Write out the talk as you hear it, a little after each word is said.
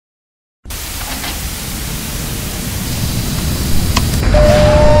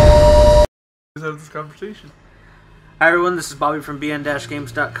this conversation. Hi everyone, this is Bobby from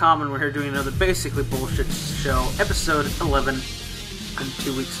bn-games.com, and we're here doing another basically bullshit show, episode 11. Been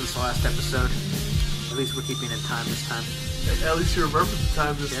 2 weeks since the last episode. At least we're keeping in time this time. At least you remember the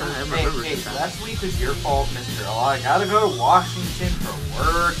time this time. I remember the time. Last week was your fault, Mr. Oh, I gotta go to Washington for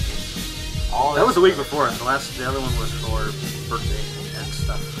work. And all That was the week before it. The other one was for birthday and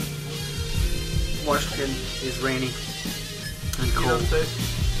stuff. Washington is rainy and cold,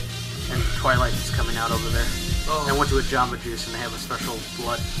 and Twilight is coming out over there. Oh. I went to a Jamba Juice and they have a special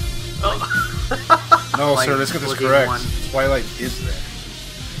blood. No, like sir, let's get this looking correct. one. Twilight is there.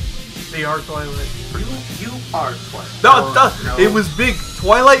 They are Twilight. You are Twilight. No, it was big.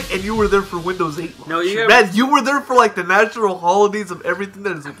 Twilight, and you were there for Windows 8. No, you Man, you were there for like the national holidays of everything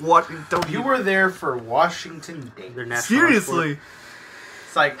that is Washington. You were there for Washington Day. Their national Seriously.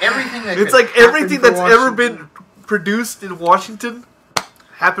 It's like everything that It's could like everything happen that's for ever Washington. been produced in Washington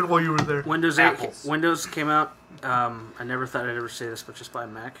happened while you were there. Windows 8. Apples. Windows came out. I never thought I'd ever say this, but just buy a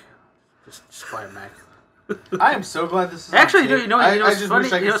Mac. Just buy a Mac. I am so glad this is Actually, on tape. you know I what's just funny?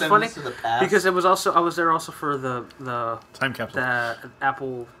 wish I You know could what's send funny? this to the past. Because it was also I was there also for the Time capsule.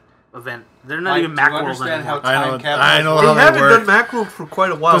 Apple event. They're not Mike, even do you Macworld understand anymore. how I know- time capsules I know work? They how they haven't work. done Macworld for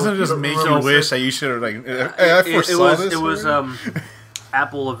quite a while. Doesn't it just You don't make remember you wish that? that you should have, like, I foresaw this? It was already?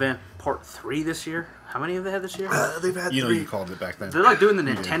 Apple event part 3 this year. How many have they had this year? They've had You know three. you called it back then. They're like doing the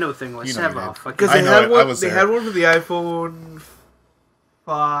You did. Nintendo thing. Like You know have you a did. fucking. Because I they know had it. I one. was They there. had one for the iPhone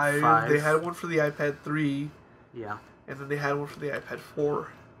 5. Five. They had one for the iPad 3, Yeah. and then they had one for the iPad 4.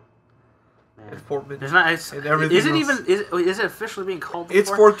 Man. And 4 minutes. There's not. It's, And everything is it else. even? Is it officially being called? It's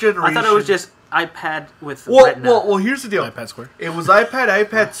for? 4th generation. I thought it was just iPad with Well, Retina. well, here's the deal. iPad Square. It was iPad,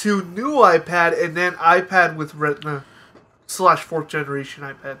 iPad 2, new iPad, and then iPad with Retina / 4th generation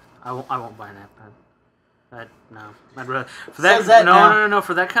iPad. I won't buy an iPad. No, I'd rather for that. Says that no, now. no.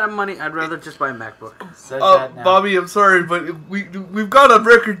 For that kind of money, I'd rather just buy a MacBook. Says that now. Bobby, I'm sorry, but we've gone on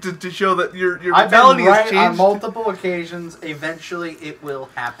record to show that your I've mentality been has right on changed. multiple occasions. Eventually, it will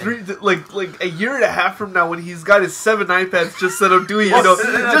happen. Like a year and a half from now, when he's got his 7 iPads just set up doing, Yes.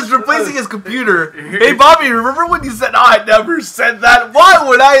 just replacing his computer. Hey, Bobby, remember when you said, "I never said that"? Why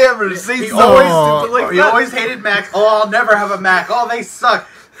would I ever say He something always, stupid like he that? always hated Macs. Oh, I'll never have a Mac. Oh, they suck.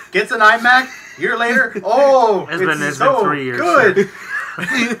 Gets an iMac. Year later, oh, It's so been 3 years. good.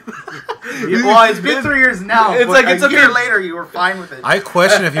 Well, it's been 3 years now. It's but like it's a year okay. later, you were fine with it. I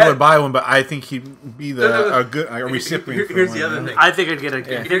question if he would buy one, but I think he'd be a good a Here- recipient for here's one. the other you know? thing. I think I'd get I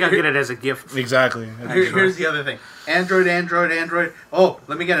think I'd get it as a gift. Exactly. Here's the other thing. Android. Oh,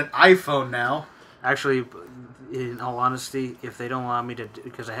 let me get an iPhone now. Actually, in all honesty, if they don't allow me to,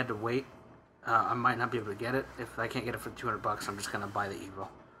 because I had to wait, I might not be able to get it. If I can't get it for $200, I'm just gonna buy the Evo.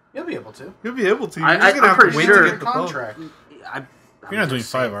 You'll be able to. You'll be able to. You're I- just gonna I'm have to pretty wait sure. to get the phone. Contract. You're not doing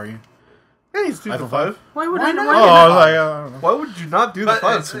 5, are you? Yeah, he's doing the iPhone 5. Why would Why I? not? Why Oh, would I I- was like, I don't know. Why would you not do the But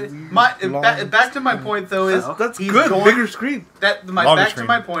 5? back to my point though is That's he's good. going- Bigger screen. Longer back to screen.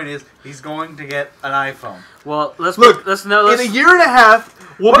 my point is he's going to get an iPhone. Well, let's Look, let's In a year and a half,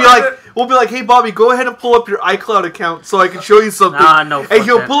 we'll What? be like, hey Bobby, go ahead and pull up your iCloud account so I can show you something. Nah, no, And fuck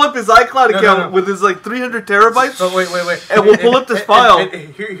he'll that. pull up his iCloud No, account no. with his like 300 terabytes. So wait. And we'll pull up this file.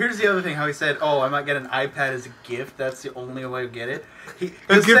 Here's the other thing. How he said, "Oh, I might get an iPad as a gift. That's the only way to get it." He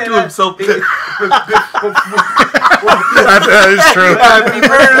He'll give to himself. That is true. Happy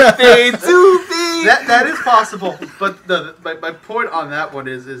birthday to me. That is possible, but my point on that one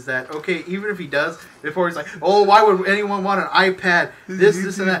is that okay, even if he does, before he's like, oh, why would anyone want an iPad? This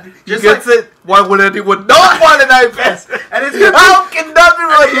and that. He Just gets like, it. Why would anyone not want an iPad? and it's gonna How can nothing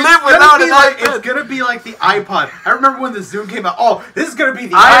like it's live gonna without be an like, iPad? It's gonna be like the iPod. I remember when the Zoom came out. Oh, this is gonna be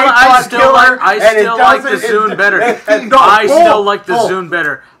the I iPod still killer. like I and it still like the doesn't- Zune better. No, I still bull, like the bull. Zune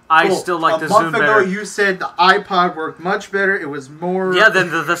better. I Well, still like the a month Zune ago, better. you said the iPod worked much better. It was more. Yeah, then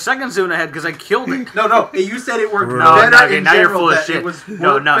the second Zune I had because I killed it. No. You said it worked No, better. okay, in now you're general, full of that shit. It was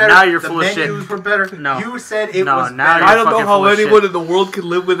No, worked no, better, now you're full of the shit. menus were better. No. You said it No, was now better. I don't know fucking how full of anyone shit. in the world can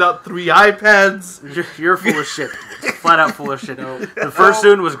live without 3 iPads. You're full of shit. Flat out full of shit. The first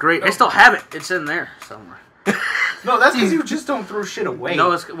Zune was great. I still have it. It's in there somewhere. No, that's because you just don't throw shit away.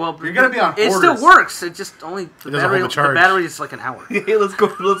 No, it's well. You're gonna be on It orders. still works. It just only the doesn't hold the charge. battery is like an hour. Hey, let's go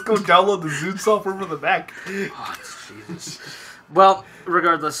download the Zune software for the Mac. Oh, Jesus. Well,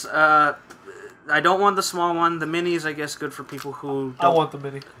 regardless, I don't want the small one. The mini is, I guess, good for people who. I want the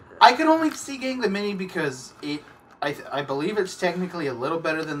mini. I can only see getting the mini because I believe it's technically a little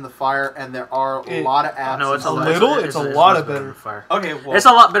better than the Fire, and there are a lot of apps. No, it's a and lot. stuff. It's a lot of better. than Fire. Okay, well, It's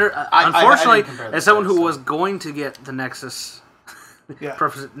a lot better. I Unfortunately, didn't compare the as someone who price, so. was going to get the Nexus, Yeah.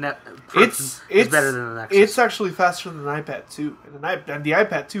 It's better than the Nexus. It's actually faster than the iPad 2. And the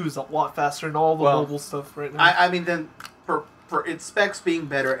iPad 2 is a lot faster than all the mobile stuff right now. I mean, then for its specs being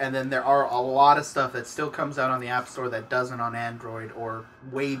better, and then there are a lot of stuff that still comes out on the App Store that doesn't on Android, or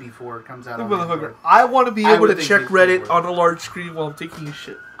way before it comes out on Android. I want to be able to check Reddit on a large screen while I'm taking a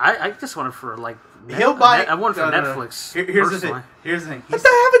shit. I just want it for like. He'll buy. I want it for Netflix. Here's the thing. Here's the thing. I have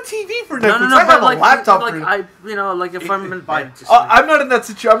a TV for Netflix. No, I have like, a laptop like, for like if I'm in. I'm not in that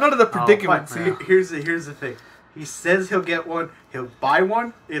situation. I'm not in the predicament. Fine. Here's the thing. He says he'll get one. He'll buy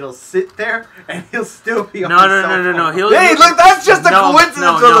one. It'll sit there, and he'll still be on his cell phone. No. Hey, look, that's just a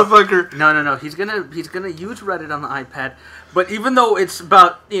coincidence, motherfucker. No. He's gonna use Reddit on the iPad, but even though it's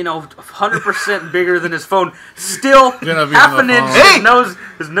about 100% bigger than his phone, still half an inch.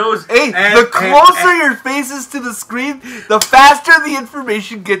 His nose. Hey, the closer your face is to the screen, the faster the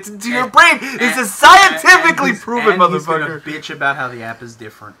information gets into your brain. This is scientifically proven, motherfucker. He's gonna bitch about how the app is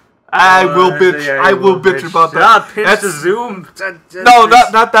different. I will bitch. I will bitch about that. Pinch the zoom. No,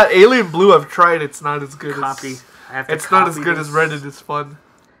 not that. Alien Blue. I've tried. It's not as good. Copy. It's not as good as Reddit. It's fun.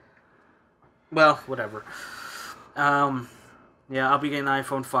 Well, whatever. Yeah, I'll be getting an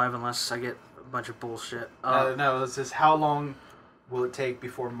iPhone 5 unless I get a bunch of bullshit. No, it's just how long will it take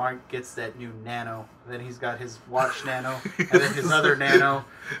before Mike gets that new Nano? Then he's got his watch Nano, and then his other Nano,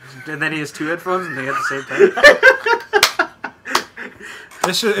 and then he has two headphones, and they at the same time.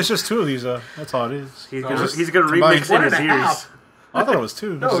 It's just two of these, though. That's all it is. He's gonna remix in his ears. I thought it was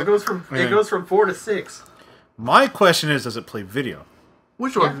two. No, it goes from 4 to 6. My question is, does it play video?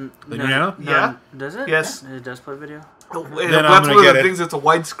 Which one? The Nano? Yeah. Does it? Yes. It does play video. That's one of the things. It's a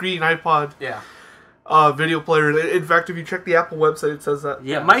widescreen iPod. Yeah. Video player. In fact, if you check the Apple website, it says that.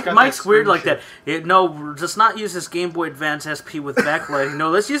 Yeah, Mike's weird like that. Let's not use this Game Boy Advance SP with backlighting.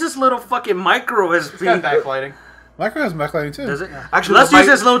 No, let's use this little fucking micro SP. It's got backlighting. Micro has backlighting too. Does it? Yeah. Actually, let's use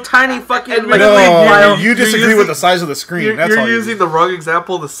this little tiny fucking. No, you disagree with the size of the screen. That's all you're using the wrong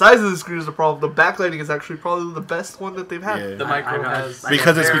example. The size of the screen is the problem. The backlighting is actually probably the best one that they've had. Yeah. The micro has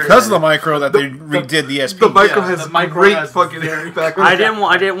because of the micro that they redid the SP. The micro has great fucking backlighting.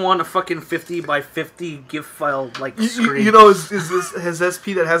 I didn't want a fucking 50 by 50 GIF file screen. Has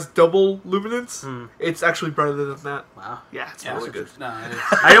SP that has double luminance? It's actually better than that. Wow. Yeah, it's really good. No,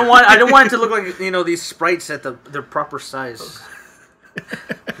 I don't want it to look like these sprites at their proper size.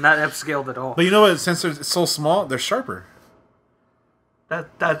 Not upscaled at all. But you know what? Since it's so small, they're sharper.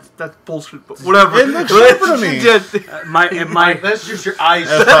 That's bullshit. But whatever. It looks sharper to me. That's just your eyes.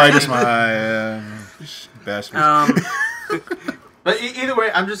 That's probably just my bastard. But either way,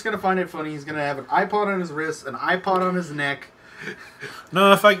 I'm just gonna find it funny. He's gonna have an iPod on his wrist, an iPod on his neck.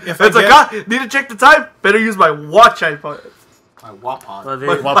 No, if I need to check the time. Better use my watch iPod. My Wapod.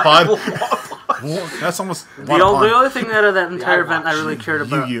 Wapod? That's almost the only thing out of that entire event I really cared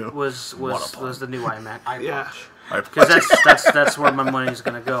about was the new iMac. Yeah. Because that's where my money's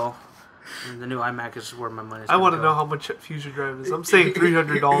gonna go. And the new iMac is where my money's gonna go. I want to know how much Fusion Drive is. I'm saying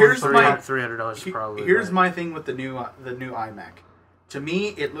 $300. $300 probably. Here's my thing with the new iMac. To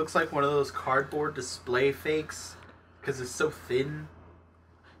me, it looks like one of those cardboard display fakes because it's so thin.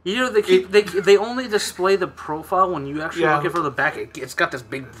 They only display the profile when you actually look for the back. It's got this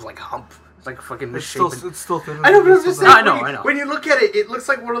big hump. It's like fucking misshapen. It's still thin. I know, but I'm just saying. I know. When you look at it, it looks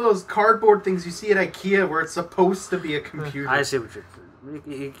like one of those cardboard things you see at IKEA where it's supposed to be a computer. I see what you're.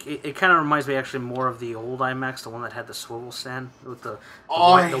 It kind of reminds me actually more of the old iMacs, the one that had the swivel stand with the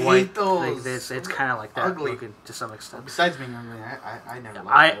I white. hate those. It's kind of like that, ugly looking to some extent. Besides being ugly, I never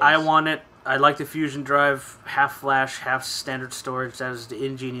liked those. I want it. I like the Fusion Drive, half flash, half standard storage. That is the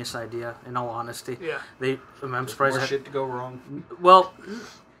ingenious idea. In all honesty, yeah. I'm surprised. More shit to go wrong. Well.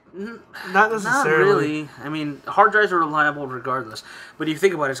 Not necessarily. Not really. I mean, hard drives are reliable regardless. But if you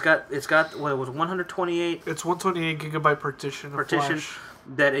think about it, it's got what it was 128. It's 128 gigabyte partition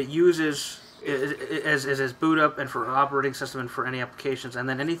that it uses as boot up and for operating system and for any applications, and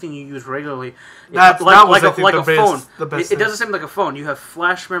then anything you use regularly, like a phone. It doesn't seem like a phone. You have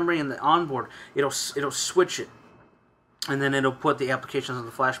flash memory in the onboard. It'll switch it. And then it'll put the applications on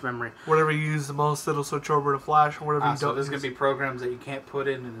the flash memory. Whatever you use the most, it'll switch over to flash, and whatever you don't. So there's going to be programs that you can't put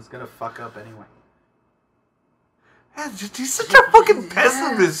in, and it's going to fuck up anyway. Man, he's such a fucking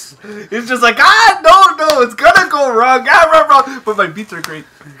pessimist. He's just like, no, it's going to go wrong. Wrong. But my beats are great.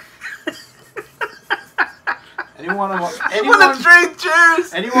 Anyone want to trade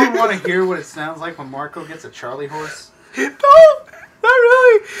chairs? Anyone want to hear what it sounds like when Marco gets a Charlie horse? No. Not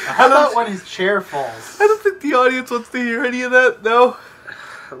really. How about when his chair falls? I don't think the audience wants to hear any of that. No.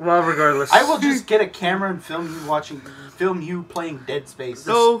 Well, regardless, I will just get a camera and film film you playing Dead Space.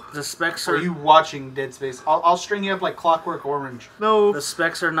 No. The specs are... Or you watching Dead Space. I'll string you up like Clockwork Orange. No. The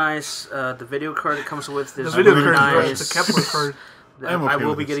specs are nice. The video card it comes with is the video really card nice. The Kepler card. I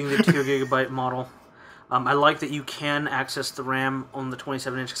will be getting the 2 GB model. I like that you can access the RAM on the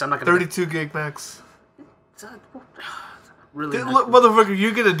 27-inch because I'm not going to... 32 gig max. Really, Look, motherfucker,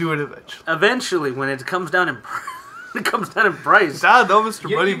 you're gonna do it eventually. Eventually, when it comes down in, it comes down in price. No, Mr.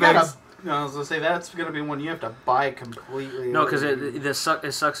 Moneybags. I was gonna say that's gonna be one you have to buy completely. No, because it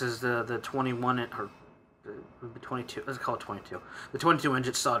sucks is the 21 or the 22. Let's call it 22. The 22 inch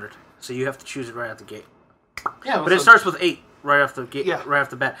it's soldered, so you have to choose it right out the gate. Yeah, well, but it starts with 8 right off the gate, Yeah. right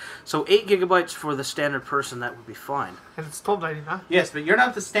off the bat. So 8 gigabytes for the standard person, that would be fine. And it's $12.99. Yes, but you're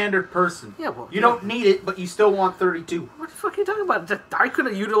not the standard person. Yeah, well, you don't need it, but you still want 32. What the fuck are you talking about? I could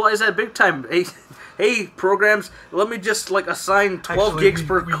have utilized that big time. Hey, programs, let me just like assign 12 gigs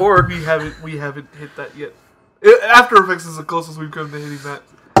per core. We haven't hit that yet. After Effects is the closest we've come to hitting that.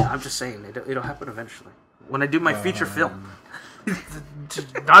 I'm just saying, it'll happen eventually. When I do my feature film.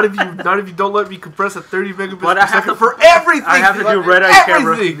 Not if you don't let me compress at 30 megabits But per I have second to, for everything. I have to do red eye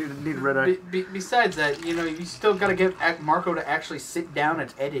camera. Need red eye. Besides that, you still gotta get Marco to actually sit down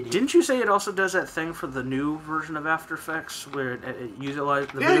and edit it. Didn't you say it also does that thing for the new version of After Effects where it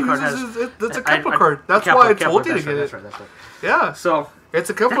utilizes the video card that's a Kepler card. That's why I told you to get it. That's right. Yeah. So it's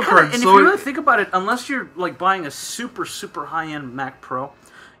a Kepler card. And if you really think about it, unless you're like buying a super high-end Mac Pro,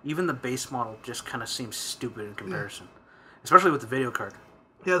 even the base model just kind of seems stupid in comparison, especially with the video card.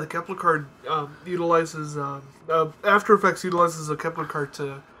 Yeah, the Kepler card utilizes After Effects utilizes a Kepler card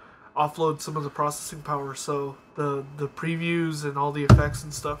to offload some of the processing power, so the previews and all the effects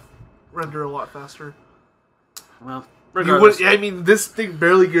and stuff render a lot faster. Well, regardless, this thing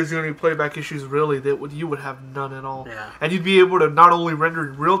barely gives you any playback issues, really. That you would have none at all. Yeah. And you'd be able to not only render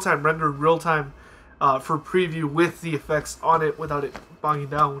in real time for preview with the effects on it without it bogging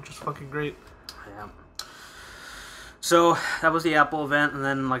down, which is fucking great. Yeah. So that was the Apple event, and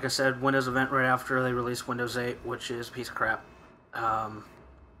then, like I said, Windows event right after they released Windows 8, which is a piece of crap.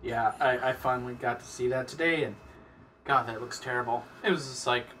 Yeah, I finally got to see that today, and God, that looks terrible. It was just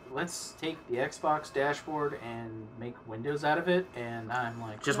like, let's take the Xbox dashboard and make Windows out of it, and I'm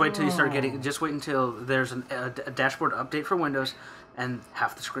like, just wait until you start getting. Just wait until there's a dashboard update for Windows, and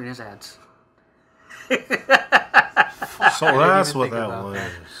half the screen is ads. So that's what that was.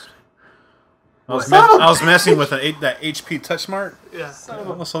 I was messing with that HP Touch Smart. Yeah.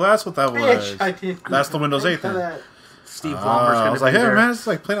 So that's what that was. That's the Windows 8 then. Steve Ballmer's going to be like, there. hey man, it's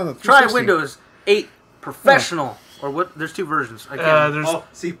like playing on the 360. Try Windows 8 Professional. Or what? There's 2 versions.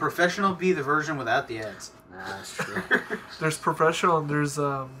 See, Professional be the version without the ads. Nah, that's true. There's Professional and there's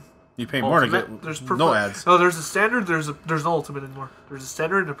you pay more to get no ads. No, there's a standard. There's no Ultimate anymore. There's a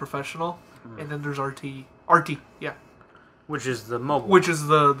standard and a Professional, and then there's RT. Yeah. Which is the mobile. Which is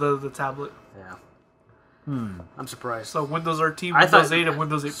the tablet. Yeah. I'm surprised. So Windows RT, Windows 8, and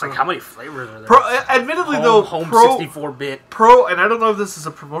Windows 8 Pro. Like, how many flavors are there? Admittedly, home Pro 64-bit. Pro, and I don't know if this is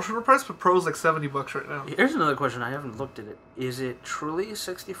a promotional price, but Pro's like $70 right now. Here's another question. I haven't looked at it. Is it truly a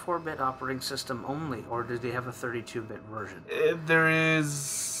 64-bit operating system only, or do they have a 32-bit version? It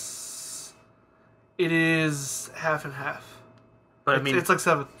is half and half. But I mean, it's like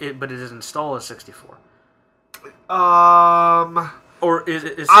 7. But it is installed as 64. Or is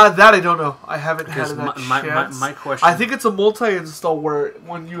that I don't know. I haven't had that chance. My question. I think it's a multi-install where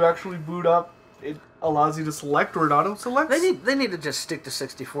when you actually boot up, it allows you to select or it auto-selects. They need to just stick to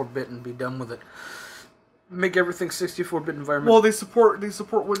 64-bit and be done with it. Make everything 64-bit environment. Well, they support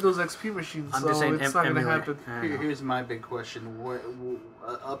Windows XP machines, I'm so just saying, it's not going to happen. Here's my big question: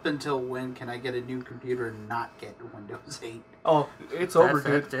 up until when can I get a new computer and not get Windows 8? Oh, it's over,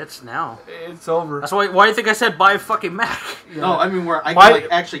 dude. It's now. It's over. That's why do you think I said buy a fucking Mac? Yeah. No, I mean where I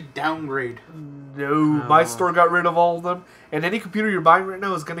can actually downgrade. No, my store got rid of all of them, and any computer you're buying right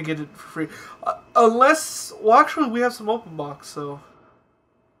now is going to get it for free, unless. Well, actually, we have some open box, so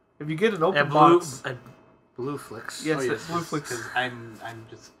if you get an open box. Blueflix. Yes, it's Blueflix. Because I'm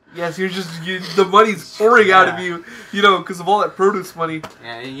just. Yes, the money's pouring out of you, because of all that produce money.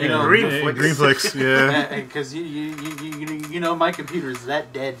 Yeah, Greenflix, yeah. Because my computer is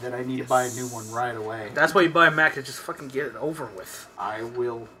that dead that I need to buy a new one right away. That's why you buy a Mac to just fucking get it over with. I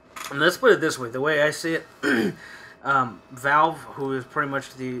will. And let's put it this way: the way I see it, Valve, who is pretty much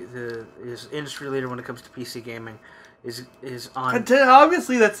is industry leader when it comes to PC gaming, is on.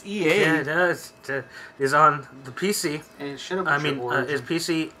 Obviously, that's EA. Yeah, it does. Is on the PC. And is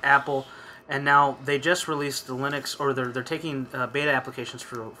PC, Apple, and now they just released the Linux, or they're taking beta applications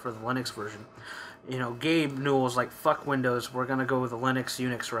for the Linux version. Gabe Newell was like, "Fuck Windows, we're gonna go with the Linux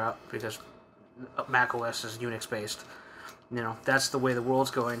Unix route because Mac OS is Unix based." that's the way the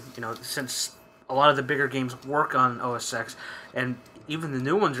world's going. Since a lot of the bigger games work on OS X, and even the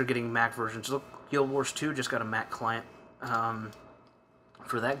new ones are getting Mac versions. Look, Guild Wars 2 just got a Mac client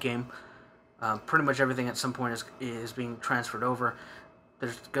for that game. Pretty much everything at some point is being transferred over.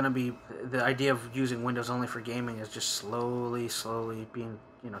 There's going to be the idea of using Windows only for gaming is just slowly being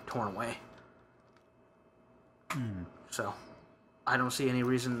torn away. So I don't see any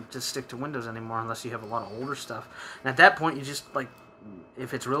reason to stick to Windows anymore unless you have a lot of older stuff. And at that point, you just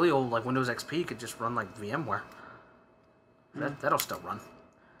if it's really old, like Windows XP, you could just run like VMware. That'll still run.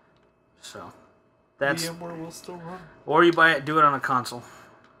 So that's VMware will still run. Or you do it on a console.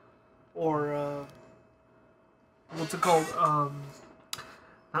 Or what's it called?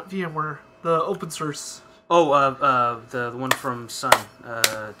 Not VMware. The open source. Oh, the one from Sun.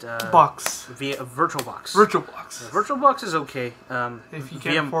 Box. VirtualBox. VirtualBox. VirtualBox is okay. If you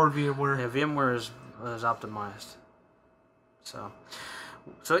can't afford VMware. Yeah, VMware is optimized. So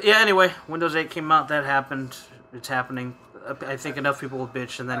yeah. Anyway, Windows 8 came out. That happened. It's happening. I think enough people will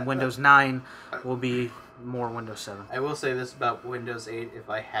bitch, and then Windows 9 will be more Windows 7. I will say this about Windows 8. If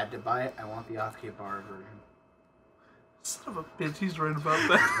I had to buy it, I want the Akihabara version. Son of a bitch, he's right about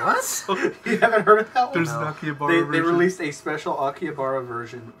that. What? You haven't heard of that one? There's an Akihabara version. They released a special Akihabara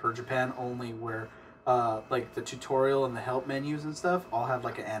version for Japan only where like the tutorial and the help menus and stuff all have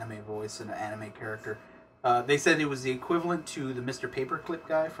like an anime voice and an anime character. They said it was the equivalent to the Mr. Paperclip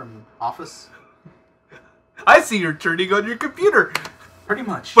guy from Office. I see you're turning on your computer. Pretty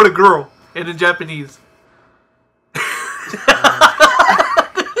much. But a girl and in Japanese.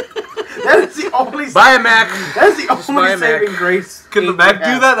 That is the only. Buy a Mac. That is the only saving grace. Can the Mac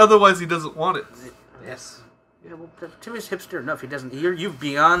do that? Otherwise, he doesn't want it. Yes. Yeah, well, Timmy's hipster enough. He doesn't. You're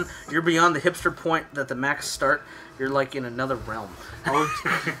beyond the hipster point that the Macs start. You're like in another realm. Oh,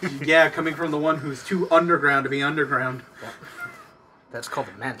 yeah, coming from the one who's too underground to be underground. Yeah. That's called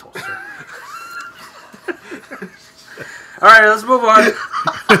the mantle, sir. All right, let's move on.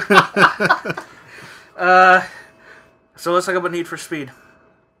 So let's talk about Need for Speed.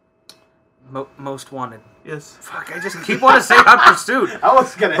 Most Wanted. Yes. Fuck, I just keep wanting to say Hot Pursuit. I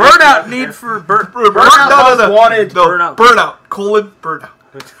was gonna. Burnout. Need for Burnout. Wanted. No, Burnout. Burnout.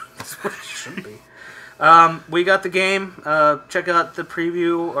 That's what it should be. We got the game. Check out the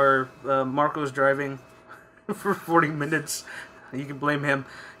preview, or Marco's driving for 40 minutes. You can blame him.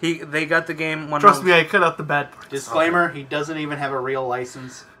 They got the game. Trust me, I cut out the bad parts. Disclaimer: he doesn't even have a real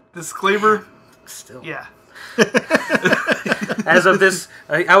license. Disclaimer. Still. Yeah. As of this,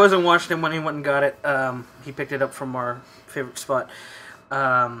 I wasn't watching him when he went and got it. He picked it up from our favorite spot.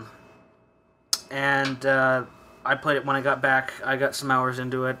 And I played it when I got back. I got some hours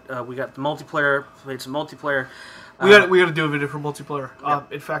into it. We got the multiplayer. Played some multiplayer. We got to do a video for multiplayer. Yeah.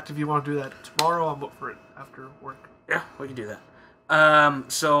 In fact, if you want to do that tomorrow, I'm up for it after work. Yeah, we can do that.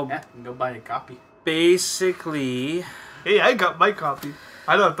 So Yeah, you can go buy a copy. basically, Hey, I got my copy.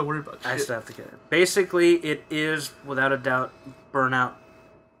 I don't have to worry about shit. I still have to get it. Basically, it is without a doubt Burnout.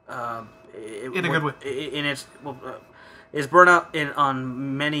 In a good way. It's Burnout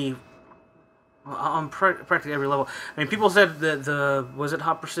on many. On practically every level. I mean, people said that was it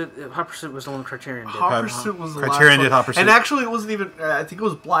Hot Pursuit? Hot Pursuit was the one Criterion did. Hot Pursuit was the Criterion last did one. Hot Pursuit. And actually, it wasn't even. I think it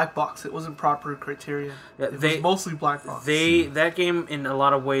was Black Box. It wasn't proper Criterion. Yeah, it was mostly Black Box. That game in a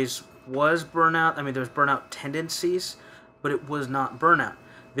lot of ways was Burnout. I mean, there was Burnout tendencies, but it was not Burnout.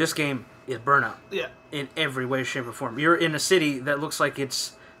 This game is Burnout. Yeah. In every way, shape, or form. You're in a city that looks like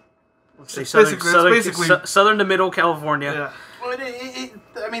it's, let's say, southern to middle California. Yeah. Well,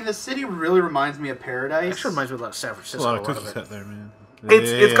 I mean, the city really reminds me of Paradise. Actually reminds me a lot of San Francisco. A lot of of cookies it. out there, man.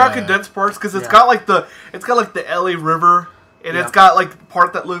 It's got condensed parts because it's Yeah. got like the LA River, and Yeah. it's got like the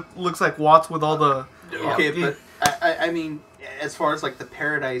part that looks like Watts with all the. Okay, but I mean, as far as like the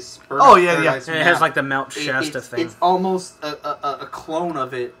Paradise. Oh, yeah, Paradise And it map, has like the Mount Shasta thing. It's almost a clone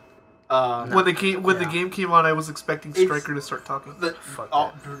of it. When the game came on, I was expecting Stryker to start talking.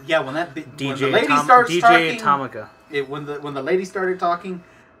 Yeah, when the DJ lady starts DJ talking, Atomica. When the lady started talking,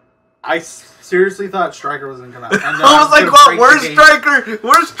 I seriously thought Stryker was gonna come out. And then I was like, gonna "Well, break where's the game. Stryker?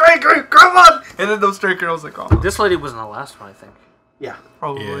 Where's Stryker? Come on!" And then no Stryker. I was like, "Oh, This lady was in the last one, I think. Yeah,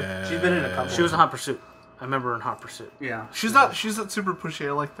 probably." Yeah. she's been in a couple. She was in Hot Pursuit. I remember her in Hot Pursuit. Yeah, She's not super pushy.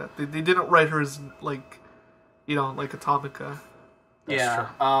 I like that. They didn't write her as like Atomica. yeah.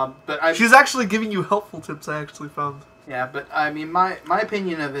 true. But She's actually giving you helpful tips. I actually found. Yeah, but I mean, my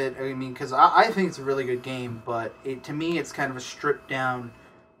opinion of it, I mean, because I think it's a really good game, but to me, it's kind of a stripped down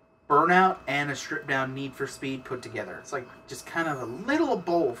Burnout and a stripped down Need for Speed put together. It's like just kind of a little of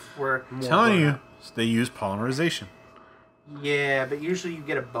both. Where I'm telling you, they use polymerization. Yeah, but usually you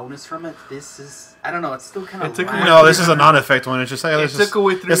get a bonus from it. This is, I don't know, it's still kind of. No, this is a non-effect one. It's just like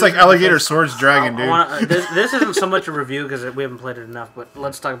it's like Alligator Swords Dragon, dude. This isn't so much a review because we haven't played it enough, but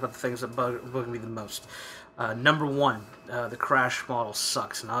let's talk about the things that bug me the most. Number one, the Crash model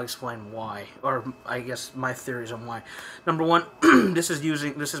sucks, and I'll explain why, or I guess my theories on why. Number one, this is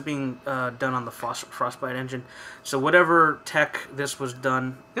being done on the Frostbite engine, so whatever tech this was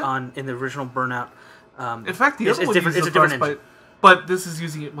done on in the original Burnout. In fact, the other one uses a different engine, but this is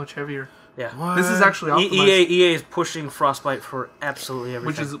using it much heavier. Yeah, what? This is actually optimized. EA is pushing Frostbite for absolutely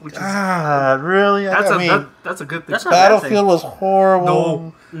everything. Which is really? That's a good thing. Battlefield was horrible.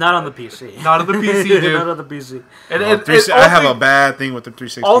 No, not on the PC. Not on the PC, dude. Not on the PC. And I have a bad thing with the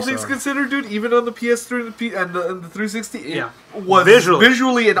 360. All things considered, dude, even on the PS3 and the 360, it was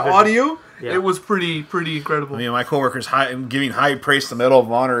visually and audio. Yeah. It was pretty incredible. I mean, my coworkers giving high praise to Medal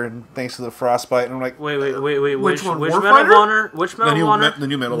of Honor, and thanks to the Frostbite, and I'm like, wait, which one? Which Medal of Honor? Which Medal of Honor? The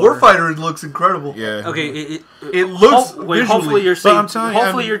new Medal of Honor. Warfighter looks incredible. Yeah. Okay, it looks. Visually. Hopefully you're saying.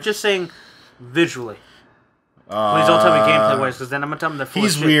 Hopefully you're just saying visually. Please don't tell me gameplay wise, because then I'm gonna tell him that.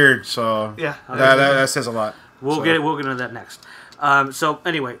 He's weird, so yeah, that says a lot. We'll get into that next. So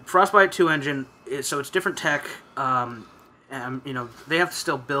anyway, Frostbite 2 engine. So it's different tech. They have to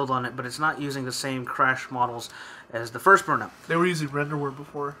still build on it, but it's not using the same Crash models as the first Burnout. They were using renderware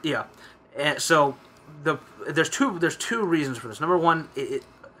before. Yeah, and so there's two reasons for this. Number one,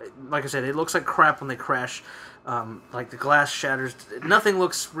 like I said, it looks like crap when they crash. Like the glass shatters. Nothing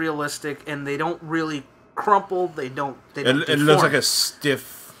looks realistic, and they don't really crumple. They don't. It looks like a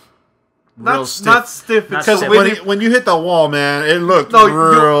stiff. Not stiff. Because when you hit the wall, man, it looked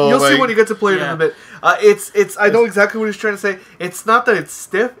real. You'll see when you get to play it in a bit. It's. I know exactly what he's trying to say. It's not that it's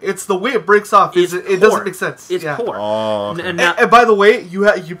stiff. It's the way it breaks off. It doesn't make sense. It's poor. Oh, okay. And by the way,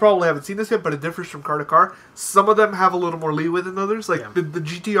 you probably haven't seen this yet, but it differs from car to car. Some of them have a little more leeway than others. Like the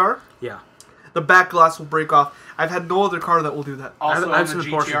GTR. Yeah. The back glass will break off. I've had no other car that will do that. Also, on the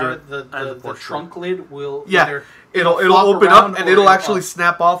GTR, the trunk lid will it'll open up and it'll actually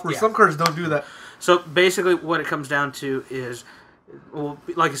snap off. Where some cars don't do that. So basically, what it comes down to is, well,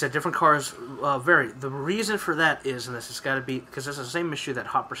 like I said, different cars vary. The reason for that is, and this has got to be because it's the same issue that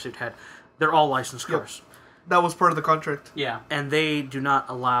Hot Pursuit had. They're all licensed cars. That was part of the contract. Yeah, and they do not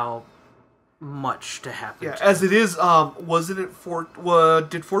allow much to happen. Yeah, as it is, wasn't it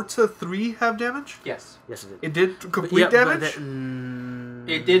did Forza 3 have damage? Yes. Yes, it did. It did complete damage?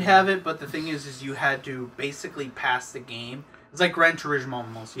 It did have it, but the thing is you had to basically pass the game. It's like Gran Turismo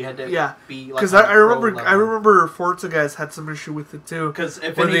almost. You had to be like. Because I remember Forza guys had some issue with it too. Because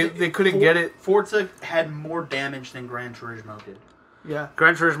if they couldn't get it. Forza had more damage than Gran Turismo did. Yeah.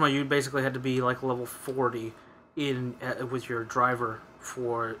 Gran Turismo, you basically had to be like level 40 with your driver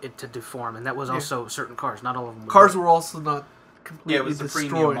for it to deform, and that was also certain cars. Not all of them. Cars were also not completely it was destroyed. The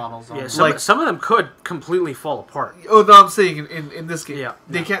premium models. Yeah, some of them could completely fall apart. Oh no, I'm saying in this game,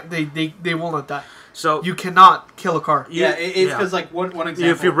 they can't. They will not die. So you cannot kill a car. Yeah, it's because like one example.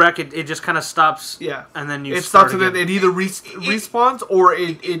 If you wreck it, it just kind of stops. Yeah, and then you it stops, and then it either respawns or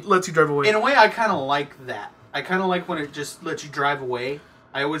it lets you drive away. In a way, I kind of like that. I kind of like when it just lets you drive away.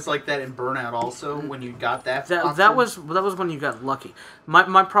 I always like that in Burnout also, when you got that. That was when you got lucky.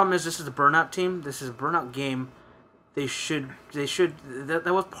 My problem is this is a Burnout team. This is a Burnout game. They should that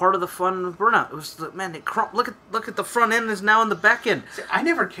was part of the fun of Burnout. It was man, look at the front end is now in the back end. See, I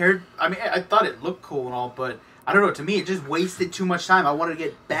never cared. I mean, I thought it looked cool and all, but I don't know. To me, it just wasted too much time. I wanted to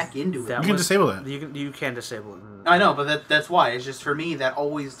get back into it. You can disable that. You can disable it. I know, but that's why. It's just for me that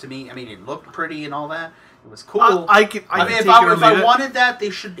always to me. I mean, it looked pretty and all that. It was cool. If I wanted that,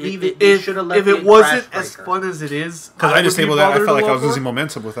 they should leave it. They should have left it. If it wasn't as fun as it is, because I disabled that, I felt like I was losing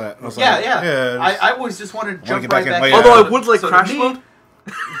momentum with that. I was I always just wanted to jump right back. Although I would like Crash Mode.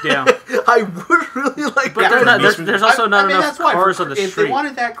 Yeah, I would really like. But there's also not enough cars on the street. If they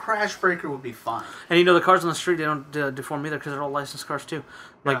wanted that, Crash Breaker would be fine. And the cars on the street, they don't deform either because they're all licensed cars too.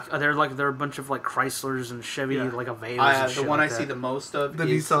 Like they're a bunch of like Chryslers and Chevy, like Aveos. And shit the one like I see the most of the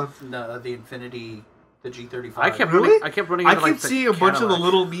is Nissan, the Infiniti. The G35. I kept running. I keep seeing a bunch of the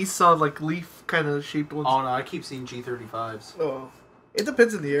little Nissan like Leaf kind of shaped ones. Oh no, I keep seeing G35s. Oh, it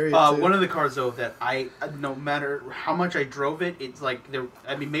depends on the area. One of the cars though that no matter how much I drove it, it's like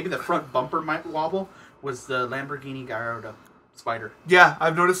maybe the front bumper might wobble. Was the Lamborghini Gallardo Spider? Yeah,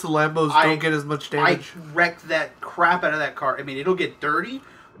 I've noticed the Lambos don't get as much damage. I wrecked that crap out of that car. I mean, it'll get dirty,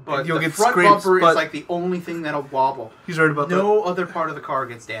 But you'll the get front scrapes, bumper but is like the only thing that'll wobble. He's right about that. No other part of the car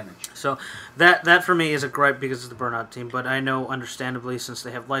gets damaged. So that for me is a gripe because of the Burnout team. But I know, understandably, since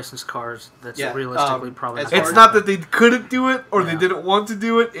they have licensed cars, that's realistically probably. It's not that they couldn't do it or they didn't want to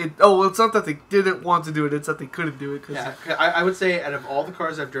do it. It's not that they didn't want to do it. It's that they couldn't do it. I would say out of all the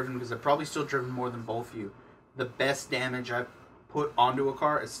cars I've driven, because I've probably still driven more than both of you, the best damage I've put onto a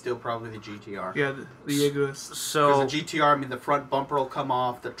car is still probably the GTR. Yeah, the Jaguars. So the GTR, I mean, the front bumper will come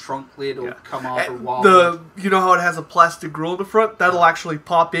off, the trunk lid will come off or wobble. You know how it has a plastic grill in the front? That'll actually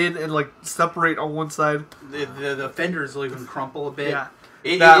pop in and like separate on one side. The fenders will even crumple a bit. Yeah.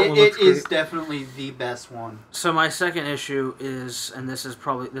 It is definitely the best one. So my second issue is, and this is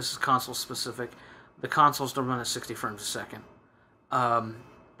console specific, the consoles don't run at 60 frames a second.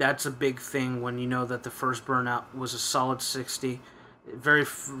 That's a big thing when you know that the first Burnout was a solid 60. Very,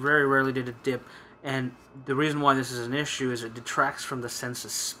 very rarely did it dip. And the reason why this is an issue is it detracts from the sense of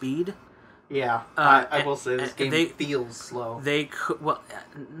speed. Yeah, I will say this game feels slow. They could,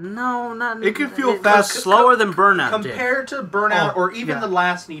 no, not. It could feel fast, slower than Burnout. Compared to Burnout or even the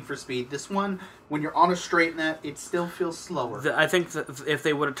last Need for Speed, this one, when you're on a straight net, it still feels slower. I think that if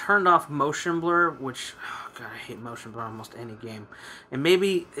they would have turned off motion blur, which God, I hate motion blur in almost any game, and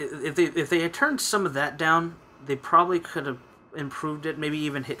maybe if they had turned some of that down, they probably could have improved it. Maybe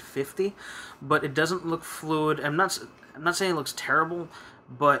even hit 50, but it doesn't look fluid. I'm not saying it looks terrible,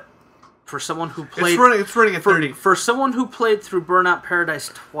 but for someone who played, it's running at 30. For someone who played through Burnout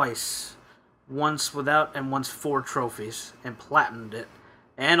Paradise twice, once without and once 4 trophies, and platinumed it,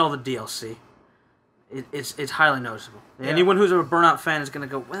 and all the DLC, it's highly noticeable. Yeah. Anyone who's a Burnout fan is going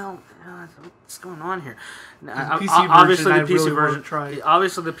to go, well, what's going on here? Obviously, the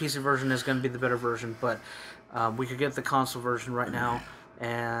PC version is going to be the better version, but we could get the console version right now,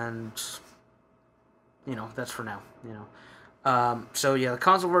 and that's for now. So yeah, the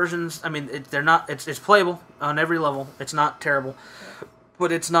console versions. I mean, they're not. It's playable on every level. It's not terrible,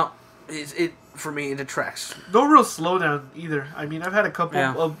 but it's not. It for me, it detracts. No real slowdown either. I mean, I've had a couple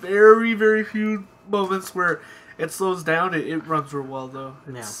of very, very few moments where it slows down. It runs real well though.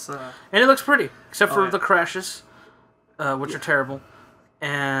 It's, and it looks pretty, except for the crashes, which are terrible,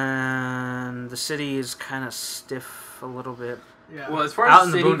 and the city is kind of stiff a little bit. Yeah. Well, as far as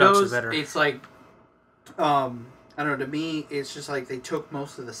the city goes, it's like, I don't know, to me, it's just like they took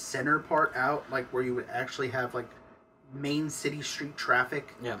most of the center part out, like where you would actually have like main city street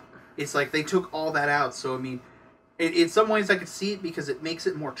traffic. Yeah. It's like they took all that out, so I mean, in some ways I could see it because it makes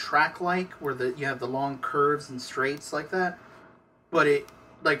it more track-like, where you have the long curves and straights like that. But it,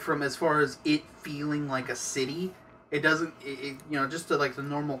 like from as far as it feeling like a city, it doesn't, just like the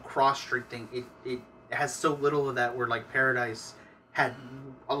normal cross-street thing, it has so little of that where like Paradise had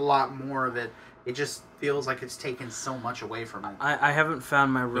a lot more of it. It just feels like it's taken so much away from it. I haven't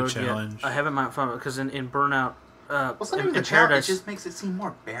found my road yet. I haven't found it because in Burnout, it's not even the challenge. It just makes it seem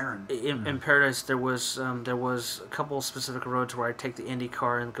more barren. In Paradise, there was a couple of specific roads where I take the Indy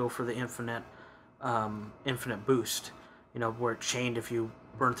car and go for the infinite boost. Where it chained if you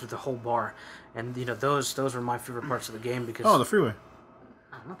burn through the whole bar, and those were my favorite parts of the game because the freeway.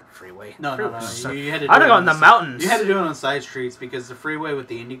 Not the freeway. No. You had to I'd have gone in the mountains. You had to do it on side streets because the freeway with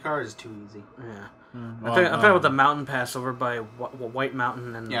the IndyCar is too easy. Yeah. I'm talking about the mountain pass over by White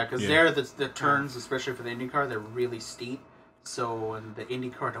Mountain. And because there, the turns, especially for the IndyCar, they're really steep. So, and the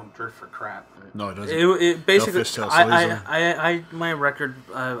IndyCar don't drift for crap. No, it doesn't. It basically, my record,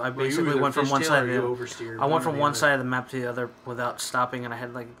 I basically went from one side of the, I went from one side of the map to the other without stopping, and I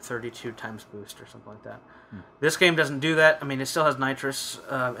had like 32 times boost or something like that. This game doesn't do that. I mean, it still has nitrous,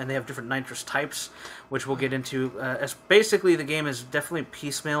 and they have different nitrous types, which we'll get into. As basically, the game is definitely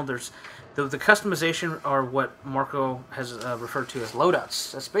piecemeal. There's the customization are what Marco has referred to as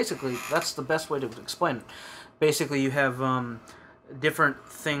loadouts. That's the best way to explain it. Basically, you have different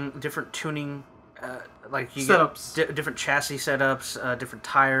tuning, like you setups. get different chassis setups, different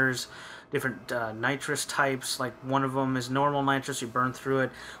tires, different nitrous types. Like one of them is normal nitrous, you burn through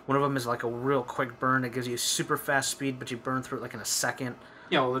it. One of them is like a real quick burn that gives you super fast speed, but you burn through it like in a second.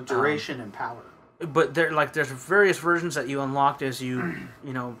 Yeah, well, the duration and power. But there's various versions that you unlocked as you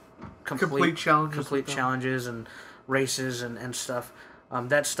complete challenges and races and stuff.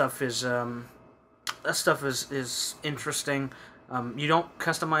 That stuff is interesting. You don't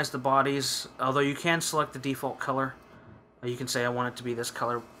customize the bodies, although you can select the default color. You can say I want it to be this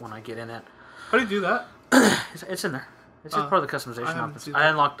color when I get in it. How do you do that? It's in there. It's just part of the customization options. I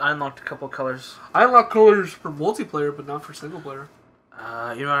unlocked a couple of colors. I unlocked colors for multiplayer, but not for single player.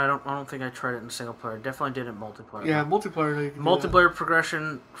 You know, I don't think I tried it in single player. Definitely did it in multiplayer. Yeah, multiplayer. Multiplayer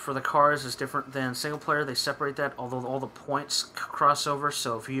progression for the cars is different than single player. They separate that, although all the points cross over.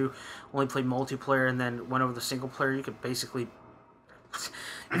 So if you only played multiplayer and then went over the single player, you could basically,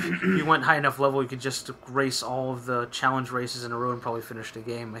 if you went high enough level, you could just race all of the challenge races in a row and probably finish the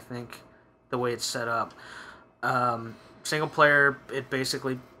game. I think the way it's set up. Single player, it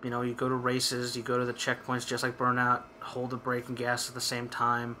basically, you know, you go to races, you go to the checkpoints just like Burnout, hold the brake and gas at the same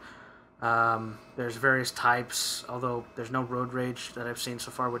time. There's various types, although there's no road rage that I've seen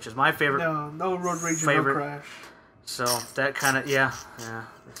so far, which is my favorite. No road rage and no crash. So that kind of, yeah,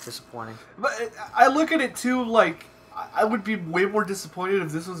 it's disappointing. But I look at it too, like, I would be way more disappointed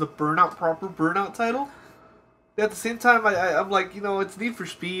if this was a proper Burnout title. At the same time, I'm like, you know, it's Need for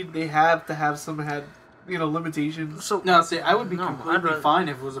Speed. They have to have some limitations. So no, see, I would be completely fine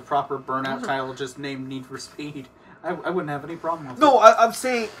if it was a proper Burnout title just named Need for Speed. I wouldn't have any problem with it. No, I'm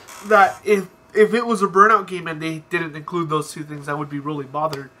saying that if it was a Burnout game and they didn't include those two things, I would be really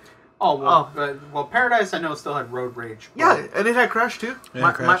bothered. Oh, well, Paradise I know still had road rage. Yeah, and it had Crash too. Yeah,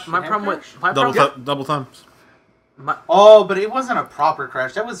 my problem with... Double thumbs. But it wasn't a proper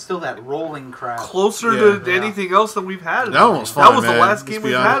crash. That was still that rolling crash. Closer to anything else that we've had. That was fun, That was the last game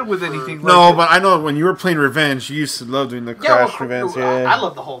we've had with anything No, but I know when you were playing Revenge, you used to love doing the crash Revenge. I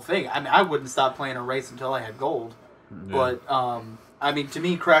love the whole thing. I mean, I wouldn't stop playing a race until I had gold. Yeah. But, I mean, to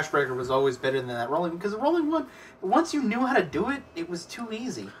me, Crash Breaker was always better than that rolling. Because the rolling one, once you knew how to do it, it was too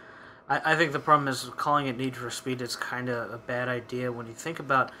easy. I think the problem is calling it Need for Speed is kind of a bad idea when you think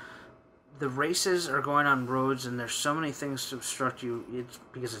about... The races are going on roads, and there's so many things to obstruct you. It's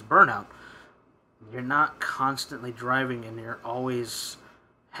because it's Burnout. You're not constantly driving, and you're always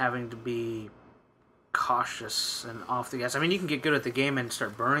having to be cautious and off the gas. I mean, you can get good at the game and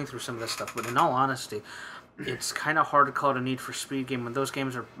start burning through some of this stuff, but in all honesty, it's kind of hard to call it a Need for Speed game when those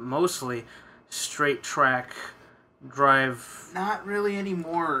games are mostly straight track drive. Not really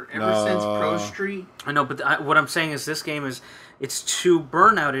anymore. Ever since Pro Street. I know, but what I'm saying is this game is... It's too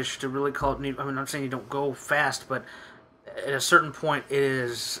Burnout-ish to really call it... I mean, I'm saying you don't go fast, but at a certain point, it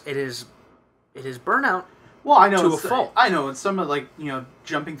is Burnout. Well, I know to a fault. I know, and some of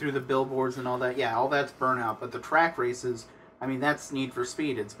jumping through the billboards and all that. Yeah, all that's Burnout. But the track races, I mean, that's Need for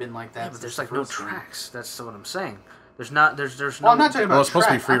Speed. It's been like that. Yeah, but there's like no tracks. That's what I'm saying. There's no. Well, I'm not talking about. It's supposed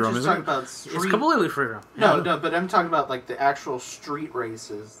to be free roam, isn't it? It's completely free roam. No, but I'm talking about like the actual street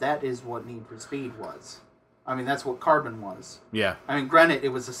races. That is what Need for Speed was. I mean, that's what Carbon was. Yeah. I mean, granted, it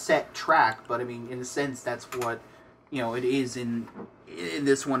was a set track, but I mean, in a sense, that's what it is in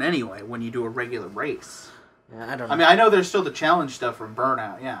this one anyway. When you do a regular race. Yeah, I don't know. I mean, I know there's still the challenge stuff from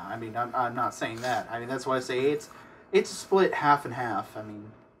Burnout. Yeah, I mean, I'm not saying that. I mean, that's why I say it's split half and half. I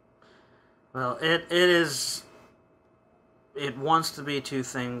mean, well, it is. It wants to be two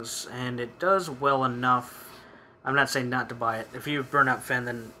things, and it does well enough. I'm not saying not to buy it. If you're a Burnout fan,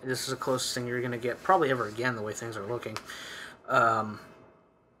 then this is the closest thing you're going to get probably ever again, the way things are looking. And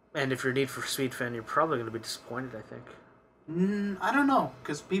if you're a Need for Speed fan, you're probably going to be disappointed, I think. I don't know,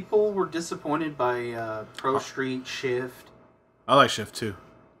 because people were disappointed by Pro Street, Shift. I like Shift too.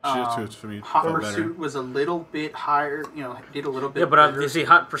 Shift 2 for me. Hot Pursuit was a little bit higher, did a little bit better. Yeah, but you see,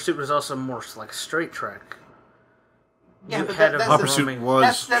 Hot Pursuit was also more like straight track. Yeah, but Hot Pursuit was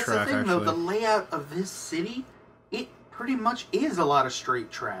that's track, the thing, actually. though. The layout of this city, it pretty much is a lot of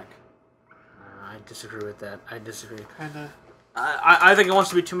straight track. I disagree with that. I disagree. Kind of. I think it wants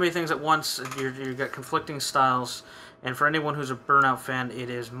to be too many things at once. You've got conflicting styles, and for anyone who's a Burnout fan, it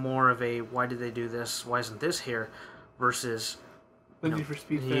is more of a why did they do this? Why isn't this here? Versus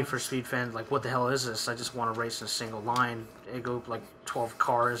Need for Speed fan, like what the hell is this? I just want to race in a single line. I go like 12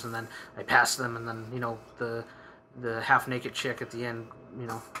 cars, and then I pass them, and then the half naked chick at the end,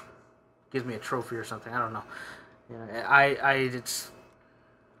 gives me a trophy or something. I don't know. It's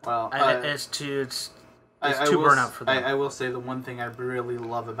too Burnout for them. I will say the one thing I really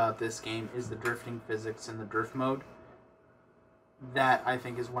love about this game is the drifting physics in the drift mode. That I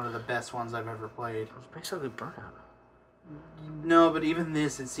think is one of the best ones I've ever played. It's basically Burnout. No, but even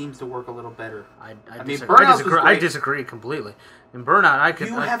this, it seems to work a little better. I disagree completely. In Burnout,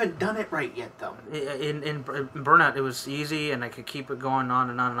 You haven't done it right yet, though. In Burnout, it was easy, and I could keep it going on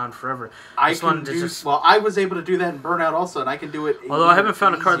and on and on forever. I was able to do that in Burnout also, and I can do it. Although I haven't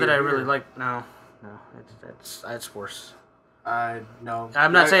found a car that I really like. No, it's worse. No.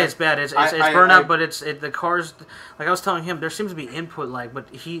 I'm not saying it's bad. It's Burnout, but the cars. Like I was telling him, there seems to be input lag, but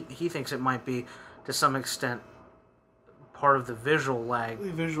he thinks it might be to some extent part of the visual lag.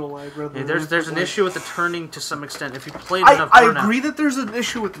 There's an issue with the turning to some extent. If you played enough Burnout, I agree that there's an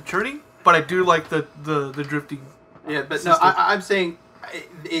issue with the turning, but I do like the drifting. Yeah, but system. no, I'm saying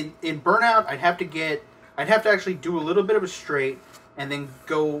in Burnout, I'd have to actually do a little bit of a straight and then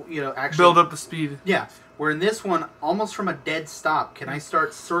go, actually build up the speed. Yeah. Where in this one, almost from a dead stop, can I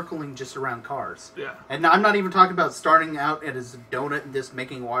start circling just around cars? Yeah. And I'm not even talking about starting out as a donut and just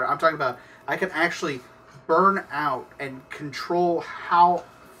making water. I'm talking about I can actually burn out and control how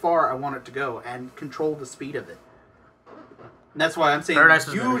far I want it to go and control the speed of it. And that's why I'm saying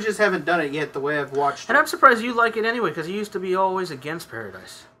you just haven't done it yet the way I've watched it. And I'm surprised you like it anyway, because you used to be always against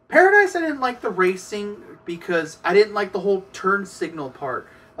Paradise. Paradise, I didn't like the racing because I didn't like the whole turn signal part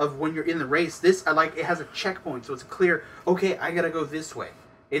of when you're in the race. This, I like, it has a checkpoint, so it's clear, okay, I gotta go this way.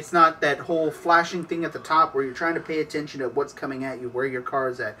 It's not that whole flashing thing at the top where you're trying to pay attention to what's coming at you, where your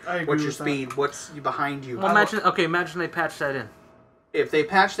car's at, what's your speed, what's behind you. Well, imagine they patch that in. If they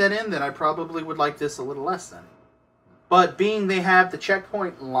patch that in, then I probably would like this a little less then. But being they have the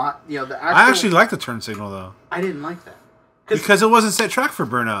checkpoint lot, the actual... I actually like the turn signal, though. I didn't like that. Because it wasn't set track for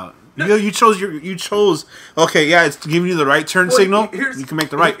Burnout. You chose. Okay, yeah, it's giving you the right turn signal. You can make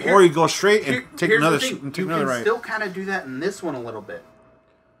the right, or you go straight and take another right. You can still kind of do that in this one a little bit.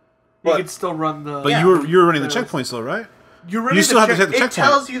 You can still run the. But you were running the checkpoints, though, right? You still have to take the checkpoint. It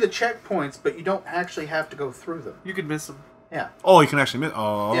tells you the checkpoints, but you don't actually have to go through them. You can miss them. Yeah. Oh, you can actually miss.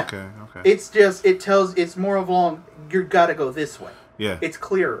 Oh, yeah. Okay. It's just it's more of long. You got to go this way. Yeah, it's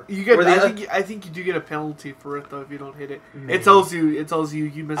clearer. You get. I think you do get a penalty for it though if you don't hit it. Maybe. It tells you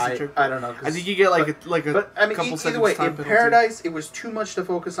you missed the trip. I don't know. I think you get a couple seconds. Either way, in Paradise, it was too much to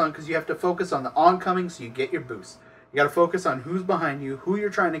focus on because you have to focus on the oncoming, so you get your boost. You got to focus on who's behind you, who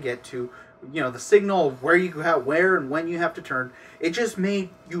you're trying to get to. The signal of where and when you have to turn. It just made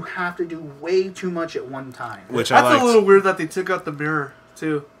you have to do way too much at one time. Which that's a little weird that they took out the mirror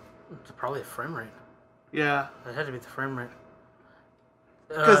too. It's probably a frame rate. Yeah, it had to be the frame rate.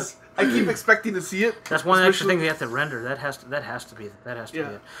 Because I keep expecting to see it. That's one extra thing they have to render. That has to be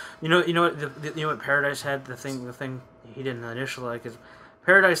it. You know what Paradise had the thing he didn't initially like is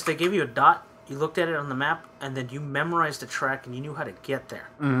Paradise. They gave you a dot. You looked at it on the map, and then you memorized the track, and you knew how to get there.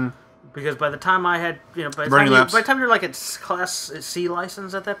 Mm-hmm. Because by the time I had, by the time you're like at Class C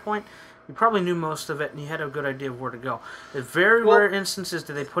license at that point, you probably knew most of it, and you had a good idea of where to go. In very rare instances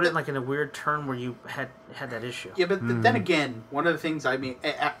did they put it like in a weird turn where you had that issue. Yeah, but then again, one of the things and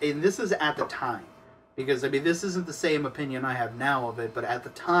this is at the time, because this isn't the same opinion I have now of it, but at the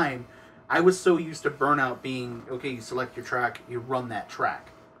time, I was so used to Burnout being okay. You select your track, you run that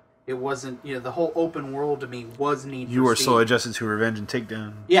track. It wasn't the whole open world to me was Need for Speed. You were so adjusted to Revenge and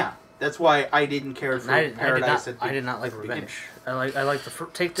Takedown. Yeah. That's why I didn't care for Paradise. I did not like Revenge. I like the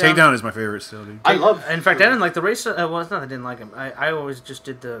Takedown. Takedown is my favorite still, dude. I love. In fact, I didn't like the race. Well, it's not that I didn't like him. I always just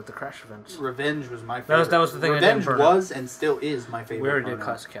did the crash events. Revenge was my favorite. That was the thing. Revenge was and still is my favorite. We already did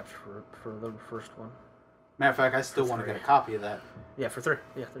classic caps for the first one. Matter of fact, I still want to get a copy of that. Yeah, for 3.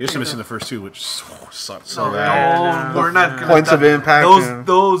 Yeah, you're just missing the first 2, which sucked so bad. No, we're not gonna Points of Impact.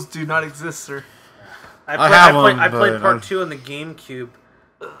 Those do not exist, sir. I played part 2 on the GameCube.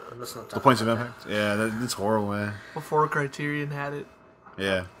 The Points of Impact? Yeah, that's horrible, man. Before Criterion had it.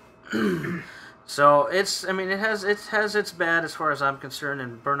 Yeah. So it has its bad as far as I'm concerned,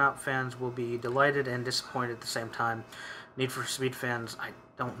 and Burnout fans will be delighted and disappointed at the same time. Need for Speed fans, I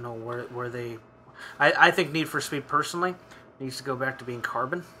don't know where they. I think Need for Speed personally needs to go back to being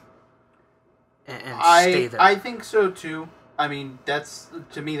Carbon. And stay there. I think so too.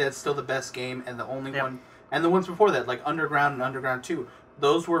 To me that's still the best game, and the only one, and the ones before that, like Underground and Underground 2.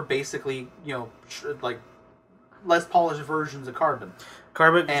 Those were basically, like less polished versions of Carbon.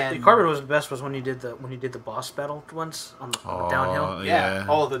 Carbon was the best. Was when you did the boss battle ones on the downhill. Yeah.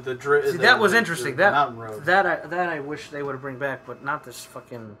 Oh, the that was interesting. The mountain road. That I wish they would have bring back, but not this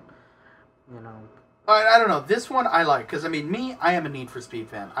fucking, I don't know. This one I like because I am a Need for Speed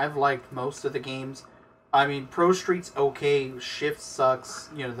fan. I've liked most of the games. Pro Street's okay. Shift sucks.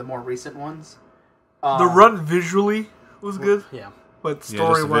 The more recent ones. The run visually was good. Yeah. But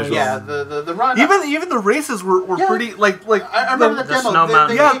story-wise, the run. Even the races were pretty like I remember the demo. Snow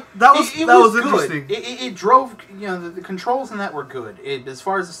Mountain. That was interesting. It drove. The controls in that were good. As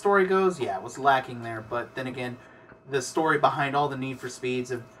far as the story goes, it was lacking there. But then again, the story behind all the Need for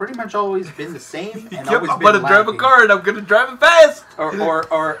Speeds have pretty much always been the same. And always I'm going to drive a car and I'm going to drive it fast.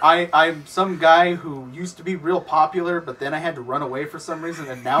 Or I'm some guy who used to be real popular, but then I had to run away for some reason,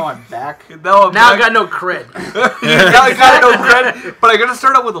 and now I'm back. Now I got no cred. Now I got no cred, but I got to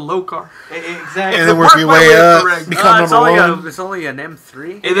start out with a low car. Exactly. And then work your way up, become number 1. It's only an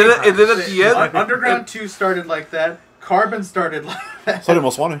M3. And then at the end... Underground 2 started like that. Carbon started like that. So did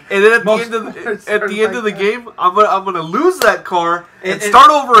Most Wanted. And then at the end of the game, I'm gonna lose that car and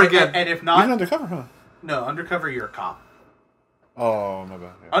start over again. And if not, even Undercover, huh? No, Undercover, you're a cop. Oh, my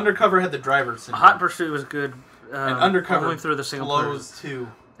bad. Yeah. Undercover had the driver's syndrome. Hot Pursuit was good. And Undercover only through the single blows too.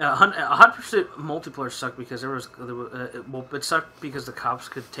 Hot Pursuit multiplayer sucked because it sucked because the cops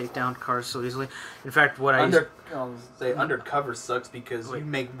could take down cars so easily. In fact, Undercover sucks because you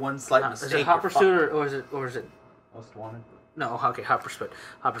make one slight mistake. Is it Hot Pursuit or is it Most Wanted? No, okay, Hot Pursuit.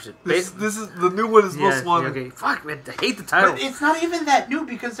 This is the new one is Most Wanted. Okay, fuck, man, I hate the title. But it's not even that new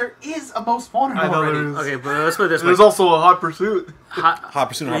because there is a Most Wanted already. Okay, but let's put it this way. There's also a Hot Pursuit. Hot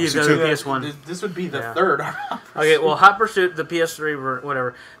Pursuit and Hot Pursuit 2. PS1. This would be the third. Okay, well, Hot Pursuit, the PS3,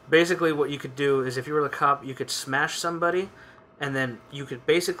 whatever. Basically, what you could do is if you were the cop, you could smash somebody, and then you could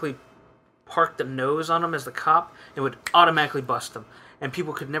basically park the nose on them as the cop, and would automatically bust them. And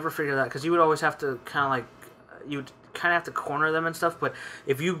people could never figure that out because you would always have to have to corner them and stuff, but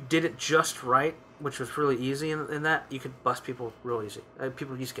if you did it just right, which was really easy in that, you could bust people real easy.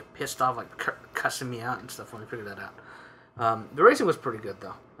 People used to get pissed off, like cussing me out and stuff when I figured that out. The racing was pretty good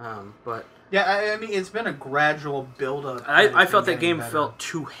though, but yeah, I mean it's been a gradual build up. I felt that game felt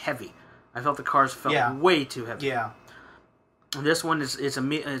too heavy. I felt the cars felt way too heavy. Yeah. And this one it's a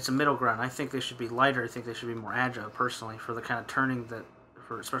middle ground. I think they should be lighter. I think they should be more agile, personally, for the kind of turning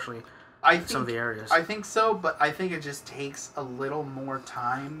especially. Some of the areas. I think so, but I think it just takes a little more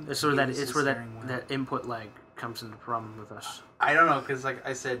time. It's where that input lag comes into the problem with us. I don't know, because like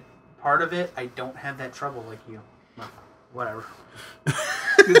I said, part of it, I don't have that trouble like you. No, whatever.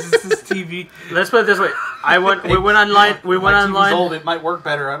 This is TV. Let's put it this way. We went online. We went online. Old, it might work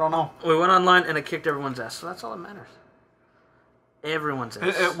better. I don't know. We went online and it kicked everyone's ass. So that's all that matters. Everyone's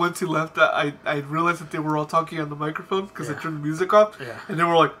ass. And once he left, I realized that they were all talking on the microphone because I turned the music off. Yeah. And they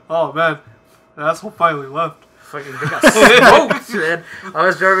were like, "Oh man, the asshole finally left." Fucking they got smoked, man. I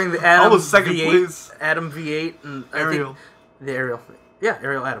was driving the Adam V8. Place. Adam V8 and Ariel. The Ariel. Yeah,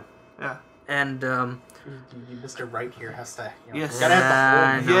 Ariel Adam. Yeah. And Mr. Right here has to. Yes. Gotta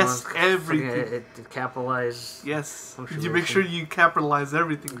have the yes, everything. It capitalize. Yes. You make sure you capitalize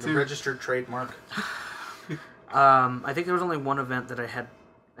everything the too. Registered trademark. I think there was only one event that I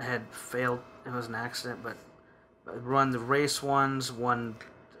had failed. It was an accident, but I run the race ones.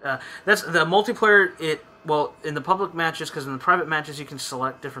 That's the multiplayer. In the public matches, because in the private matches you can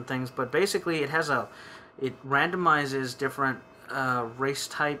select different things. But basically, it randomizes different race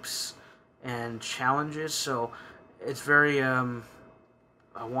types and challenges. So it's very I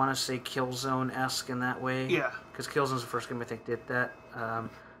want to say Killzone-esque in that way. Yeah. Because Killzone's the first game I think did that. I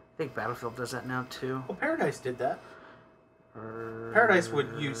think Battlefield does that now too. Well, Paradise did that. Paradise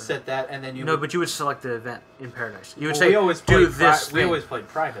you set that and then you. No, but you would select the event in Paradise. You would say, we always do this. We always played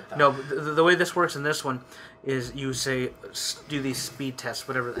private though. No, the way this works in this one is you say do these speed tests,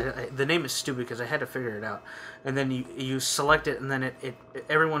 whatever. The name is stupid because I had to figure it out, and then you select it, and then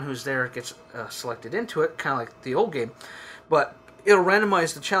everyone who's there gets selected into it, kind of like the old game, but it'll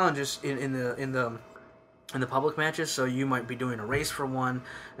randomize the challenges in the public matches. So you might be doing a race for one,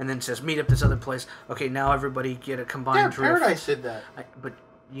 and then it says meet up this other place. Okay, now everybody get a combined drift. Paradise did that. But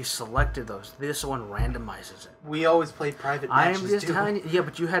you selected those. This one randomizes it. We always played private matches. I am just telling you. Yeah,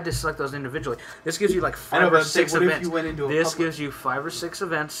 but you had to select those individually. This gives you like 5 or 6 events. This gives you 5 or 6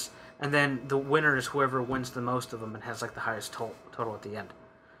 events, and then the winner is whoever wins the most of them and has like the highest total at the end.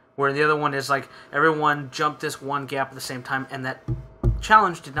 Where the other one is like everyone jumped this one gap at the same time, and that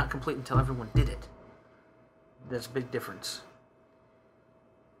challenge did not complete until everyone did it. That's a big difference.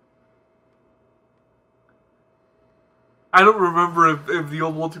 I don't remember if the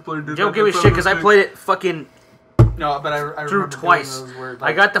old multiplayer did. Don't give me shit because I played it fucking. No, but I through twice. Those where,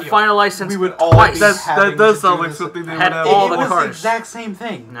 I got the final license. We would twice. That does sound like something they would have. All the cars. cars. The exact same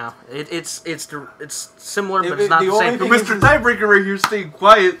thing. No, it's similar, but it's not the same. Mr. Tiebreaker right here, staying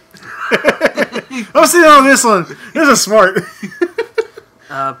quiet. I'm sitting on this one. This is smart.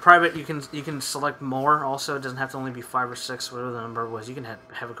 Private, you can select more. Also, it doesn't have to only be 5 or 6, whatever the number was. You can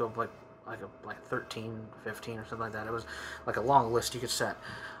have it go like 13, 15 or something like that. It was like a long list you could set.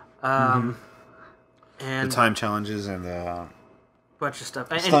 And the time challenges and the bunch of stuff.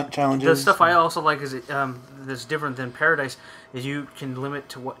 Stunt challenges. The stuff I also like is that's different than Paradise is you can limit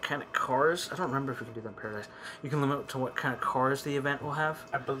to what kind of cars. I don't remember if you can do that in Paradise. You can limit to what kind of cars the event will have.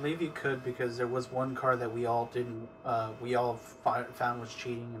 I believe you could because there was one car that we all didn't. We all found was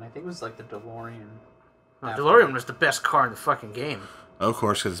cheating, and I think it was like the DeLorean. No, DeLorean was the best car in the fucking game. Of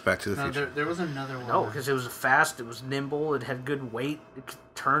course, because it's Back to the Future. There was another one. No, because it was fast, it was nimble, it had good weight, it could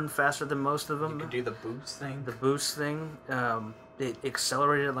turn faster than most of them. You could do the boost thing. The boost thing, it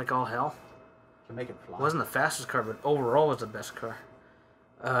accelerated like all hell. You can make it fly. It wasn't the fastest car, but overall was the best car.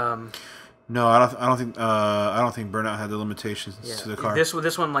 No, I don't think Burnout had the limitations to the car.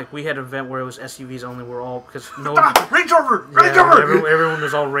 This one, like we had an event where it was SUVs only. We're all because no Range Rover. Everyone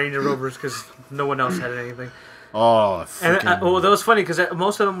was all Range Rovers because no one else had anything. Oh, and that was funny because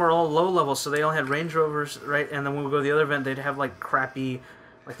most of them were all low level, so they all had Range Rovers, right? And then when we go to the other event, they'd have like crappy.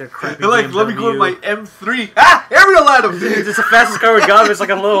 Like they're crappy. They're like, BMW. let me go with my M3. Ah, aerial Atom. It's the fastest car we got. It's like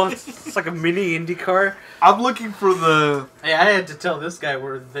it's like a mini Indy car. I'm looking for the. Hey, I had to tell this guy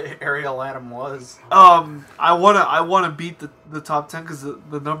where the aerial Atom was. I wanna beat the top 10 because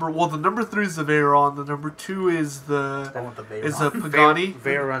the number 3 is the Veyron. The number 2 is the a Pagani.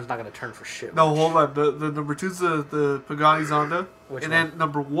 Veyron's not gonna turn for shit. No, hold on. The number 2 is the Pagani Zonda, and then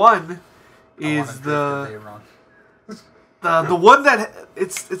number 1 is the one that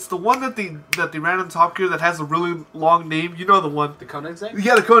it's the one that they ran in Top Gear that has a really long name. You know the one. The Koenigsegg?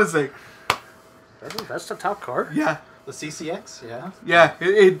 Yeah, the Koenigsegg. That's the top car. Yeah. The CCX, yeah. Yeah,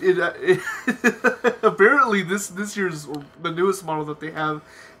 it apparently this year's the newest model that they have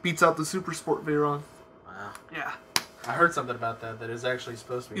beats out the Super Sport Veyron. Wow. Yeah. I heard something about that is actually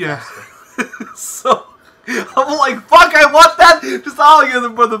supposed to be faster. So I'm like, fuck, I want that. Just all the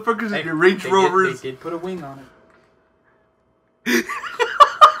other motherfuckers in your Range Rovers. They did put a wing on it.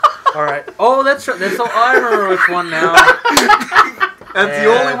 All right. Oh, that's I remember which one now. That's the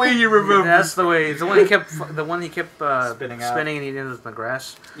only way you remember. That's the way. The one he kept spinning and he ended in the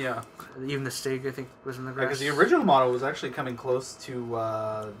grass. Yeah. Even the Stig, I think, was in the grass. Because the original model was actually coming close to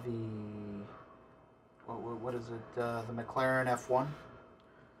what is it? The McLaren F1.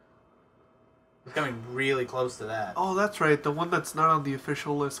 It's coming really close to that. Oh, that's right. The one that's not on the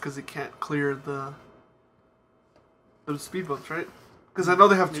official list because it can't clear the speed bumps, right? Because I know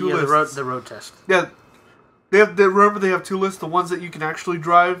they have two lists. The road test. Yeah. They have two lists, the ones that you can actually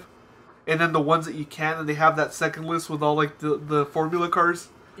drive, and then the ones that you can't, and they have that second list with all like the formula cars.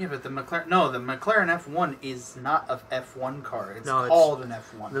 Yeah, but the McLaren F1 is not an F1 car. It's called an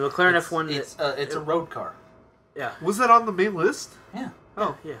F1. The McLaren F1 it's a road car. Yeah. Was that on the main list? Yeah.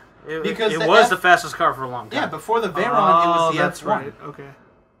 Oh. Yeah. It was the fastest car for a long time. Yeah, before the Veyron, it was the that's F1. Right. Okay.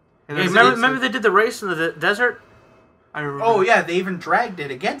 Hey, remember they did the race in the desert? I remember. Oh yeah, they even dragged it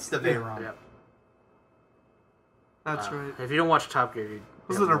against the Veyron. Yeah. That's right. If you don't watch Top Gear,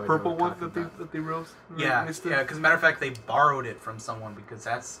 was it a purple one that they rose? Yeah, because as a matter of fact, they borrowed it from someone because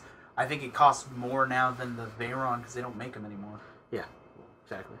I think it costs more now than the Veyron because they don't make them anymore. Yeah,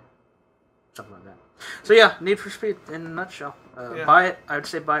 exactly. Something like that. So yeah, Need for Speed in a nutshell. Buy it. I would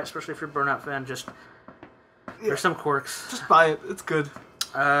say buy it, especially if you're a Burnout fan. There's some quirks. Just buy it. It's good.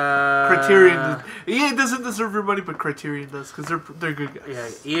 Criterion. EA doesn't deserve your money, but Criterion does because they're good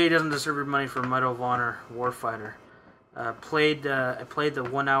guys. Yeah, EA doesn't deserve your money for Medal of Honor Warfighter. I played the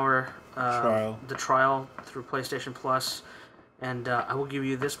 1 hour trial through PlayStation Plus, and I will give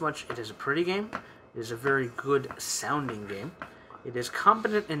you this much: it is a pretty game. It is a very good sounding game. It is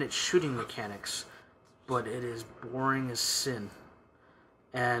competent in its shooting mechanics, but it is boring as sin.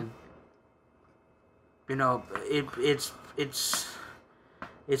 And you know, it's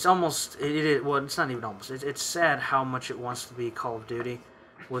almost it's not even almost. It's sad how much it wants to be Call of Duty,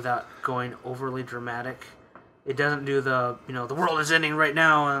 without going overly dramatic. It doesn't do the world is ending right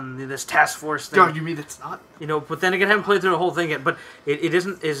now and this task force thing. No, you mean it's not? But then again, I haven't played through the whole thing yet. But it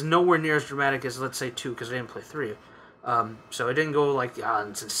is nowhere near as dramatic as, let's say, 2, because I didn't play 3. So it didn't go like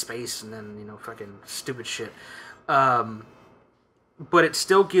it's in space and then fucking stupid shit. But it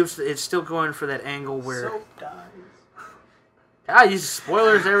still it's still going for that angle where Soap dies. You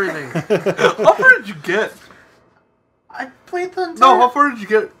spoilers everything. How far did you get? I played the entire... No, how far did you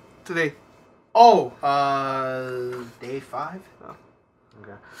get today? Oh, day 5. Oh.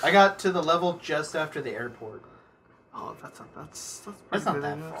 Okay. I got to the level just after the airport. Oh, that's not good. That's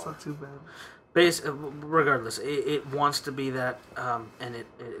not too bad. Regardless, it wants to be that, and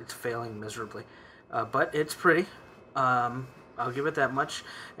it's failing miserably. But it's pretty. I'll give it that much.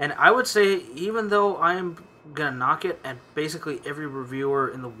 And I would say, even though I'm gonna knock it, and basically every reviewer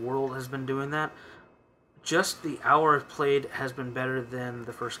in the world has been doing that, just the hour I've played has been better than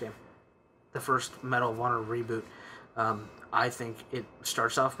the first game. The first Medal of Honor reboot. I think it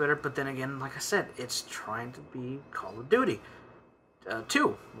starts off better, but then again, like I said, it's trying to be Call of Duty.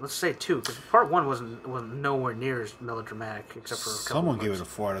 2. Let's say 2, because part 1 wasn't nowhere near as melodramatic, except for a couple. Someone gave it a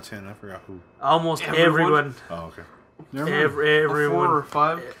 4 out of 10. I forgot who. Almost everyone. Oh, okay. Everyone. 4 or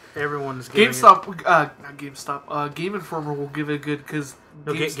 5. Everyone's giving GameStop. Not GameStop. Game Informer will give it good because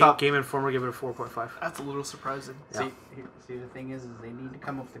Game Informer gave it a 4.5. That's a little surprising. Yeah. See, the thing is they need to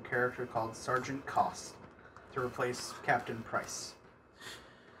come up with a character called Sergeant Cost to replace Captain Price.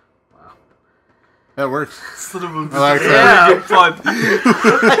 Wow. That works. Cinnamon. I like that. Yeah. Fun.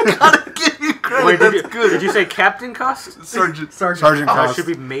 I gotta give you credit. Wait, That's good. Did you say captain cost? Sergeant. Sergeant Oh, it cost. should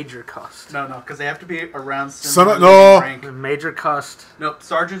be major cost. No, because they have to be around no. rank. Major cost. Nope,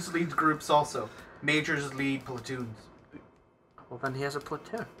 sergeants lead groups also. Majors lead platoons. Well, then he has a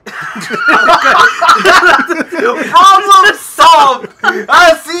platoon. Problem solved.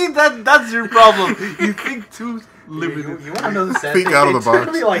 See, that's your problem. You think too limited. You want to know the sad Think thing? out of the It took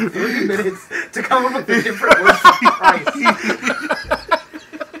box. me like 3 minutes to come up with a different word for price.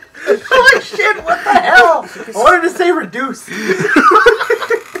 Holy shit, what the hell? I wanted to say reduce.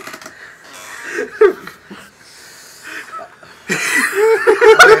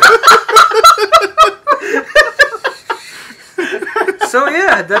 So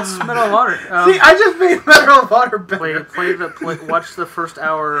yeah, that's Medal of Honor. See, I just made Medal of Honor better. Watch the first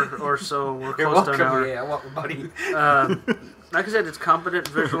hour or so. We're You're close to an welcome. hour. Yeah, welcome, buddy. Like I said, it's competent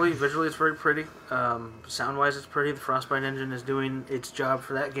visually. Visually, it's very pretty. Sound-wise, it's pretty. The Frostbite engine is doing its job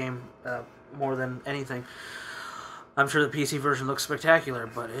for that game more than anything. I'm sure the PC version looks spectacular,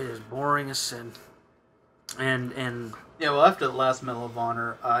 but it is boring as sin. And Yeah, well, after the last Medal of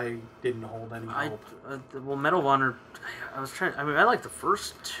Honor, I didn't hold any hope. Medal of Honor. I like the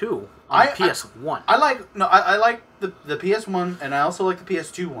first two on PS1. I like the PS1, and I also like the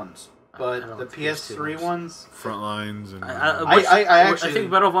PS2 ones. But the PS3 ones, Front lines and I think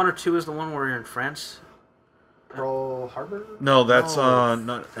Medal of Honor 2 is the one where you're in France. Pearl Harbor. no, that's not.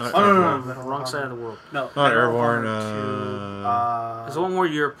 No. Wrong side of the world. No, Not Medal of airborne. Honor 2, It's the one where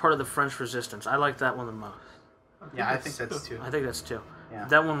you're part of the French Resistance. I like that one the most. yeah, I think that's 2. I think that's 2. Yeah.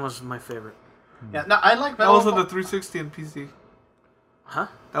 That one was my favorite. Yeah, no, I like That Medal was of on the Honor. 360 and PC. Huh?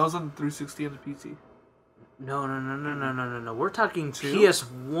 That was on the 360 and the PC. No. We're talking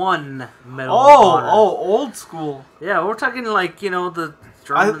PS1 Medal of Oh, Honor. old school. Yeah, we're talking like, the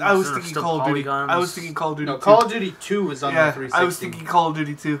Germans I was are thinking still Call of Duty. polygons. I was thinking Call of Duty. No, 2. Call of Duty 2 was on the Yeah, 360. I was thinking Call of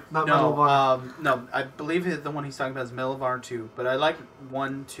Duty 2, not Medal of Honor. No, I believe the one he's talking about is Medal of Honor 2, but I like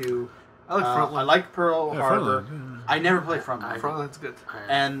 1, 2. I like Frontline. I like Pearl Harbor. Frontline, I never played Frontline. Frontline's good.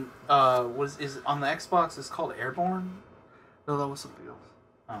 And is on the Xbox? It's called Airborne. No, that was something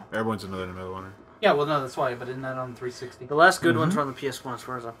else. Airborne's another Medal of Honor. Yeah, well, no, that's why. But isn't that on 360? The last good ones were on the PS1 as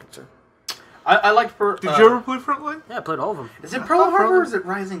far as I'm concerned. I liked Pearl. Did you ever play Frontline? Yeah, I played all of them. Is it Pearl Harbor or is it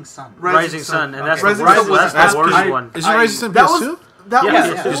Rising Sun? Rising Sun, and that's Okay. the Rising worst, Sun was that's the worst I- one. Is it Rising Sun That PS2? was that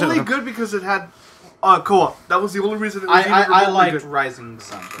Yeah, was yeah. only good because it had co-op. That was the only reason it was even I remotely liked good. Rising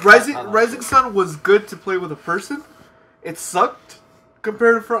Sun. Rising Sun was good to play with a person. It sucked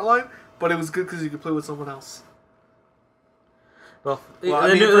compared to Frontline, but it was good because you could play with someone else. Well, Well,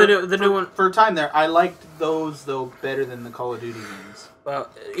 the new one. For a time there, I liked those though better than the Call of Duty games. Well,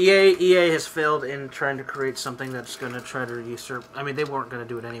 EA has failed in trying to create something that's going to try to usurp. I mean, they weren't going to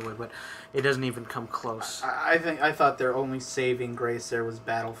do it anyway, but it doesn't even come close. I thought their only saving grace there was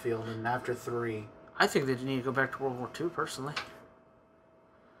Battlefield, and after 3, I think they need to go back to World War II. Personally,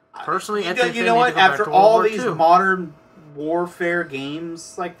 I think you they know need to go what? back After to World all War these II. modern warfare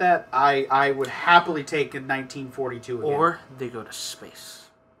games like that, I would happily take a 1942 again. Or they go to space.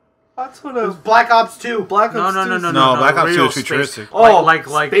 That's what it I was Black Ops 2. Black Ops 2. No, Black Ops 2 real is futuristic. space. Oh, like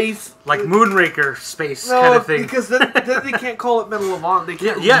space. Moonraker space No, kind of thing. because then they can't call it Medal of Honor. They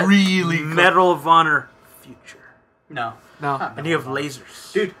can't Yeah, really call Medal of Honor future, No. No. and you have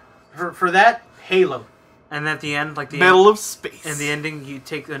lasers. Dude, for that, Halo. And at the end, like the Medal of Space. in the ending, you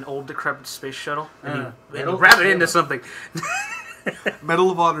take an old decrepit space shuttle and you Medal- wrap it into something.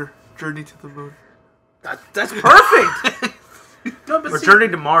 Medal of Honor, Journey to the Moon. That's perfect. No, but Or see, Journey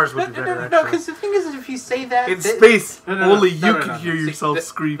to Mars would be better. no, actually. because the thing is, if you say that In space, No, only no, you no, can no, hear See, yourself the,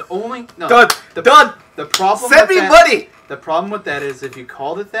 scream. The only no, Done. Done. The problem. Send with me that, money. The problem with that is if you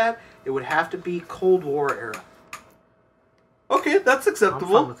called it that, it would have to be Cold War era. Okay, that's I'm fine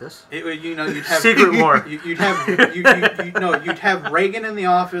acceptable. with this. It would, you'd have Secret War. You'd have you'd have Reagan in the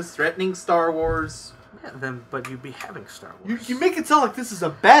office threatening Star Wars. Yeah, then, but you'd be having Star Wars. You make it sound like this is a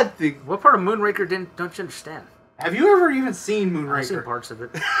bad thing. What part of Moonraker don't you understand? Have you ever even seen I've seen Moonraker? parts of it.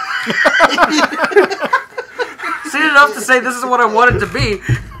 Seen enough to say this is what I want it to be.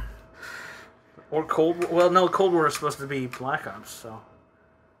 Or Cold War. Well, no, Cold War is supposed to be Black Ops, so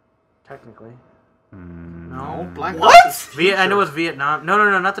technically. No, Black What? Ops. I know it's Vietnam.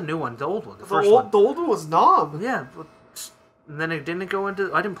 No, not the new one. The old one. The The first one. old one was Nom. Yeah, but and then it didn't go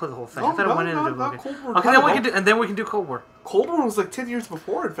into. I didn't play the whole thing. No, I thought no, it went into. not Okay, Cold War. okay, then we can do. And then we can do Cold War. Cold War was like 10 years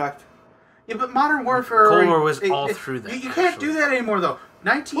before, in fact. Yeah, but Modern Warfare. Cold War was all through that, You can't actually. do that anymore, though.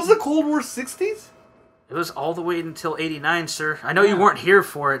 Was the Cold War 60s? It was all the way until '89, sir. I know you weren't here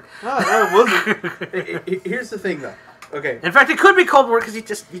for it. No, it wasn't. Here's the thing, though. Okay. In fact, it could be Cold War because you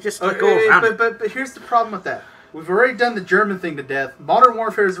just go around. But here's the problem with that. We've already done the German thing to death. Modern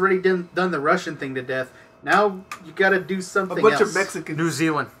Warfare has already done the Russian thing to death. Now you got to do something else. A bunch of Mexicans. New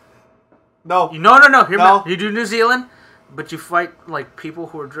Zealand. No. No. You do New Zealand, but you fight like people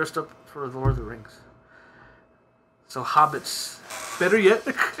who are dressed up for the Lord of the Rings. So hobbits. Better yet,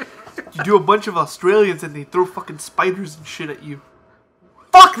 you do a bunch of Australians and they throw fucking spiders and shit at you.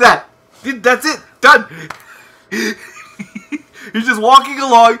 Fuck that! That's it. Done. You're just walking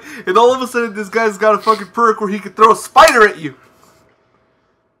along, and all of a sudden, this guy's got a fucking perk where he can throw a spider at you.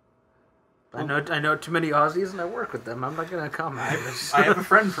 I know too many Aussies, and I work with them. I'm not gonna comment. I have a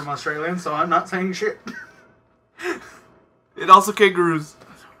friend from Australia, so I'm not saying shit. And also kangaroos.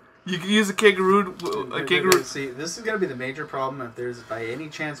 You can use a kangaroo. See, this is gonna be the major problem if there's by any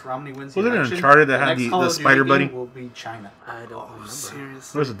chance Romney wins the election. election. Uncharted that had the spider buddy? Will be China. I don't remember.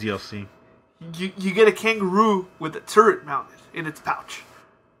 Seriously. Where's the DLC? You get a kangaroo with a turret mounted in its pouch.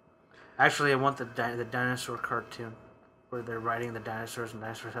 Actually, I want the dinosaur cartoon where they're riding the dinosaurs and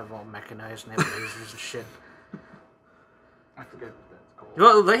dinosaurs have all mechanized and they have lasers and shit. I forget what that's called.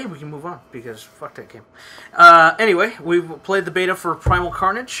 Well, hey, we can move on because fuck that game. Anyway, we've played the beta for Primal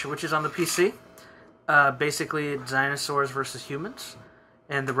Carnage, which is on the PC. Basically, dinosaurs versus humans,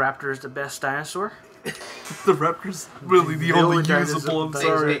 and the raptor is the best dinosaur. The raptor's really the only usable. I'm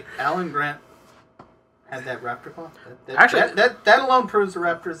sorry. Wait, Alan Grant had that raptor claw. Actually, that alone proves the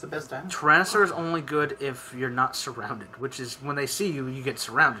raptor is the best dinosaur. Tyrannosaur is only good if you're not surrounded, which is when they see you, you get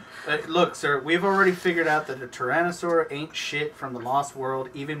surrounded. Look, sir, we've already figured out that a Tyrannosaur ain't shit from the Lost World,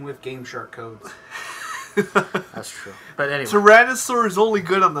 even with Game Shark codes. That's true. But anyway. Tyrannosaur is only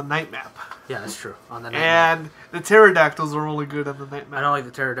good on the night map. Yeah, that's true. On the night map. And the pterodactyls are only good on the night map. I don't like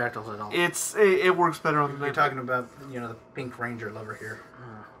the pterodactyls at all. It works better on the night map. You're talking about, the Pink Ranger lover here.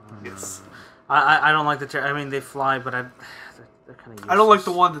 Yes. I don't like the I mean, they fly, but they're kind of useless. I don't like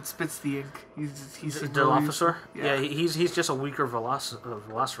the one that spits the ink. He's the Dilophosaur? Yeah, he's just a weaker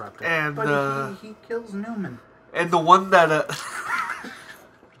velociraptor. And but he kills Newman. And the one that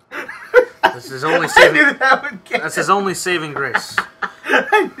This is only saving. That's his only saving grace.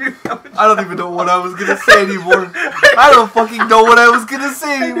 I don't even know what I was gonna say anymore. I don't fucking know what I was gonna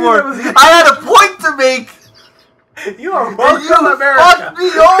say anymore. I had a point to make. You are welcome, America. Fucked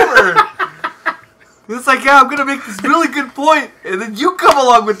me over. It's like, yeah, I'm gonna make this really good point, and then you come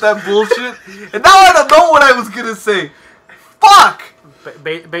along with that bullshit, and now I don't know what I was gonna say. Fuck.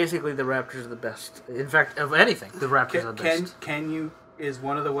 Basically, the Raptors are the best. In fact, of anything, the Raptors are the best. Can you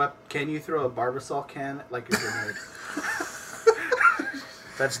throw a Barbasol can like a grenade?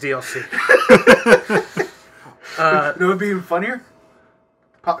 That's DLC. It would be even funnier.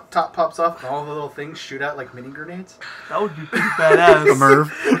 Top pops off and all the little things shoot out like mini grenades. That would be pretty badass.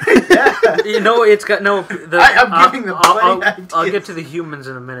 Merv. Yeah. You know, it's got no. I'm giving the I'll get to the humans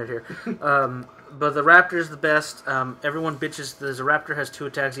in a minute here. But the raptor is the best. Everyone bitches. The raptor has two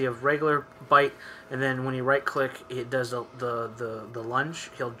attacks. You have regular bite, and then when you right click, it does the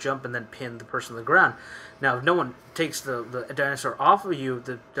lunge. He'll jump and then pin the person to the ground. Now, if no one takes the dinosaur off of you,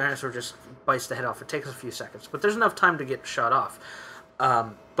 the dinosaur just bites the head off. It takes a few seconds, but there's enough time to get shot off.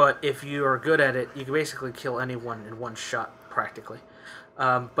 But if you are good at it, you can basically kill anyone in one shot, practically.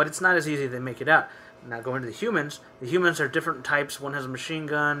 But it's not as easy as they make it out. Now, going to the humans are different types. One has a machine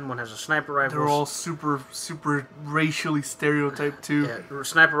gun, one has a sniper rifle. They're all super racially stereotyped, too. Yeah,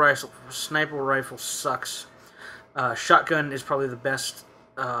 sniper rifle sucks. Shotgun is probably the best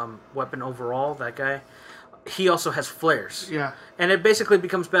weapon overall, that guy. He also has flares. Yeah. And it basically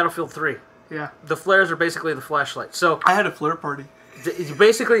becomes Battlefield 3. Yeah. The flares are basically the flashlight. So I had a flare party. You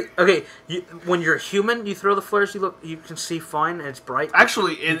basically, okay, when you're a human, you throw the flares, you can see fine, and it's bright.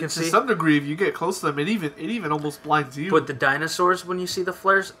 Actually, to some degree, if you get close to them, it even almost blinds you. But the dinosaurs, when you see the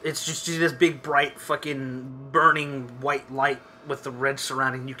flares, it's just this big, bright, fucking burning white light with the red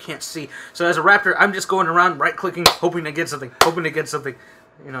surrounding. You can't see. So as a raptor, I'm just going around right-clicking, hoping to get something,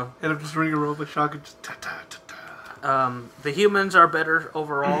 you know. And I'm just running around with a shotgun, just ta-ta-ta-ta. The humans are better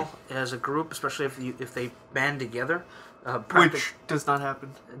overall as a group, especially if they band together. Which does not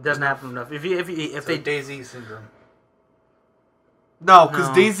happen. It doesn't happen enough. If they DayZ syndrome. No, because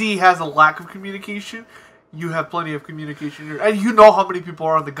DayZ has a lack of communication. You have plenty of communication here, and you know how many people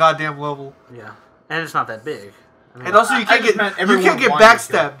are on the goddamn level. Yeah, and it's not that big. I mean, and also, you can't get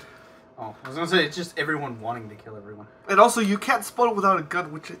backstabbed. Oh, I was gonna say it's just everyone wanting to kill everyone. And also, you can't spawn without a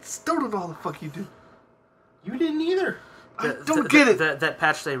gun, which I still don't know how the fuck you do. You didn't either. I don't get it. That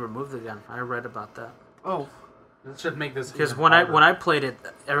patch they removed the gun. I read about that. Oh. That should make this because when I played it,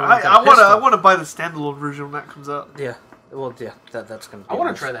 everyone I want to buy the standalone version when that comes out. Yeah, well, yeah, that's gonna. I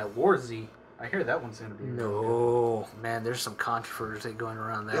want to try that War Z. I hear that one's going to be... No, man, there's some controversy going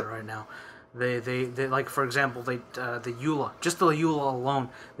around that right now. They like, for example, the EULA, just the EULA alone,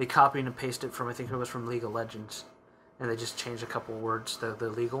 they copied and pasted from, I think it was from League of Legends, and they just changed a couple words, the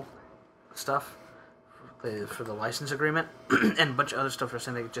legal stuff for the license agreement, and a bunch of other stuff. They're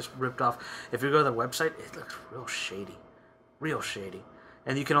saying they just ripped off. If you go to their website, it looks real shady,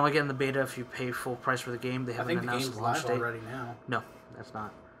 and you can only get in the beta if you pay full price for the game. They haven't announced the launch date already now. No, that's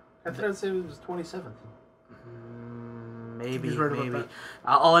not. I thought it said it was 27th. Maybe.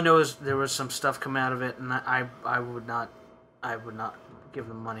 All I know is there was some stuff come out of it, and I would not give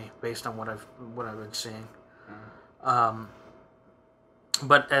them money based on what I've been seeing.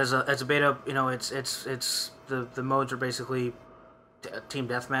 But as a beta, you know, it's the modes are basically team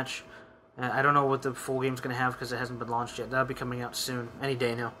deathmatch. I don't know what the full game's gonna have because it hasn't been launched yet. That'll be coming out soon, any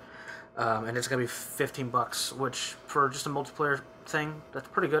day now, and it's gonna be $15, which for just a multiplayer thing, that's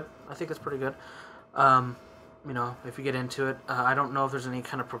pretty good. I think that's pretty good. You know, if you get into it, I don't know if there's any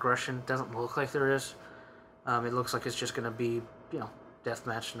kind of progression. Doesn't look like there is. It looks like it's just gonna be, you know,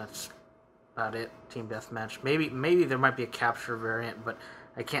 deathmatch, and that's about it. Team deathmatch. Maybe there might be a capture variant, but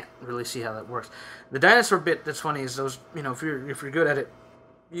I can't really see how that works. The dinosaur bit that's funny is those, you know, if you're good at it,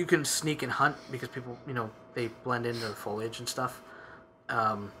 you can sneak and hunt because people, you know, they blend into the foliage and stuff.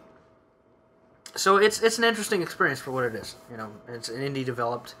 So it's an interesting experience for what it is. You know, it's an indie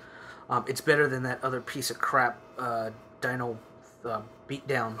developed. It's better than that other piece of crap Dino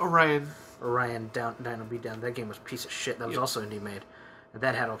Beatdown. Orion Dino Beatdown. That game was a piece of shit. That was also indie made. And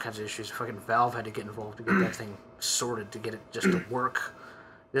that had all kinds of issues. Fucking Valve had to get involved to get that thing sorted, to get it just to work.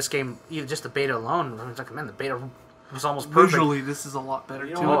 This game, even just the beta alone, I was like, man, the beta was almost perfect. Visually, this is a lot better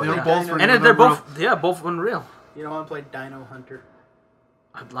too. They're both unreal. You don't want to play Dino Hunter?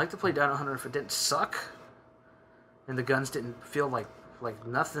 I'd like to play Dino Hunter if it didn't suck, and the guns didn't feel like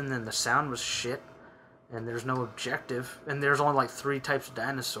nothing, and the sound was shit, and there's no objective, and there's only like 3 types of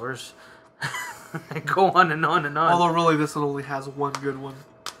dinosaurs. And go on and on and on. Although really, this one only has one good one.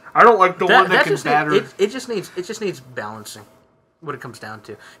 I don't like the one that can batter. It just needs balancing. What it comes down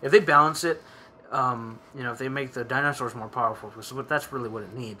to, if they balance it, you know, if they make the dinosaurs more powerful, so that's really what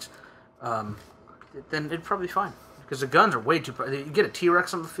it needs, then it'd probably be fine. Because the guns are way too. You get a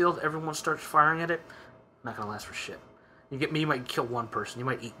T-Rex on the field, everyone starts firing at it. Not gonna last for shit. You might kill one person. You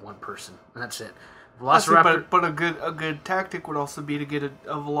might eat one person, and that's it. Velociraptor. But a good tactic would also be to get a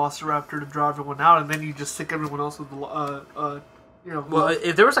Velociraptor to draw everyone out, and then you just stick everyone else with you know. Well,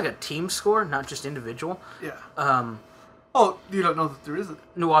 if there was like a team score, not just individual. Yeah. Oh, you don't know that there isn't.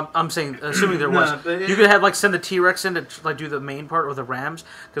 No, I'm saying, assuming there was, you could have send the T-Rex in to do the main part or the Rams,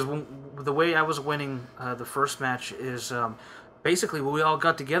 because the way I was winning the first match is basically we all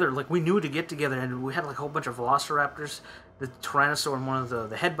got together, we knew to get together, and we had a whole bunch of Velociraptors, the Tyrannosaur, and one of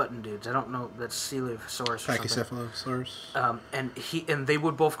the head-button dudes. I don't know, that's Coeliosaurus or something. And they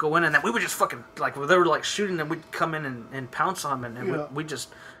would both go in, and then we would just fucking they were shooting, and we'd come in and pounce on them, and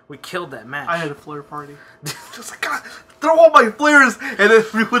we killed that match. I had a flare party. Just God, throw all my flares, and then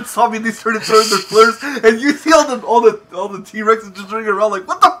everyone saw me and they started throwing their flares, and you see all the T-Rexes just running around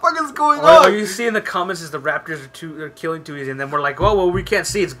what the fuck is going on? All you see in the comments is the Raptors are killing too easy, and then we're like, oh well, we can't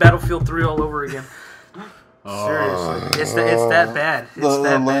see. It's Battlefield 3 all over again. Seriously, it's that bad. It's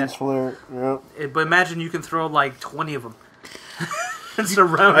that lens bad. flare. Yep. But imagine you can throw 20 of them.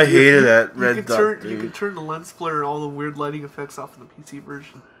 Surround I hated that red dot. You can turn the lens flare and all the weird lighting effects off in the PC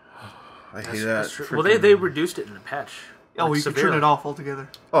version. I hate that. Well, they reduced it in the patch. Oh, you can turn it off altogether.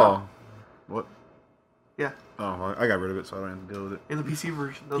 Oh. What? Yeah. Oh, well, I got rid of it, so I don't have to deal with it. In the PC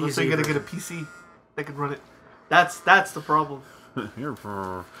version. They're saying you gotta get a PC that can run it. That's the problem.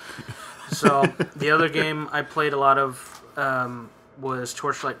 So, the other game I played a lot of was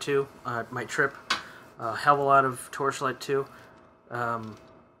Torchlight 2. My trip. Hell of a lot of Torchlight 2.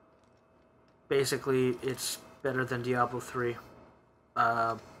 Basically, it's better than Diablo 3.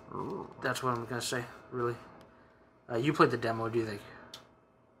 That's what I'm gonna say, really. You played the demo, do you think?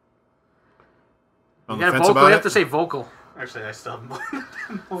 You got vocal. You have to say vocal. Actually, I still haven't played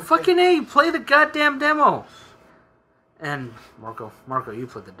the demo. Fucking A, play the goddamn demo. And Marco, you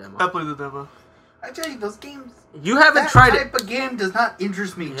played the demo. I played the demo. I tell you, those games. You haven't tried it. That type of game does not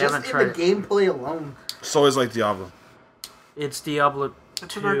interest me. Just in the gameplay alone. So it's like Diablo. It's Diablo 2.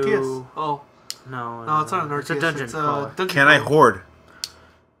 It's an RTS. Oh. No, it's not an RTS. It's a dungeon crawler. Can I hoard?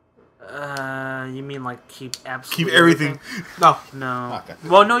 You mean keep everything? No. Okay.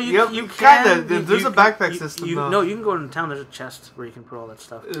 Well, no, you can. Kinda. There's a backpack system. No, you can go into town. There's a chest where you can put all that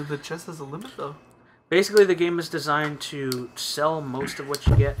stuff. The chest has a limit, though. Basically, the game is designed to sell most of what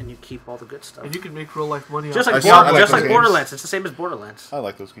you get, and you keep all the good stuff. And you can make real life money. Just like Borderlands. It's the same as Borderlands. I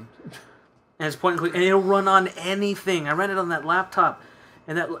like those games. And it's point and click, and it'll run on anything. I ran it on that laptop,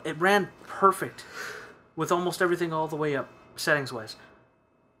 and it ran perfect with almost everything all the way up, settings-wise.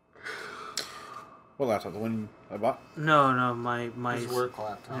 What laptop? The one I bought? No, my his work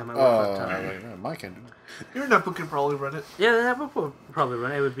laptop. Yeah, my work laptop. Yeah, mine can do it. Your netbook can probably run it. Yeah, the netbook will probably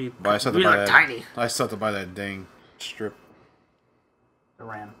run it. It would be tiny. I still have to buy that dang strip. The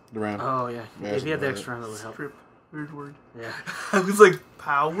RAM. The RAM. Oh, yeah. If you had the extra RAM, that would help. Strip. Weird word. Yeah. I was like,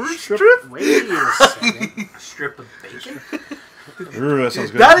 power strip? Wait a second. A strip of bacon? Ooh, that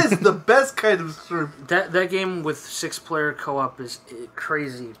sounds good. That is the best kind of strip. That game with 6-player co-op is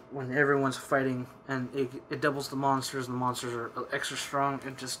crazy when everyone's fighting and it doubles the monsters and the monsters are extra strong.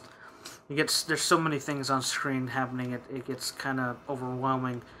 There's so many things on screen happening. It gets kind of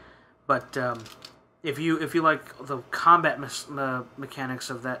overwhelming. But if you like the combat mechanics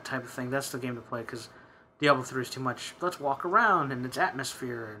of that type of thing, that's the game to play because Diablo 3 is too much. Let's walk around and its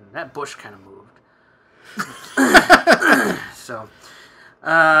atmosphere and that bush kind of moved. So,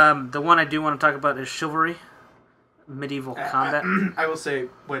 the one I do want to talk about is Chivalry, medieval combat. I will say,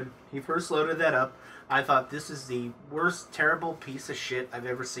 when he first loaded that up, I thought this is the worst, terrible piece of shit I've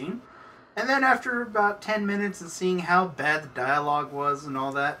ever seen. And then after about 10 minutes and seeing how bad the dialogue was and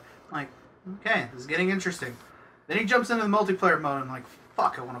all that, I'm like, okay, this is getting interesting. Then he jumps into the multiplayer mode and I'm like,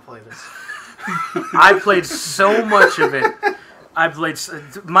 fuck, I want to play this. I played so much of it.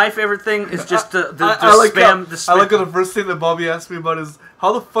 My favorite thing is just the spam. I like how the first thing that Bobby asked me about is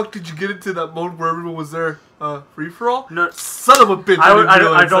how the fuck did you get into that mode where everyone was there free for all? No, son of a bitch!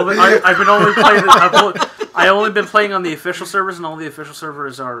 I've been only playing. I only been playing on the official servers, and all the official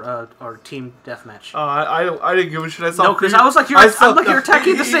servers are team deathmatch. I didn't give a shit. I saw. No, because I was like, you're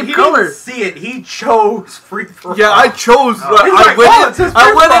attacking the same color. Didn't see it. He chose free for all. Yeah, I chose.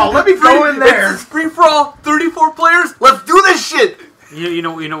 I went in. Let me go in there. It's free for all. 34 players. Let's do this shit. You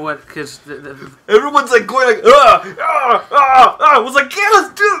know what? Because everyone's like going like I was like, yeah,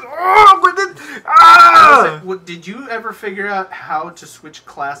 let's do it. Did you ever figure out how to switch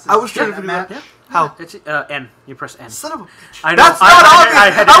classes? I was trying to figure out how. It's N. You press N. Son of a bitch. I know. That's not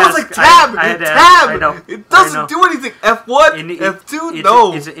obvious. I was like, tab. Tab. I know. It doesn't do anything. F1, F2.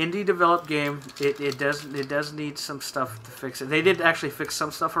 No. It's an indie developed game. It does need some stuff to fix it. They did actually fix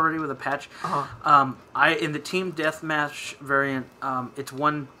some stuff already with a patch. In the team deathmatch variant, it's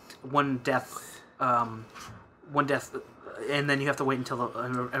one death, and then you have to wait until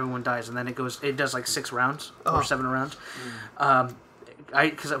everyone dies, and then it does like 6 rounds or 7 rounds.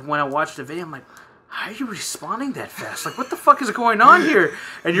 Because when I watched the video, I'm like, how are you respawning that fast? Like, what the fuck is going on here?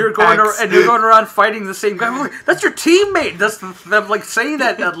 And you're going around fighting the same guy. I'm like, that's your teammate. I'm like saying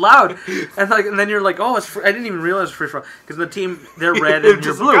that out loud, and then you're like, oh, it's free. I didn't even realize it's free for all because the team they're red and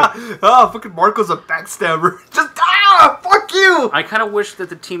you're blue. Fucking Marco's a backstabber. Just fuck you. I kind of wish that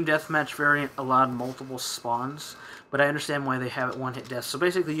the team deathmatch variant allowed multiple spawns. But I understand why they have it one-hit death. So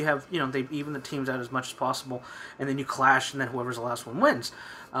basically, you have, they even the teams out as much as possible, and then you clash, and then whoever's the last one wins.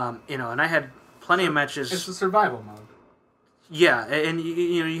 And I had plenty of matches. It's a survival mode. Yeah, and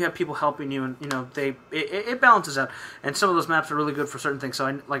you have people helping you, and it balances out. And some of those maps are really good for certain things. So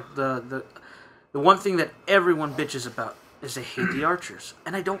I like the one thing that everyone bitches about is they hate the archers,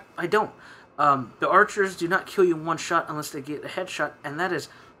 and I don't. The archers do not kill you in one shot unless they get a headshot, and that is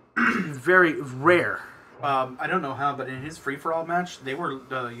very rare. I don't know how, but in his free-for-all match, they were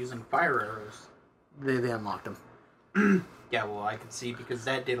using fire arrows. They unlocked them. Yeah, well, I could see because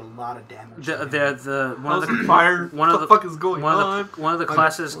that did a lot of damage. What the fuck is going on? One of the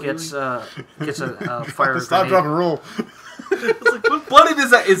classes gets a fire grenade. Stop, drop, and roll. Like, what button is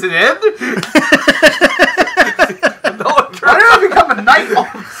that? Is it N? Why did I become a knight all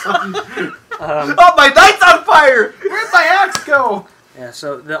of a sudden? Oh, my knight's on fire! Where'd my axe go? Yeah,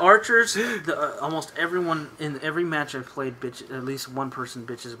 so the archers, almost everyone in every match I've played, at least one person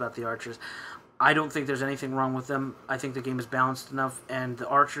bitches about the archers. I don't think there's anything wrong with them. I think the game is balanced enough, and the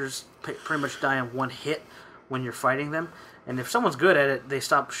archers pretty much die on one hit when you're fighting them. And if someone's good at it, they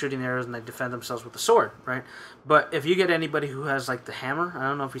stop shooting arrows and they defend themselves with the sword, right? But if you get anybody who has like the hammer, I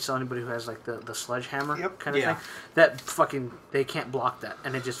don't know if you saw anybody who has like the sledgehammer kind of thing, that fucking, they can't block that,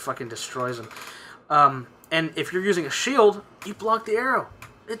 and it just fucking destroys them. And if you're using a shield, you block the arrow.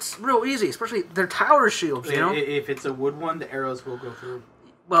 It's real easy, especially their tower shields, If it's a wood one, the arrows will go through.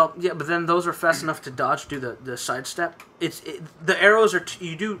 Well, yeah, but then those are fast enough to dodge, do the sidestep. The arrows are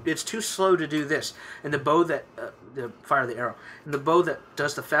it's too slow to do this. And the bow that fire the arrow, and the bow that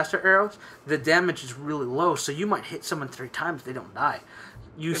does the faster arrows, the damage is really low. So you might hit someone 3 times, they don't die.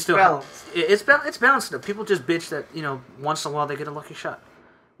 It's balanced. It's balanced enough. People just bitch that once in a while they get a lucky shot,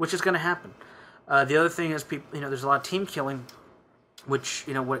 which is going to happen. The other thing is people, there's a lot of team killing. which,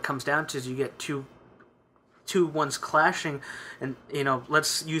 what it comes down to is you get two ones clashing, and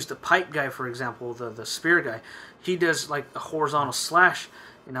let's use the pipe guy for example, the spear guy. He does like a horizontal slash.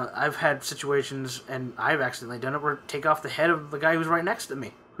 I've had situations, and I've accidentally done it, where take off the head of the guy who's right next to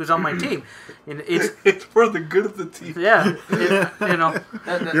me, who's on my team, and it's for the good of the team. Yeah,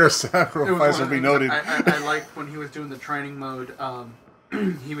 your sacrifice will be noted. I like when he was doing the training mode.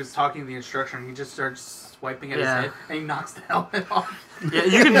 He was talking the instructor, and he just starts swiping at his head, and he knocks the helmet off. Yeah,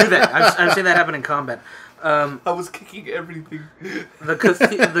 you can do that. I've seen that happen in combat. I was kicking everything.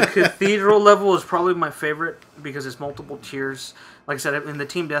 The cathedral level is probably my favorite because it's multiple tiers. Like I said, in the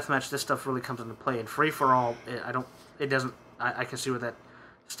team deathmatch, this stuff really comes into play. In free for all, I can see where that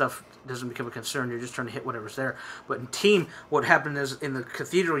stuff doesn't become a concern. You're just trying to hit whatever's there. But in team, what happened is in the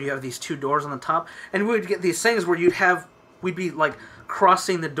cathedral, you have these two doors on the top, and we would get these things where we'd be like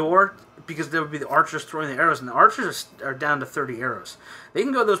crossing the door, because there would be the archers throwing the arrows, and the archers are down to 30 arrows. They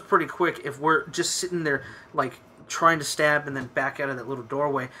can go those pretty quick if we're just sitting there, like, trying to stab and then back out of that little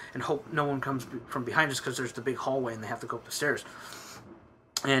doorway and hope no one comes from behind us, because there's the big hallway and they have to go up the stairs.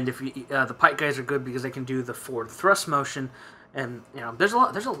 And if the pike guys are good because they can do the forward thrust motion, and there's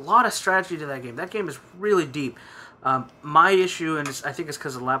a lot of strategy to that game. That game is really deep. My issue, and I think it's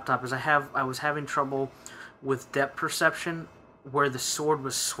because of the laptop, is I was having trouble with depth perception where the sword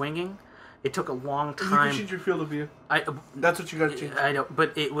was swinging. It took a long time. You can change your field of view. That's what you got to change. I know,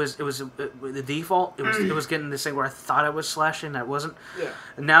 but it was the default. It was getting this thing where I thought I was slashing, I wasn't. Yeah.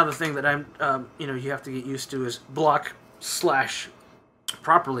 And now the thing that I'm, you have to get used to is block slash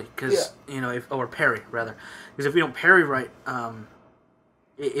properly, because or parry rather, because if you don't parry right,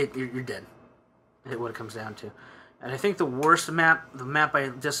 you're dead. Is what it comes down to. And I think the map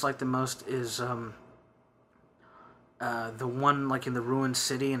I dislike the most is the one like in the ruined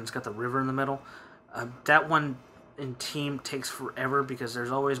city, and it's got the river in the middle. That one in team takes forever because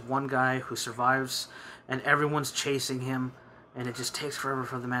there's always one guy who survives, and everyone's chasing him, and it just takes forever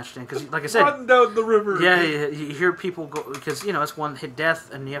for the match to end. Because, like I said, run down the river. Yeah, you hear people go, because it's one hit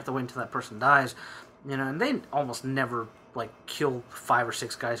death, and you have to wait until that person dies. And they almost never like kill 5 or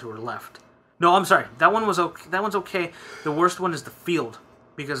 6 guys who are left. No, I'm sorry. That one was okay. That one's okay. The worst one is the field,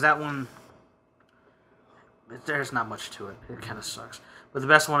 because that one, there's not much to it. It kind of sucks. But the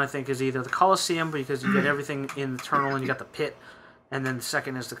best one, I think, is either the Colosseum, because you get everything internal and you got the pit, and then the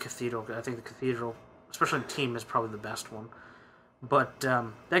second is the Cathedral. I think the Cathedral, especially in team, is probably the best one. But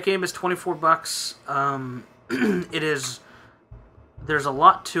that game is $24. It is. There's a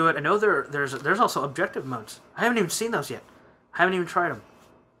lot to it. I know there's also objective modes. I haven't even seen those yet. I haven't even tried them.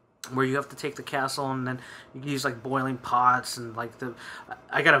 Where you have to take the castle, and then you can use like boiling pots, and like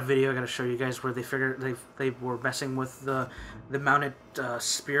I got a video I got to show you guys where they were messing with the mounted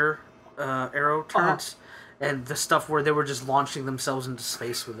spear arrow turrets, and the stuff where they were just launching themselves into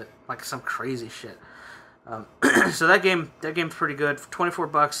space with it, like some crazy shit. So that game's pretty good. For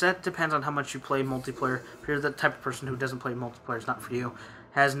 $24, that depends on how much you play multiplayer. If you're the type of person who doesn't play multiplayer, it's not for you.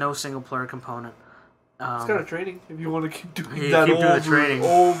 Has no single player component. It's kind of training if you want to keep doing that over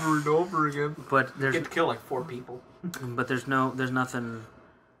and over again. But you get to kill like 4 people. But there's nothing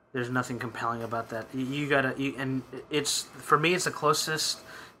compelling about that. And it's, for me, it's the closest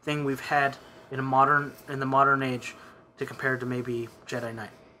thing we've had in the modern age to compare to maybe Jedi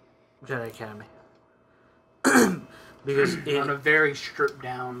Academy. Because on a very stripped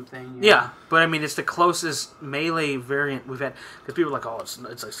down thing. Yeah, but I mean, it's the closest melee variant we've had. Because people are like, oh, it's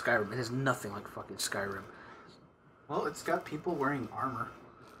like Skyrim. It is nothing like fucking Skyrim. Well, it's got people wearing armor.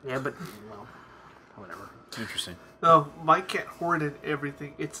 Yeah, but, well, whatever. Interesting. No, Mike can't hoard in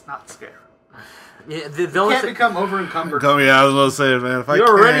everything. It's not Skyrim. Yeah, you can't become over-encumbered. I was going to say, man, if I You're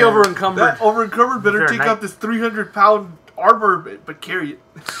already over-encumbered. That over-encumbered better take out this 300-pound armor, but carry it.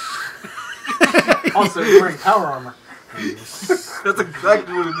 Also, you're wearing power armor. That's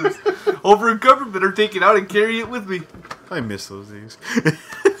exactly what it is. Over-encumbered better take it out and carry it with me. I miss those days.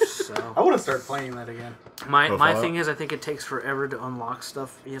 So I want to start playing that again. My thing is, I think it takes forever to unlock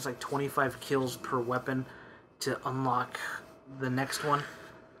stuff. He has like 25 kills per weapon to unlock the next one.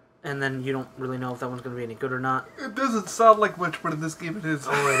 And then you don't really know if that one's going to be any good or not. It doesn't sound like much, but in this game it is.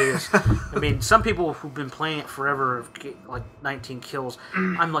 Oh, it is. I mean, some people who've been playing it forever have like 19 kills.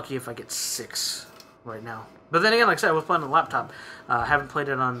 I'm lucky if I get 6 right now. But then again, like I said, I was playing on the laptop. I haven't played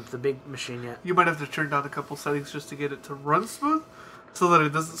it on the big machine yet. You might have to turn down a couple settings just to get it to run smooth, so that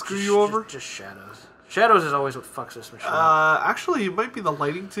it doesn't screw you over. Just shadows. Shadows is always what fucks this machine. Actually, it might be the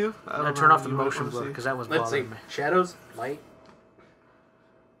lighting too. I turn off the motion blur because that was bothering me. Shadows, light.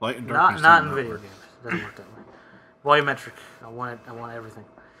 Light and darkness. Not in video games. It doesn't work that way. Volumetric. I want everything.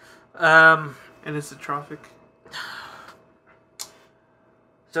 And isotropic.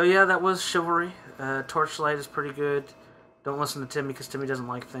 So yeah, that was Chivalry. Torchlight is pretty good. Don't listen to Timmy because Timmy doesn't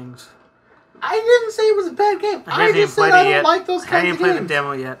like things. I didn't say it was a bad game. I just said I don't like those kinds of games. I didn't play the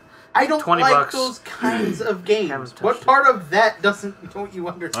demo yet. I don't like those kinds of games. What part of that don't you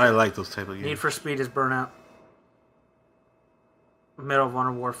understand? I like those type of games. Need for Speed is Burnout. Medal of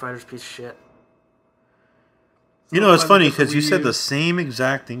Honor Warfighters, piece of shit. You know, it's funny because you said the same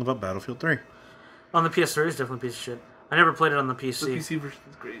exact thing about Battlefield 3. On the PS3, it's definitely a piece of shit. I never played it on the PC. The PC version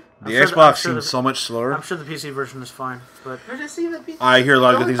is great. The Xbox seems so much slower. I'm sure the PC version is fine, but I hear a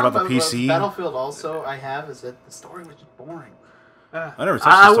lot of good things about the PC. Battlefield also I have is that the story was just boring.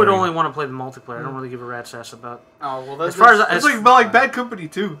 I would only want to play the multiplayer. I don't really give a rat's ass about. Oh well, that's it's like Bad Company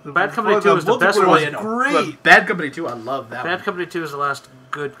 2. Bad Company 2 is the best one. Great. Bad Company 2, I love that. Bad Company 2 is the last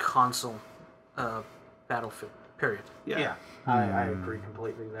good console Battlefield. Period. Yeah. I agree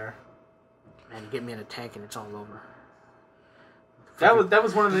completely there. Man, you get me in a tank and it's all over. That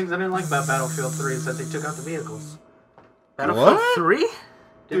was one of the things I didn't like about Battlefield 3 is that they took out the vehicles. Battlefield 3?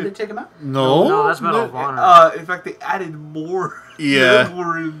 Did they take them out? No, that's Medal of Honor. In fact, they added more. Yeah.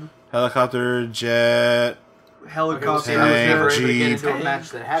 More in helicopter, jet, helicopter. I was never able to get into a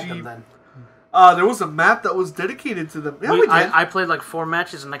match that had them then. There was a map that was dedicated to them. Yeah, I played like 4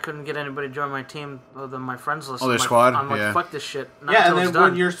 matches and I couldn't get anybody to join my team other than my friends list. Oh, their squad? I'm like, fuck this shit. And then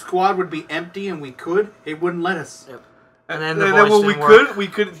when your squad would be empty and we could, it wouldn't let us. Yep. And then when we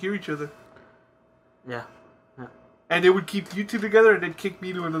couldn't hear each other. Yeah. And it would keep you two together and then kick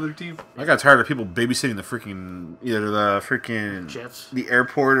me to another team. I got tired of people babysitting the freaking jets, the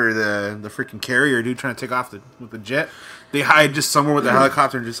airport or the freaking carrier, dude, trying to take off with the jet. They hide just somewhere with the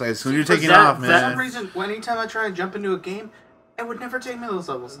helicopter and just like, as soon as you're taking off, man. For some reason, anytime I try and jump into a game, it would never take me to those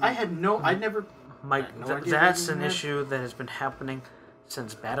levels. I'd never. Mike, that's an issue that has been happening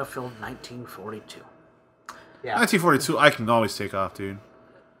since Battlefield 1942. Yeah. 1942, I can always take off, dude.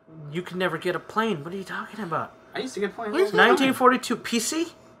 You can never get a plane. What are you talking about? I used to get planes. 1942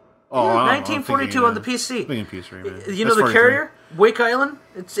 PC? Oh, yeah, 1942 on the PC. PS3, man. You know the carrier, Wake Island.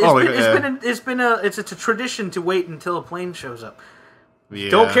 It's a tradition to wait until a plane shows up. Yeah.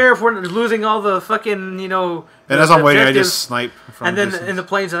 Don't care if we're losing all the fucking And as I'm waiting, I just snipe. And then in the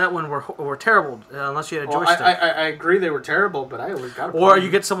planes on that one were terrible unless you had a joystick. I agree they were terrible, but I always got. Or you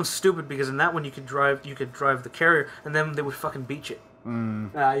get someone stupid because in that one you could drive the carrier, and then they would fucking beat you.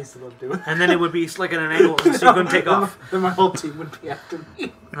 I used to love doing it. And then it would be like at an angle, so you couldn't take off. Then my whole team would be after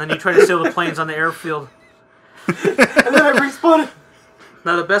me. And then you try to steal the planes on the airfield. And then I respawned.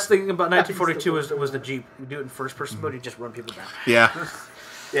 Now the best thing about 1942 was the Jeep. You do it in first person mode, you just run people down. Yeah.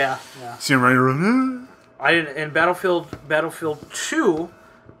 Yeah. See him running around. I didn't. In Battlefield 2,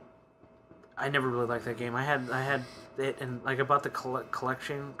 I never really liked that game. I had it, and like I bought the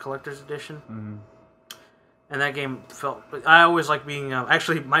collector's edition. And that game felt. I always like being.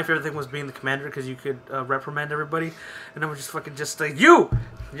 Actually, my favorite thing was being the commander because you could reprimand everybody, and I was just like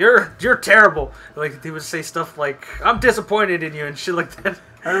you're terrible. Like they would say stuff like I'm disappointed in you and shit like that.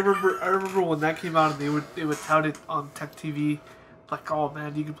 I remember when that came out and they would tout it on Tech TV, like, oh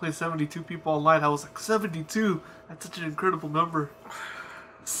man, you can play 72 people online. I was like, 72? That's such an incredible number.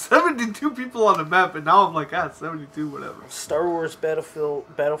 72 people on the map, and now I'm like, 72, whatever. Star Wars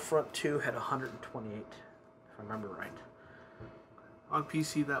Battlefront 2 had 128. I remember right. On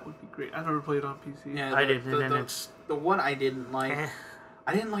PC, that would be great. I never played on PC. Yeah, I did, and then it's the one I didn't like.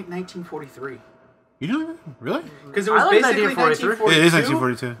 I didn't like 1943. You didn't really? Because it was basically 1942. It is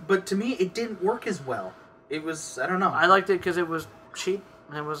 1942. But to me, it didn't work as well. It was I don't know. I liked it because it was cheap.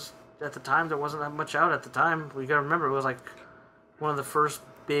 And it was at the time there wasn't that much out at the time. We gotta remember it was like one of the first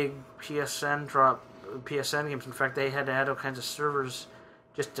big PSN games. In fact, they had to add all kinds of servers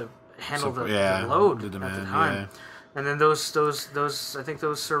just to handle the load at the time. Yeah. And then those I think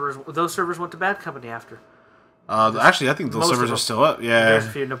those servers went to Bad Company after. Actually, I think those servers are still up. Yeah. There's a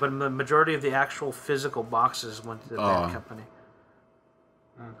few, but the majority of the actual physical boxes went to Bad Company.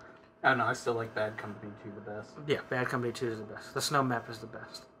 I don't know. I still like Bad Company 2 the best. Yeah, Bad Company 2 is the best. The snow map is the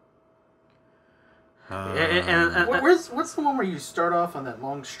best. What's the one where you start off on that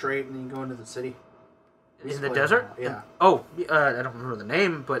long straight and then you go into the city? In the desert? Yeah. I don't remember the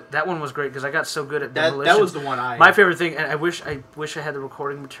name, but that one was great because I got so good at demolition. That was the one My favorite thing, and I wish I had the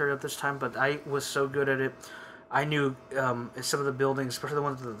recording material at this time, but I was so good at it. I knew some of the buildings, especially the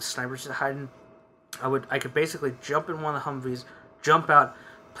ones that the snipers are hiding. I could basically jump in one of the Humvees, jump out,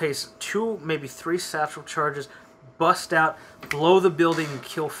 place 2, maybe 3 satchel charges, bust out, blow the building, and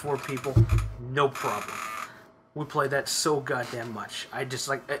kill 4 people. No problem. We played that so goddamn much. I just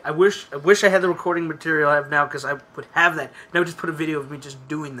I wish I had the recording material I have now because I would have that. And I would just put a video of me just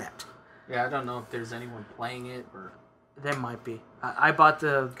doing that. Yeah, I don't know if there's anyone playing it or. There might be. I bought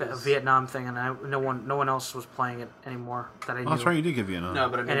the Vietnam thing, and no one else was playing it anymore that I knew. Oh, that's right, you did get Vietnam. No,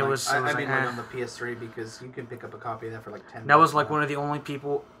 but I mean, and I mean on the PS3 because you can pick up a copy of that for like $10. That was like one of the only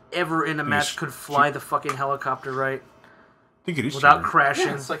people ever in a match could fly the fucking helicopter right. I think it is without cheaper. crashing.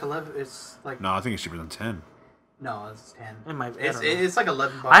 Yeah, it's like 11. It's like no, I think it's cheaper than 10. No, it's 10. It might. It's like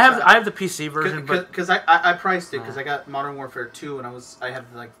 $11. I have the PC version, because I priced it because I got Modern Warfare 2 and I had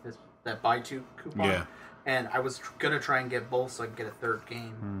like that buy 2 coupon. Yeah. And I was gonna try and get both so I could get a third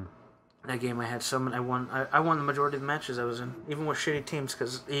game. That game I had I won the majority of the matches I was in, even with shitty teams,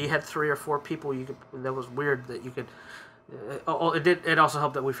 because you had 3 or 4 people. That was weird that you could. It also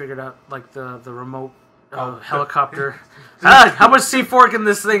helped that we figured out like the remote helicopter. How much C4 can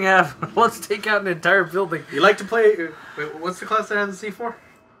this thing have? Let's take out an entire building. You like to play? What's the class that has the C4?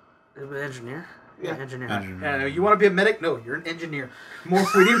 Engineer. Yeah, engineer. You want to be a medic? No, you're an engineer. We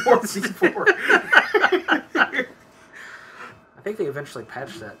need more C4. I think they eventually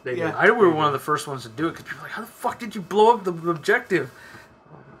patched that. Yeah. I were one of the first ones to do it because people were like, how the fuck did you blow up the objective?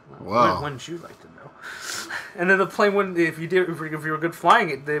 Wow. Wouldn't you like to know? And then the plane wouldn't, if you were good flying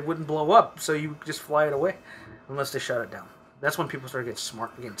it, they wouldn't blow up, so you just fly it away unless they shut it down. That's when people started getting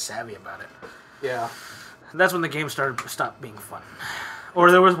smart, getting savvy about it. Yeah. That's when the game stopped being fun. Or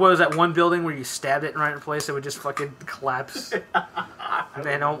there was that one building where you stabbed it right in place, it would just fucking collapse.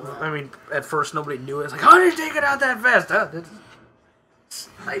 And I mean, at first nobody knew it. It's like, how did you take it out that fast?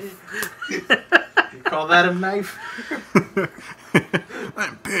 Knife. You call that a knife?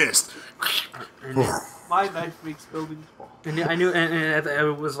 I'm pissed. My knife makes buildings fall. And I knew, and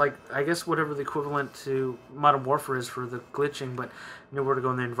it was like, I guess whatever the equivalent to Modern Warfare is for the glitching, but you knew where to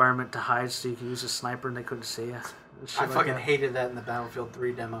go in the environment to hide so you could use a sniper and they couldn't see you. I fucking hated that in the Battlefield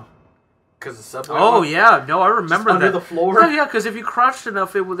 3 demo. Because the subway. Oh, yeah. No, I remember that. Under the floor? Oh, yeah, because if you crouched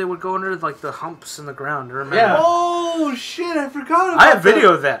enough, they would go under like the humps in the ground. I remember. Yeah. Oh, shit, I forgot about that. I have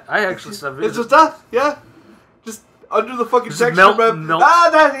video of that. I actually saw video. It's just that, yeah. Just under the fucking texture melt.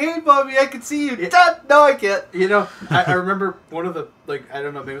 that hate Bobby, I can see you. Yeah. No, I can't. You know, I remember one of the, like, I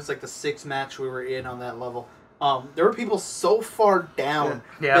don't know, maybe it was like the 6th match we were in on that level. There were people so far down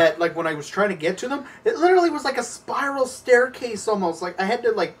that, like, when I was trying to get to them, it literally was like a spiral staircase almost. Like, I had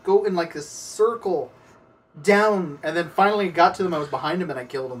to, like, go in, like, this circle down, and then finally got to them. I was behind him, and I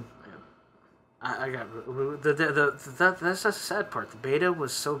killed him. I got that's the sad part. The beta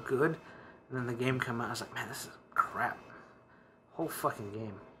was so good, and then the game came out. I was like, man, this is crap. Whole fucking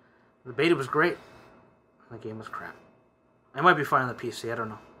game. The beta was great. The game was crap. It might be fine on the PC. I don't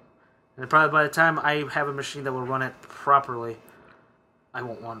know. And probably by the time I have a machine that will run it properly, I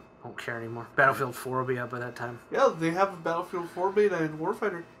won't care anymore. Battlefield 4 will be out by that time. Yeah, they have a Battlefield 4 beta and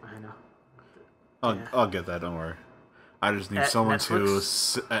Warfighter. I know. I'll get that. Don't worry. I just need someone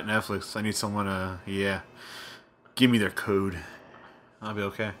Netflix? At Netflix. I need someone to give me their code. I'll be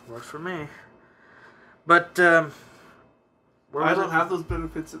okay. Works for me. But I don't have those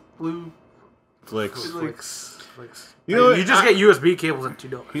benefits at Blue. Flicks. You know, you just get USB cables at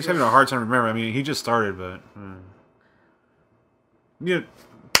 $2. He's having a hard time remembering. I mean, he just started, but you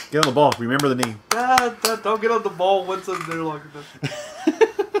get on the ball. Remember the name. Don't get on the ball once I'm there long enough.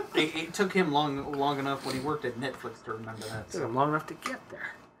 It took him long enough when he worked at Netflix to remember that. It took him long enough to get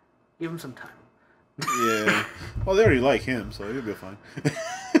there. Give him some time. Yeah. Well, they already like him, so he'll be fine.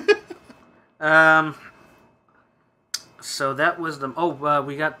 So that was the... Oh,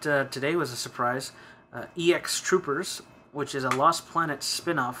 we got... today was a surprise. EX Troopers, which is a Lost Planet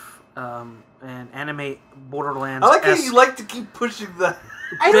spin-off, and anime Borderlands. I like how you like to keep pushing that.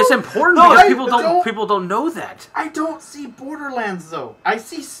 That's important because people don't know that. I don't see Borderlands though. I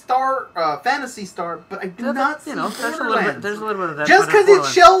see Fantasy Star, but I do not see Borderlands. There's a little bit of that. Just because it's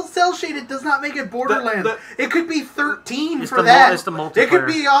cell shaded does not make it Borderlands. It could be 13 for that. It's the multiplayer. It could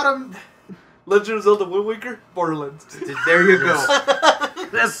be Autumn. Legend of Zelda Wind Waker, Borderlands. There you go.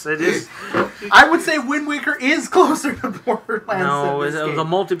 Yes, it is. I would say Wind Waker is closer to Borderlands. No, the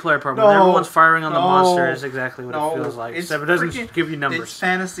multiplayer part. When everyone's firing on the monster is exactly what it feels like. Except it doesn't give you numbers. It's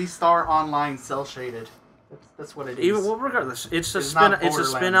Phantasy Star Online cell shaded. That's what it is. Regardless, it's a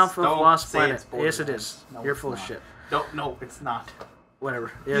spin-off of Lost Planet. Yes, it is. No, you're full of shit. No, it's not.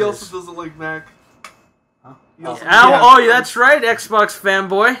 Whatever. He also doesn't like Mac. Huh? Oh, that's right, Xbox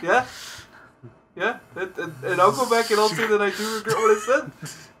fanboy. Yeah. Yeah, and I'll go back and I'll say that I do regret what I said.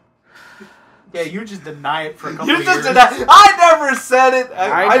 Yeah, you just deny it for a couple You of just years. deny. I never said it.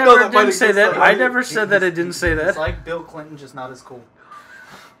 I know that didn't say that. I never said that I didn't say that. It's like Bill Clinton, just not as cool.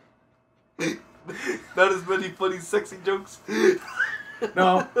 Not as many funny, sexy jokes.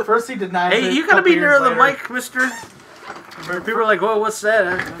 No, first he denied it. Hey, you gotta be near the mic, mister. People are like, "Whoa, what's that?"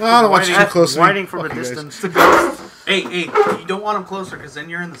 I don't want you too close to me. Whining from a distance. Hey, Hey, you don't want them closer because then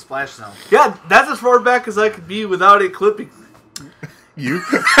you're in the splash zone. Yeah, that's as far back as I could be without it clipping. You?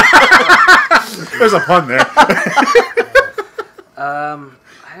 There's a pun there.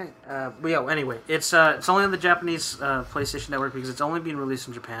 Anyway, it's only on the Japanese PlayStation Network because it's only being released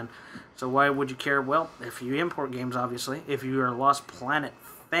in Japan. So why would you care? Well, if you import games, obviously. If you are a Lost Planet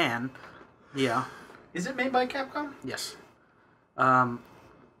fan, yeah. Is it made by Capcom? Yes. A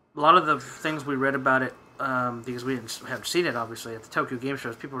lot of the things we read about it, because we haven't seen it, obviously, at the Tokyo Game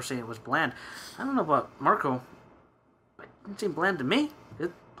Shows, people were saying it was bland. I don't know about Marco, but it didn't seem bland to me.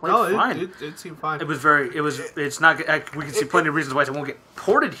 It played fine. It seemed fine. It's not, we can see plenty of reasons why it won't get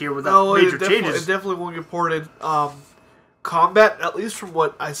ported here without major changes. It definitely won't get ported. Combat, at least from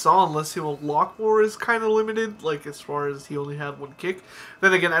what I saw, unless he will lock more, is kind of limited. Like as far as he only had one kick.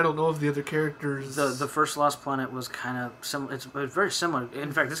 Then again, I don't know if the other characters. The first Lost Planet was kind of similar. It's very similar.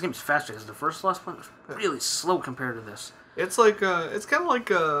 In fact, this game's faster because the first Lost Planet was really slow compared to this. It's like it's kind of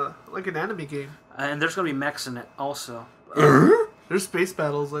like an anime game. And there's gonna be mechs in it also. There's space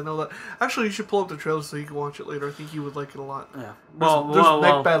battles. I know that. Actually, you should pull up the trailer so you can watch it later. I think you would like it a lot. Yeah. There's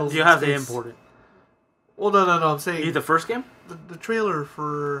mech battles. You have to import it. Well, no. I'm saying the first game. The trailer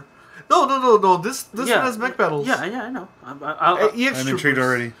for. No. This one has mech battles. Yeah, I know. I'm intrigued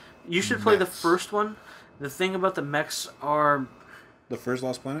already. You should play the first one. The thing about the mechs are. The first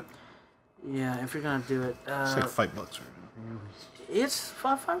Lost Planet? Yeah, if you're gonna do it. It's like $5 right now. It's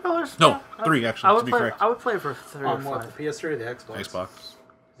 $5. No, $3 actually. To be correct. I would play it for $3 On or what? $5. The PS3 or the Xbox? Xbox.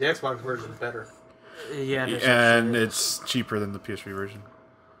 The Xbox version is better. Yeah, and it's cheaper than the PS3 version.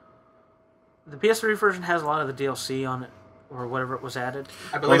 The PS3 version has a lot of the DLC on it, or whatever it was added.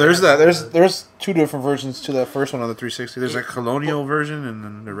 Well, there's that. There's two different versions to that first one on the 360. There's a colonial version and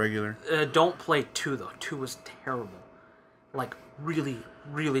then the regular. Don't play 2 though. 2 was terrible, like really,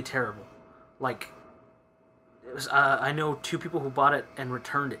 really terrible. Like it was. I know 2 people who bought it and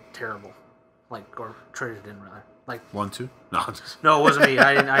returned it terrible, or traded it in rather. 1, 2? No, no, it wasn't me.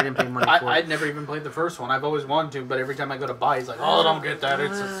 I didn't pay money for it. I'd never even played the first one. I've always wanted to, but every time I go to buy, he's like, "Oh, don't get that.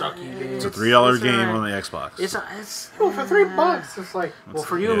 It's a sucky game." It's a $3 game on the Xbox. It's well, for $3, it's like. Well,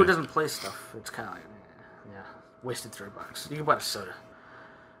 for you who doesn't play stuff, it's kind of like, wasted $3. You can buy a soda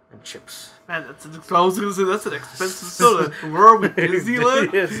and chips. Man, I was gonna say that's an expensive soda. Where are we,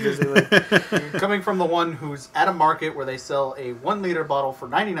 Disneyland? Yes, Disneyland. Coming from the one who's at a market where they sell a 1 liter bottle for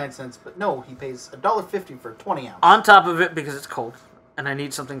 99 cents, but no, he pays $1.50 for 20 ounce. On top of it, because it's cold, and I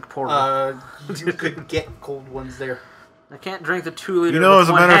need something portable. You could get cold ones there. I can't drink the 2 liter. You know, as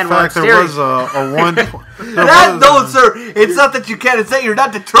a matter of fact, there was a one. No, sir. It's not that you can't. It's that you're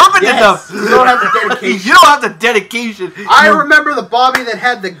not determined enough. You don't have the dedication. You don't have the dedication. I remember the Bobby that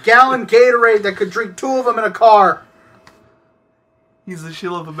had the gallon Gatorade that could drink 2 of them in a car. He's the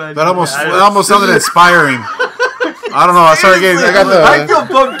shill of a man. That almost sounded inspiring. I don't know. I started getting. I feel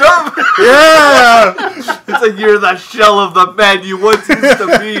pumped up. Yeah. It's like you're the shell of the man you once used to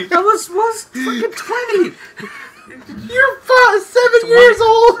be. That was freaking 20. You're 7 years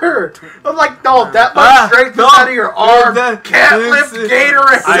older. I'm like, no, that much strength is out of your arm. Can't lift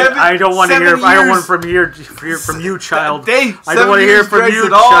Gatorade. I don't want to hear. I don't want from you, child. I don't want to hear from you,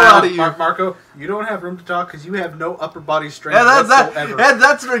 child. Marco, you don't have room to talk because you have no upper body strength whatsoever.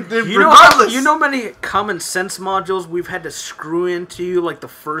 That's regardless. You know many common sense modules we've had to screw into you like the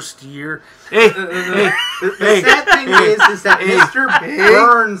first year. The sad thing is that Mr.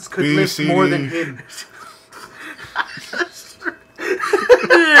 Burns could lift more than him.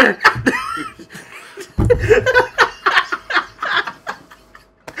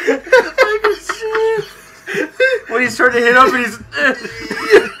 When he's trying to hit up, he's.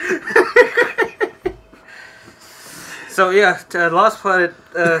 So yeah, Lost Planet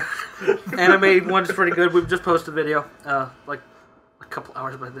anime one's pretty good. We've just posted a video, like a couple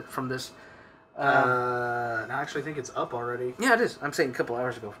hours from this. I actually think it's up already. Yeah, it is. I'm saying a couple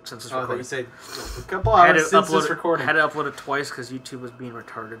hours ago since it's recorded. You said a couple hours since this recording. I had to upload it twice because YouTube was being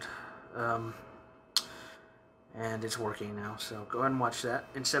retarded. And it's working now, so go ahead and watch that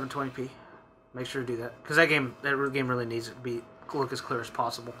in 720p. Make sure to do that because that game really needs it to look as clear as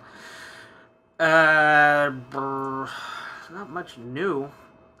possible. Not much new.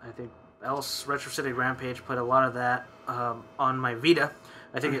 I think Retro City Rampage put a lot of that on my Vita.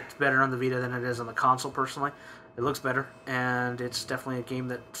 I think it's better on the Vita than it is on the console, personally. It looks better, and it's definitely a game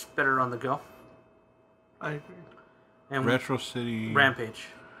that's better on the go. I agree. And Retro City Rampage,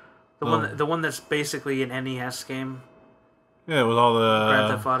 the one that's basically an NES game. Yeah, with all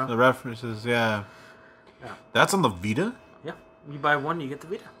Grand Theft Auto. the references. Yeah, that's on the Vita. Yeah, you buy one, you get the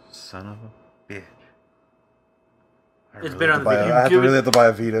Vita. Son of a bitch. It's better on the Vita. I really have to buy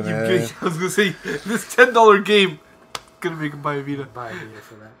a Vita, man. I was gonna say this $10 game gonna make him buy a Vita. Buy a Vita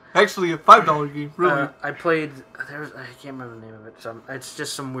for that. Actually, a $5 game. Really. I played. I can't remember the name of it. It's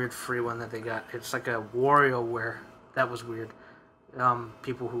just some weird free one that they got. It's like a WarioWare. That was weird.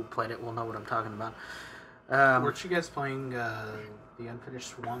 People who played it will know what I'm talking about. Weren't you guys playing the Unfinished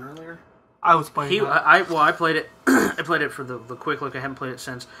Swan earlier? I was playing. I played it. I played it for the quick look. I haven't played it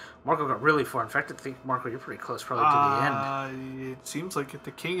since. Marco got really far. In fact, I think Marco, you're pretty close, probably to the end. It seems like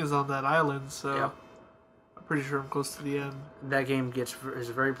the king is on that island, so yep. I'm pretty sure I'm close to the end. That game is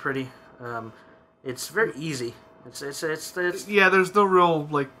very pretty. It's very easy. It's yeah. There's no real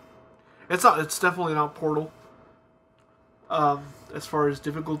It's not. It's definitely not Portal. As far as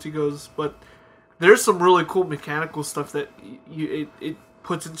difficulty goes, but there's some really cool mechanical stuff that it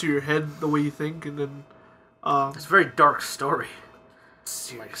puts into your head the way you think, and then it's a very dark story.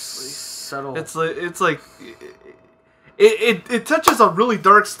 Seriously, subtle. It touches on really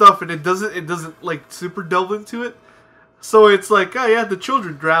dark stuff, and it doesn't like super delve into it. So it's like, oh yeah, the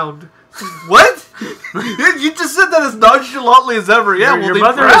children drowned. What? You just said that as nonchalantly as ever. Yeah, your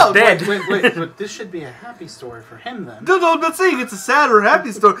mother is dead. Wait, but this should be a happy story for him then. No, I'm not saying it's a sad or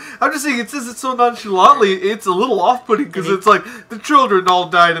happy story. I'm just saying it says it so nonchalantly. It's a little off-putting because it's like the children all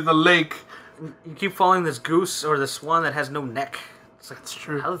died in the lake. You keep following this goose or this swan that has no neck. It's like, it's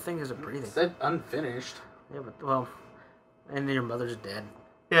true. How the thing is it breathing? It said unfinished. Yeah, but and your mother's dead.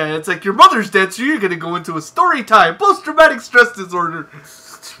 Yeah, it's like your mother's dead, so you're gonna go into a story time, post-traumatic stress disorder.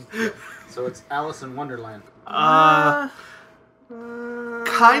 So it's Alice in Wonderland. Kinda,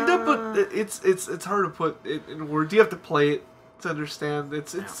 but it's hard to put it in words. You have to play it to understand.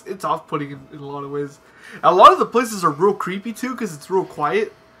 It's off-putting in a lot of ways. A lot of the places are real creepy too, because it's real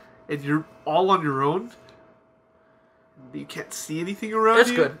quiet, and you're all on your own. You can't see anything around you.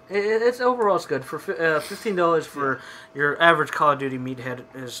 It's good. It's overall it's good. For $15 for your average Call of Duty meathead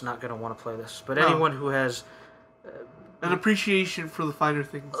is not going to want to play this. But anyone who has an appreciation for the finer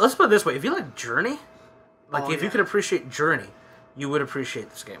things. Let's put it this way: if you like Journey, if you could appreciate Journey, you would appreciate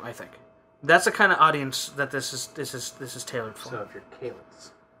this game. I think that's the kind of audience that this is tailored for. So if you're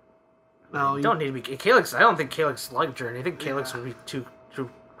Calyx, no, you don't need to be Calyx. I don't think Calyx like Journey. I think Calyx would be too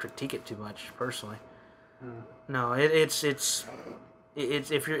critique it too much personally. No, it's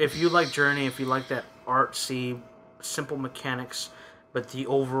if you like Journey, if you like that artsy, simple mechanics, but the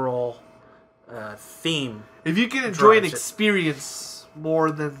overall theme. If you can enjoy an experience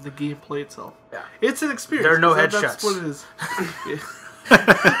more than the gameplay itself, it's an experience. There are no headshots. That's what it is.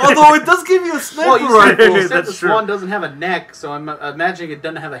 Although it does give you a sniper rifle. You said the swan doesn't have a neck, so I'm imagining it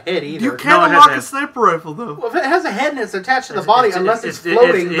doesn't have a head either. You can't unlock a sniper rifle, though. Well, if it has a head and it's attached to the body, unless it's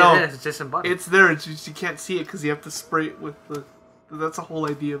floating, it's disembodied. It's there. It's just, you can't see it because you have to spray it with the... That's the whole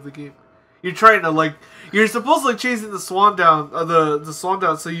idea of the game. You're trying to, You're supposed to, chasing the swan down, the swan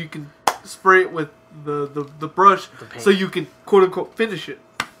down so you can spray it with the brush so you can, quote-unquote, finish it.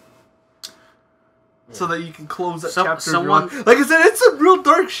 So that you can close that chapter. Like I said, it's some real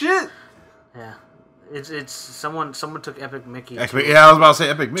dark shit. Yeah, it's someone took Epic Mickey. I was about to say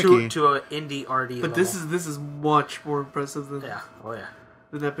Epic Mickey to an indie RD. But level. this is much more impressive than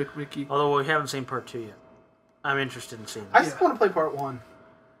than Epic Mickey. Although we haven't seen part 2 yet. I'm interested in seeing. I just want to play part 1.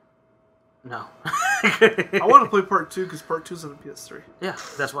 No, I want to play part 2 because part 2 is on the PS3. Yeah,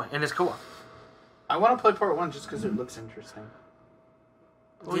 that's why, and it's co-op. I want to play part 1 just because it looks interesting.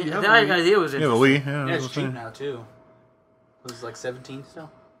 Well, the idea was interesting. Yeah, it's cheap now too. It was like 17 still,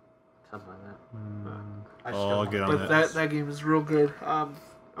 something like that. I'll get on that. That game is real good. I'm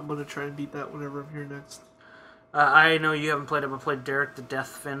gonna try and beat that whenever I'm here next. I know you haven't played it, but played Derek the Death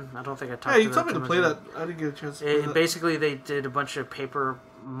Fin. I don't think I talked. Yeah, you told me to play that. I didn't get a chance to play that. Basically, they did a bunch of paper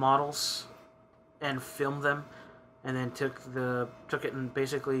models and filmed them, and then took it and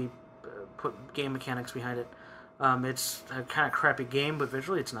basically put game mechanics behind it. It's a kind of crappy game, but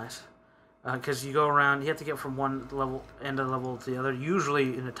visually it's nice. Because you go around, you have to get from one end of the level to the other,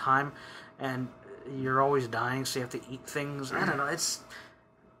 usually in a time, and you're always dying, so you have to eat things. I don't know, it's...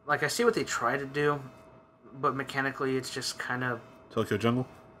 I see what they try to do, but mechanically it's just kind of... Tokyo Jungle?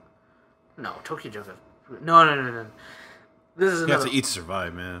 No, Tokyo Jungle... No. This is you have to eat to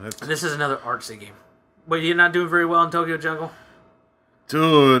survive, man. This is another artsy game. But you're not doing very well in Tokyo Jungle?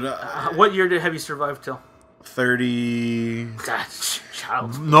 Dude... what year have you survived till? 30...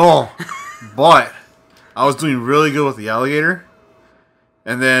 Child. No, but I was doing really good with the alligator,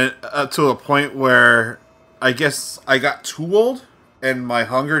 and then up to a point where I guess I got too old, and my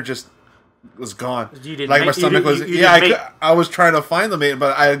hunger just was gone. My stomach was... I was trying to find the mate,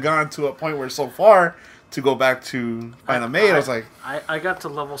 but I had gone to a point where so far to go back to find a mate, I was like... I got to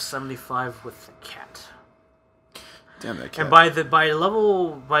level 75 with the cat. Damn that cat. And by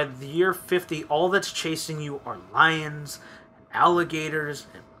the year 50, all that's chasing you are lions, and alligators,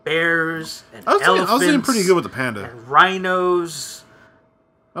 and bears, and elephants. I was doing pretty good with the panda. And rhinos.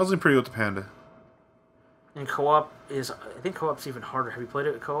 I was doing pretty good with the panda. And co-op is, I think co-op's even harder. Have you played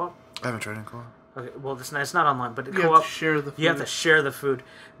it with co-op? I haven't tried in co-op. Okay, well, it's not online, but you co-op. have to share the food. You have to share the food.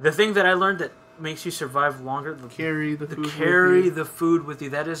 The thing that I learned that makes you survive longer, carry the food with you.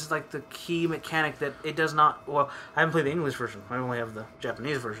 That is like the key mechanic that it does not. Well, I haven't played the English version. I only have the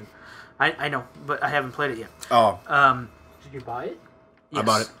Japanese version. I know, but I haven't played it yet. Oh. Did you buy it? Yes. I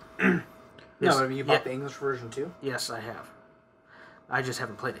bought it. No, I mean, you bought the English version too? Yes, I have. I just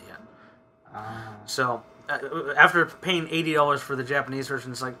haven't played it yet. So, after paying $80 for the Japanese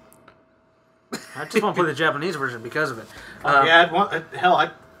version, it's like, I just want to play the Japanese version because of it. Yeah, I'd want, hell,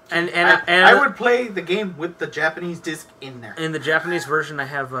 I would play the game with the Japanese disc in there. In the Japanese version, I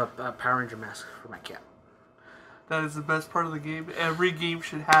have a Power Ranger mask for my cat. That is the best part of the game. Every game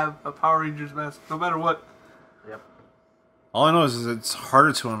should have a Power Rangers mask, no matter what. Yep. All I know is it's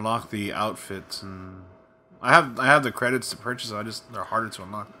harder to unlock the outfits, and I have the credits to purchase. They're harder to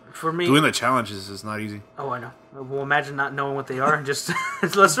unlock. For me, doing the challenges is not easy. Oh, I know. Well, imagine not knowing what they are and just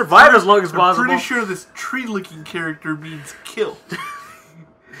let's survive as long as possible. I'm pretty sure this tree-licking character means kill.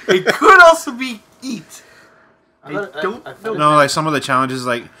 It could also be eat. I don't know. No, like some of the challenges,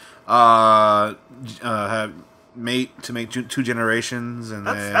 like have mate to make 2 generations, and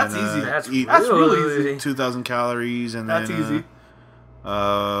that's easy. That's eat really easy. 2,000 calories, and that's then easy.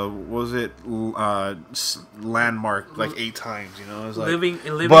 What was it landmark like 8 times? You know, it's like living.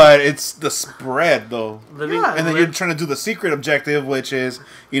 But it's the spread though. Yeah, and then you're trying to do the secret objective, which is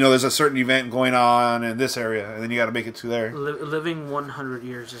there's a certain event going on in this area, and then you got to make it to there. Living 100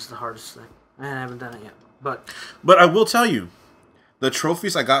 years is the hardest thing. I haven't done it yet, but I will tell you, the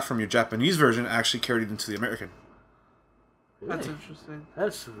trophies I got from your Japanese version actually carried into the American. Really? That's interesting.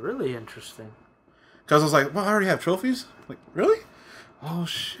 That's really interesting. Because I was like, well, I already have trophies. Like, really? Oh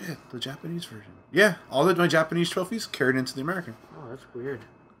shit, the Japanese version. Yeah, all of my Japanese trophies carried into the American. Oh, that's weird.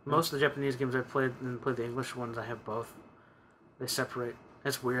 Most of the Japanese games I've played and played the English ones, I have both. They separate.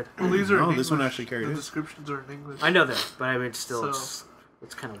 That's weird. Well, these are in this English. one actually carried The in. descriptions are in English. I know that, but I mean, still, So-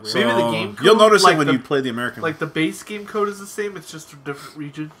 it's kind of weird. So, Maybe the game code, you'll notice like it when the- you play the American. Like the base game code is the same. It's just a different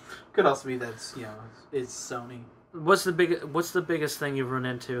region. Could also be that's it's Sony. What's the biggest thing you've run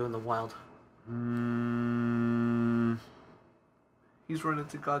into in the wild? He's run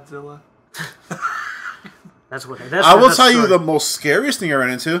into Godzilla. That's what. I will tell you the most scariest thing I ran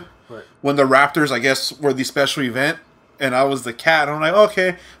into What? when the Raptors, I guess, were the special event, and I was the cat. And I'm like,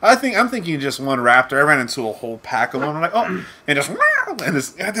 okay, I'm thinking just one Raptor. I ran into a whole pack of them. I'm like, oh, and just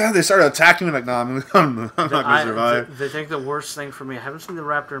and they started attacking me. Like, no, I'm not gonna survive. They think the worst thing for me. I haven't seen the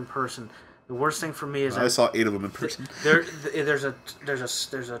Raptor in person. The worst thing for me is I saw 8 of them in person. There's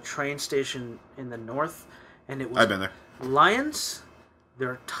a train station in the north, and it was I've been there. lions,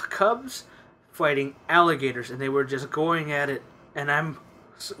 their cubs fighting alligators, and they were just going at it, and I'm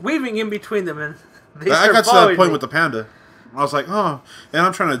weaving in between them, and I got to that point with the panda. I was like, oh, and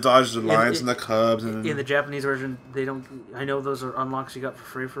I'm trying to dodge the lions and the cubs. And in the Japanese version, they don't. I know those are unlocks you got for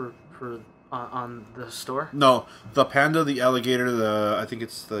free for on the store. No, the panda, the alligator, I think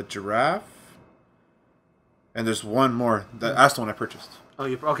it's the giraffe, and there's one more. That's the one I purchased. Oh,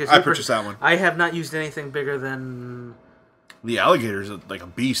 okay? So I purchased that one. I have not used anything bigger than. The alligator's like a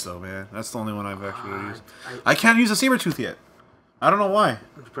beast, though, man. That's the only one I've actually used. I can't use a saber tooth yet. I don't know why.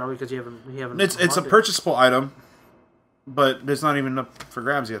 It's probably because you haven't. It's a purchasable item, but it's not even up for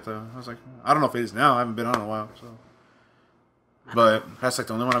grabs yet, though. I was like, I don't know if it is now. I haven't been on in a while, so. But that's like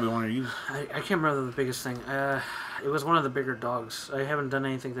the only one I've been wanting to use. I can't remember the biggest thing. It was one of the bigger dogs. I haven't done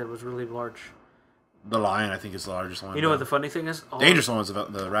anything that was really large. The lion, I think, is the largest one. You know what the funny thing is? Dangerous one was the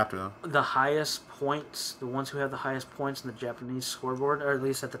raptor, though. The highest points, the ones who have the highest points in the Japanese scoreboard, or at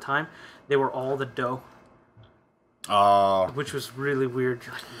least at the time, they were all the doe. Which was really weird.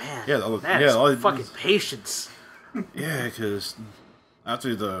 You're like, man, that's fucking patience. Yeah, because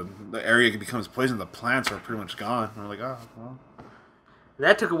after the area becomes poisoned, the plants are pretty much gone. And we're like, oh, well.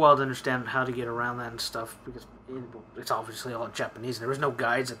 That took a while to understand how to get around that and stuff, because it's obviously all Japanese. There was no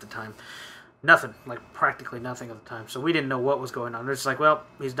guides at the time. Nothing, like practically nothing at the time. So we didn't know what was going on. They're just like, well,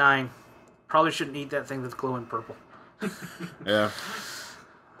 he's dying. Probably shouldn't eat that thing that's glowing purple. Yeah.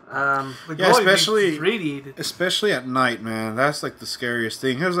 Especially radiated. Especially at night, man. That's like the scariest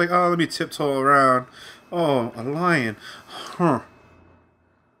thing. I was like, oh, let me tiptoe around. Oh, a lion. Huh.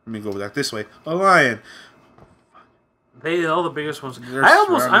 Let me go back this way. A lion. All the biggest ones. They're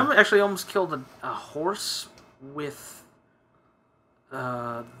I actually almost killed a horse with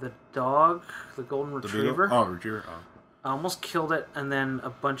the dog, the golden retriever. Retriever. Oh. I almost killed it, and then a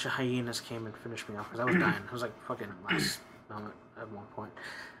bunch of hyenas came and finished me off because I was dying. I was like fucking last moment at one point.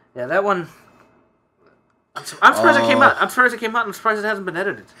 Yeah, that one. I'm surprised it came out. I'm surprised it came out. I'm surprised it hasn't been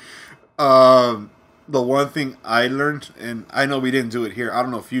edited. The one thing I learned, and I know we didn't do it here. I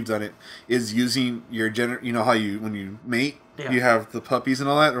don't know if you've done it. Is using your You know how when you mate, you have the puppies and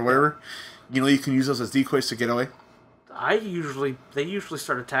all that or whatever. You know you can use those as decoys to get away. They usually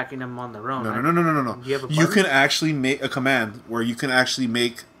start attacking them on their own. No. You can actually make a command where you can actually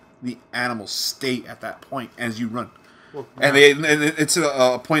make the animal stay at that point as you run, and it's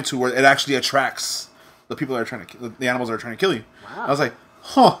a point to where it actually attracts the people that are the animals that are trying to kill you. Wow. I was like,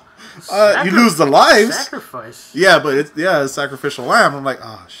 huh. You lose the lives. Sacrifice. Yeah, but it's sacrificial lamb. I'm like,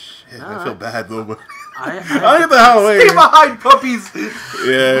 oh shit. I feel bad though, but I get the hell away. Stay behind, puppies.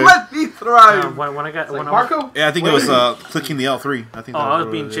 Yeah. Let me thrive. Marco? Yeah, I think it was clicking the L3. I think. I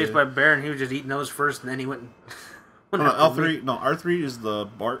was being chased by a bear, and he was just eating those first, and then he went. No, L3. No, R3 is the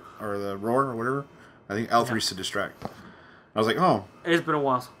bark or the roar or whatever. I think L3 is to distract. I was like, oh. It's been a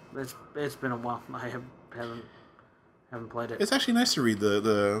while. It's been a while. I haven't played it. It's actually nice to read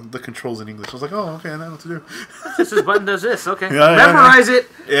the controls in English. I was like, oh, okay, I know what to do. This button does this. Okay, memorize it.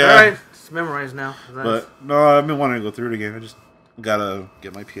 Yeah. All right, it's memorized now. But no, I've been wanting to go through it again. I just gotta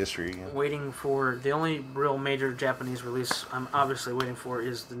get my PS3 again. Waiting for the only real major Japanese release I'm obviously waiting for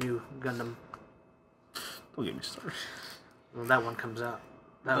is the new Gundam. Don't get me started. When that one comes out,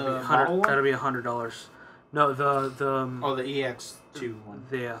 that'll be $100. No, the EX2 one.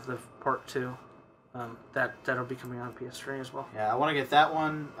 The part 2. That'll be coming on PS3 as well. Yeah, I want to get that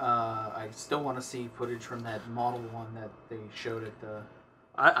one. I still want to see footage from that model one that they showed at the.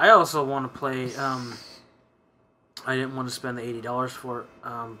 I also want to play. I didn't want to spend the $80 for it,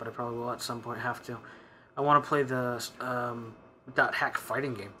 but I probably will at some point have to. I want to play the .hack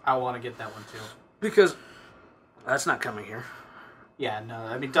fighting game. I want to get that one too because that's not coming here. Yeah, no.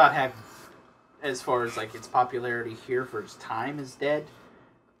 I mean, .hack, as far as like its popularity here for its time, is dead.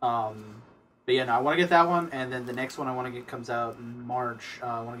 But yeah, no, I want to get that one, and then the next one I want to get comes out in March.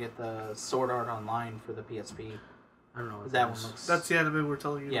 I want to get the Sword Art Online for the PSP. I don't know what that one looks. That's the anime we're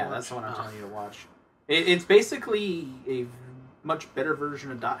telling you to watch. Yeah, that's the one I'm telling you to watch. It's basically a much better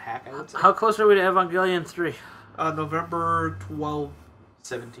version of .hack, I would say. How close are we to Evangelion 3? November 12,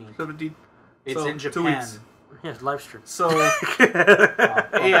 17. 17. It's in Japan. 2 weeks. Yeah, live stream. So,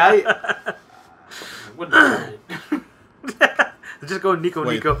 hey, I wouldn't have it. Just go Nico.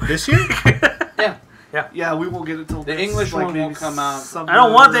 This year? Yeah, we won't get it till the English one won't come out. I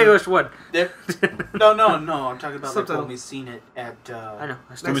don't want the English one. No. I'm talking about like when we've seen it at. I know.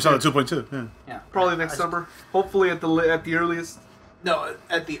 When we saw the 2.2. Yeah. Probably next summer. Hopefully at the earliest. No,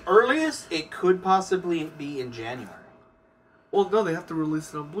 at the earliest, it could possibly be in January. Well, no, they have to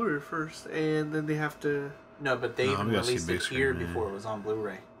release it on Blu-ray first, and then they have to. No, but they even released it here before it was on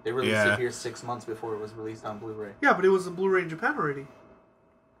Blu-ray. They released it here 6 months before it was released on Blu-ray. Yeah, but it was on Blu-ray in Japan already.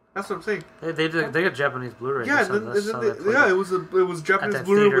 That's what I'm saying. They got Japanese Blu-ray. Yeah, it was Japanese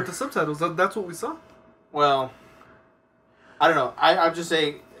Blu-ray with the subtitles. That's what we saw. Well, I don't know. I'll just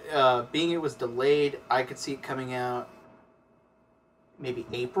say, being it was delayed, I could see it coming out maybe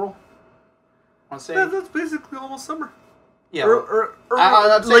April. I want to say that's basically almost summer. Yeah,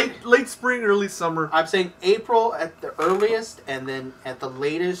 late spring, early summer. I'm saying April at the earliest, and then at the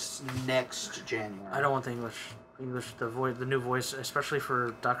latest next January. I don't want the English, the new voice, especially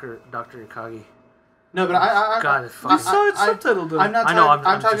for Dr. Ikagi. No, but I saw it subtitled.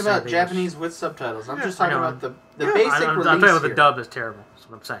 I'm talking about Japanese with subtitles. I'm just talking about the basic release. I'm talking about the dub is terrible. That's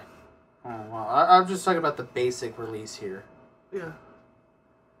what I'm saying. Oh well, I'm just talking about the basic release here. Yeah.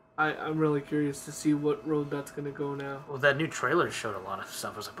 I'm really curious to see what road that's going to go now. Well, that new trailer showed a lot of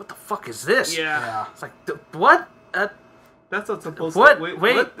stuff. I was like, what the fuck is this? Yeah. It's like, what? That's not supposed to... Wait.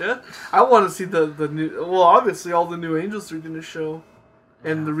 What? I want to see the new... Well, obviously, all the new Angels are going to show.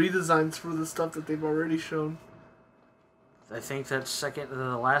 And the redesigns for the stuff that they've already shown. I think that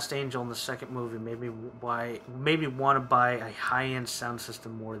the last Angel in the second movie made me want to buy a high-end sound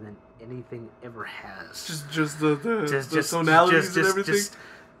system more than anything ever has. Just the tonalities and everything?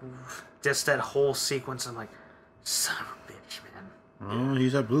 Just that whole sequence. I'm like, son of a bitch, man. Oh,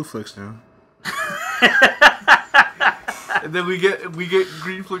 he's at Blue Flicks now. And then we get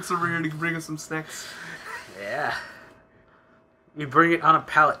Green Flicks over here to bring us some snacks. Yeah. You bring it on a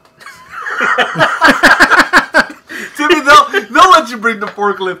pallet. Timmy, they'll let you bring the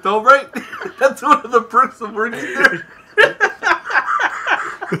forklift home, right? That's one of the perks of working there.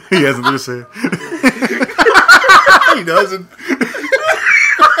 He hasn't to say. He doesn't.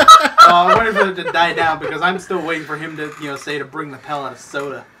 I'm waiting for it to die down because I'm still waiting for him to, say to bring the pellet of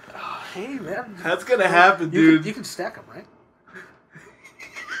soda. Oh, hey, man. That's gonna happen, dude. You can stack them, right?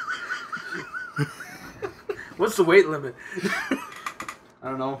 What's the weight limit? I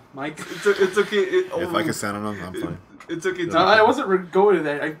don't know, Mike. It's okay. If I can stand on them, I'm fine. It's okay. No, I wasn't going to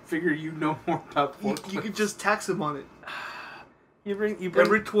that. I figure you know more about forklifts. You could just tax him on it. You bring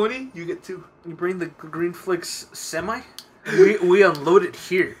Every 20, you get 2. You bring the Green Flicks semi. We unload it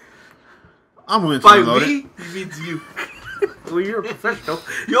here. I'm willing to By unload we, it. he means you. Well, you're a professional.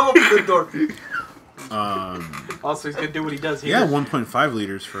 You open the door. Also, he's gonna do what he does here. Yeah, 1.5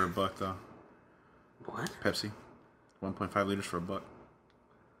 liters for $1 though. What? Pepsi, 1.5 liters for $1.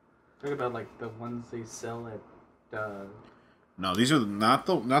 Talk about like the ones they sell at. No, these are not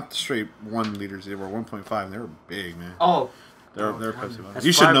the straight 1 liters. They were 1.5. They were big, man. Oh, they're Pepsi ones. That's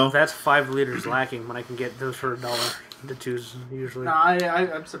You should know. That's 5 liters lacking when I can get those for $1. The 2s usually. no,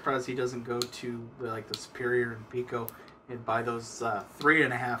 I'm surprised he doesn't go to like the Superior and Pico and buy those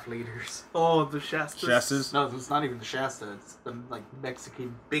 3.5 liters. Oh, the Shastas. Shastas? No, it's not even the Shasta. It's the like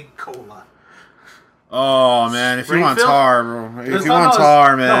Mexican Big Cola. Oh man, if you want Springfield? tar, bro. If It's you not- want no,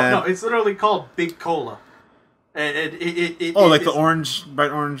 tar, man. No, it's literally called Big Cola. And Like the it's- orange,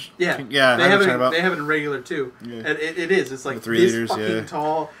 bright orange. Yeah, Yeah. They I know have what it. you're talking They have it in regular too. Yeah. And it is. It's like The 3 this liters, fucking yeah.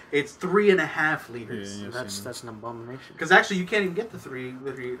 tall. It's 3.5 liters. Yeah. That's an abomination. Because actually, you can't even get the 3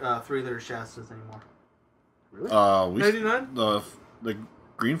 liter Shastas anymore. about. We 99? the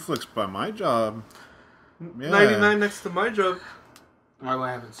Green Flicks by my job. Yeah. 99 next to my job.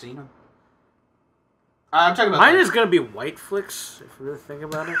 I haven't seen them. I'm talking about Mine is gonna be White Flicks if you really think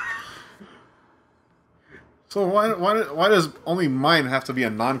about it. So why does only mine have to be a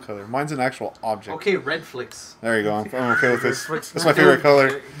non-color? Mine's an actual object. Okay, red flicks. There you go. I'm okay with this. Flicks. That's my favorite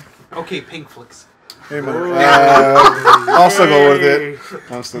color. Okay, pink flicks. Hey, man. I'll still go with it.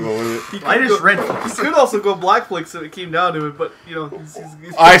 I'll still go with it. Mine is red You flicks. could also go black flicks if it came down to it, but he's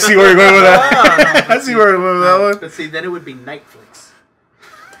I see where you're going with that. I see where you're going with that one. But see, then it would be night flicks.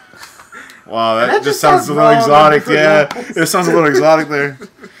 Wow, that That just just sounds a sounds little wrong exotic. on Yeah, different it sounds a little exotic there.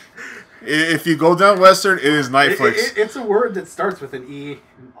 If you go down Western, it is Nightflix. It's a word that starts with an E.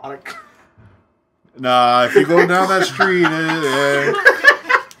 Exotic. Nah, if you go down that street, I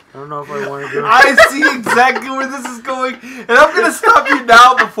don't know if I want to do it. I see exactly where this is going, and I'm gonna stop you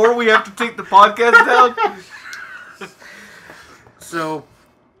now before we have to take the podcast down. So,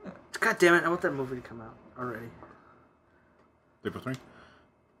 God damn it! I want that movie to come out already. April 3?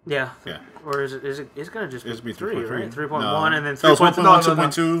 Yeah. Yeah. Or is it? It's gonna just It's be be 3, 3.3. right? 3.1 No. and then That was 3.1. 1.1, No,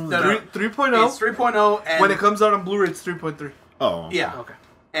 2.2. No, no. 3.0. It's 3.0, and When it comes out on Blu-ray, it's 3.3. Oh. yeah, Okay.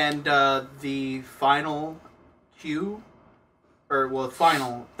 and the final Q,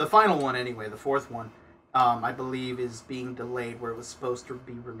 the final one anyway, the 4th one, I believe is being delayed where it was supposed to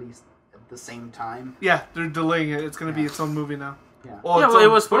be released at the same time. Yeah, they're delaying it. It's gonna be its own movie now. Yeah. Well, Yeah, it's well, it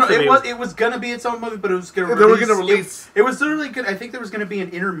on- was supposed to be. It was gonna be its own movie, but it was gonna. They were gonna release. It was literally good. I think there was gonna be an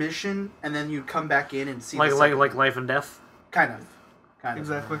intermission, and then you'd come back in and see. like the like second like one. Life and Death. kind of.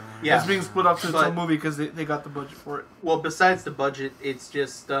 Exactly. Yeah. It's being split up to its But- own movie because they got the budget for it. Well, besides the budget, it's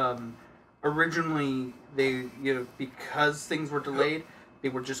just originally they because things were delayed, they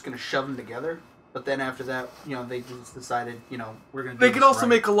were just gonna shove them together. But then after that, they just decided, we're gonna. Do They could this also right.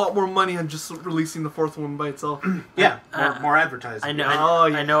 make a lot more money on just releasing the 4th one by itself. Yeah, Uh, more advertising. I know. Oh,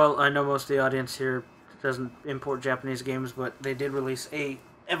 yeah. I know. Most of the audience here doesn't import Japanese games, but they did release a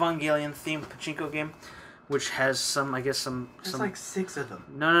Evangelion themed pachinko game, which has some. I guess some. There's like 6 of them.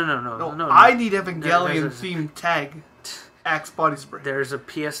 No. No, I need There's Evangelion a- themed tag. Axe body spray. There's a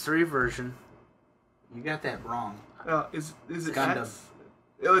PS3 version. You got that wrong. Is it Gundam. Axe?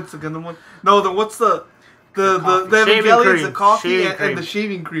 Oh, it's a Gundam one. No, then what's the coffee. Shaving Evangelion's cream. the coffee Shaving and cream. the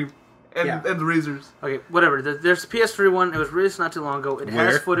shaving cream and Yeah. and the razors. Okay, whatever. There's a PS3 one. It was released not too long ago. It Where?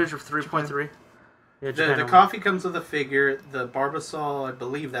 has footage of 3.3. Yeah, The Japan. coffee comes with a figure. The Barbasol, I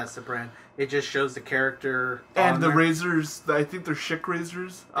believe that's the brand. It just shows the character And on the there. razors, I think they're Schick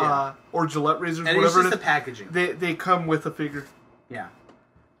razors, Yeah. or Gillette razors, And it's whatever just it the is. packaging. They come with a figure. Yeah.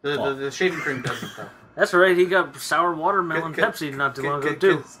 The shaving cream doesn't though. That's right. He got sour watermelon Good- Pepsi not too long ago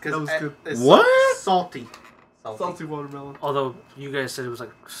too. That was good. It's What? Salty. Salty watermelon. Although you guys said it was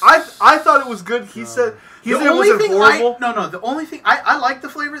like. I thought it was good. He said it wasn't horrible. The only thing I liked the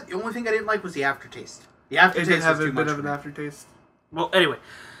flavor. The only thing I didn't like was the aftertaste. The It aftertaste did was have too a much bit of for an me. aftertaste. Well, anyway.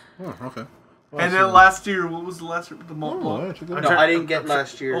 Oh, okay. And then last year, what was the last year? The Mont Oh, Blanc. No, I didn't get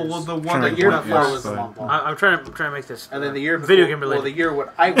last year's. Oh, well, the The one year that before Yes, was the fine. Mont Blanc. I'm trying to make this. And then the year before, video game related. Well, the year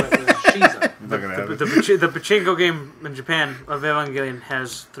what I went was Shiza. Not gonna the, happen. the pachinko game in Japan of Evangelion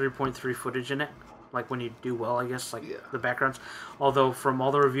has 3.3 footage in it. like when you do well, I guess, like the backgrounds. Although from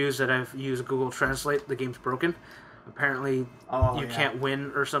all the reviews that I've used Google Translate, the game's broken. Apparently, you can't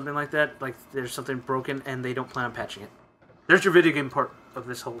win or something like that. Like there's something broken, and they don't plan on patching it. There's your video game part of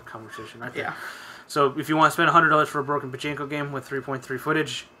this whole conversation, right there. Yeah. So if you want to spend $100 for a broken pachinko game with 3.3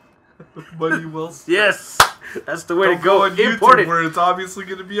 footage, money well spent. Yes, that's the way to go. Import it where it's obviously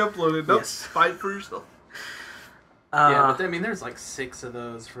going to be uploaded. Nope, fight for yourself. Yeah, but I mean, there's like 6 of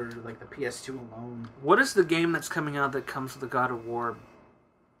those for like the PS2 alone. What is the game that's coming out that comes with the God of War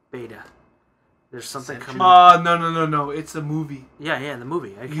beta? There's something coming. No. It's a movie. Yeah, the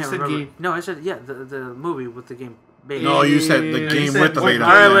movie. I can't remember. Game. No, I said the movie with the game beta. No, you said the game with the beta.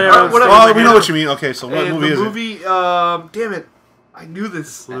 All right, whatever. Oh, we know what you mean. Okay, so what movie is it? The movie, damn it. I knew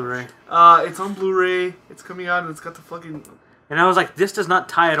this. Blu-ray. It's on Blu-ray. It's coming out, and it's got the fucking... And I was like, this does not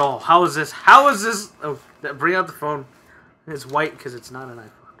tie at all. How is this? Oh, bring out the phone. It's white because it's not an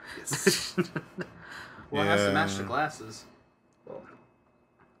iPhone. Yes. Well, it has to match the glasses.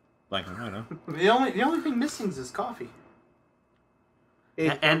 Like, I don't know. The only thing missing is his coffee.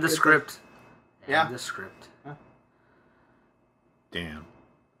 And the script. Yeah. And the script. Yeah. Damn.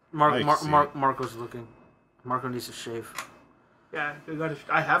 Marco's looking. Marco needs to shave. Yeah,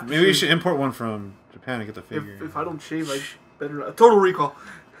 I have to. Maybe you should import one from Japan and get the figure. If I don't shave, I better not. Total Recall.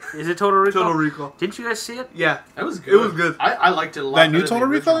 Is it Total Recall? Total Recall. Didn't you guys see it? Yeah. It was good. It was good. I liked it a lot. That new Total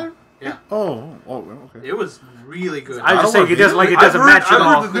Recall? Yeah. Oh, okay. It was really good. I just think it doesn't match at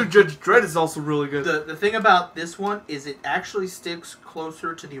all. I've heard the new Judge Dredd is also really good. The thing about this one is it actually sticks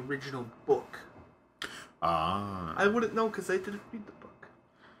closer to the original book. I wouldn't know because I didn't read the book.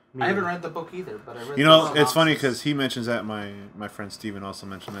 I haven't read the book either, but I read. You know, it's funny because he mentions that. My friend Steven also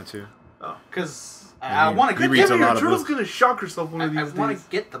mentioned that too. Oh, because I want to get. Turtle's gonna shock herself one of these days. I want to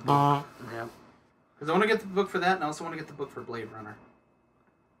get the book. Yeah. Because I want to get the book for that, and I also want to get the book for Blade Runner.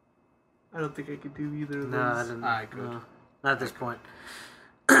 I don't think I could do either of those. No, I didn't. I could. No, not at this point.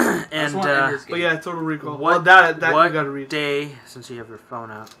 And but yeah, Total Recall. What you gotta read. Day, since you have your phone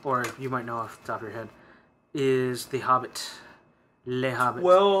out, or you might know off the top of your head, is The Hobbit. Le Hobbit.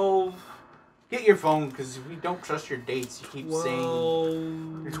 12. Get your phone because we don't trust your dates. You keep saying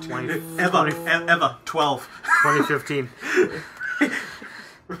 12. 2015.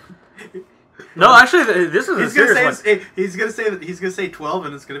 No, actually, this is a serious one. He's gonna say 12,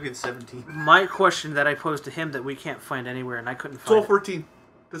 and it's gonna be the 17th. My question that I posed to him that we can't find anywhere, and I couldn't find 12, 14.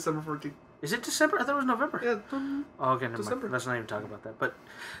 December 14th. Is it December? I thought it was November. Yeah. Oh, okay, never December. mind. Let's not even talk about that. But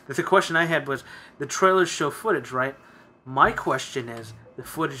the question I had was, the trailers show footage, right? My question is, the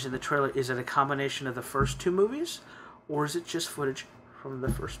footage in the trailer, is it a combination of the first 2 movies, or is it just footage from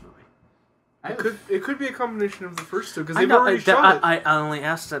the first movie? It could be a combination of the first 2 because they've already shot it. I only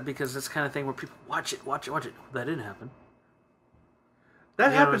asked that because it's kind of thing where people watch it. That didn't happen.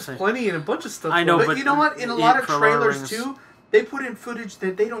 That happens plenty in a bunch of stuff. I know, but you know what? In a lot of trailers too, they put in footage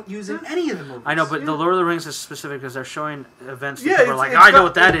that they don't use in any of the movies. I know, but the Lord of the Rings is specific because they're showing events that people are like, I know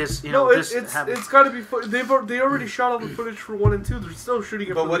what that is. You know, it's got to be. They already shot all the footage for 1 and 2. They're still shooting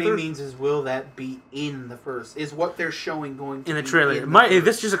it. But what he means is, will that be in the first? Is what they're showing going to in the be trailer?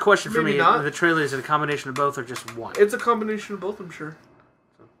 This is just a question for me. Not. The trailer, is it a combination of both or just one? It's a combination of both, I'm sure.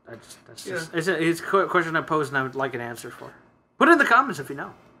 It's a question I posed and I would like an answer for. Put it in the comments if you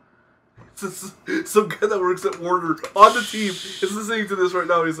know. Some guy that works at Warner on the team is listening to this right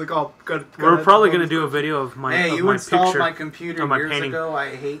now. He's like, "Oh, God." We're probably going to do a video of my you installed picture, my computer my years painting. ago.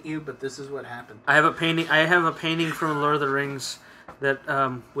 I hate you, but this is what happened. I have a painting from Lord of the Rings that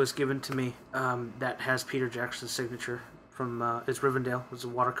was given to me that has Peter Jackson's signature from it's Rivendell. It's a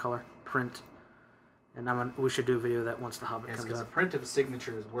watercolor print, and we should do a video of that once The Hobbit comes because out. a print of a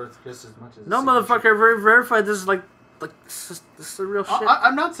signature is worth just as much as no motherfucker. Verified. This is like this is the real shit.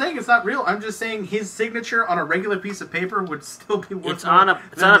 I'm not saying it's not real. I'm just saying his signature on a regular piece of paper would still be worth. It's on a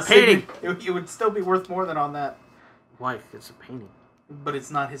painting. It would still be worth more than on that. Why? It's a painting. But it's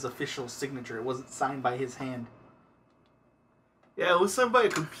not his official signature. It wasn't signed by his hand. Yeah, it was signed by a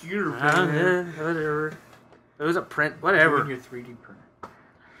computer. Yeah, whatever. It was a print. Whatever. Doing your 3D printer.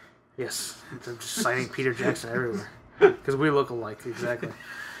 Yes, I'm just signing Peter Jackson everywhere because we look alike. Exactly.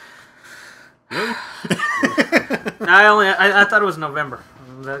 I thought it was November.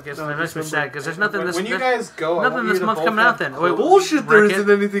 That makes me sad because there's nothing this. When you guys go, nothing this month coming out. Then bullshit. There isn't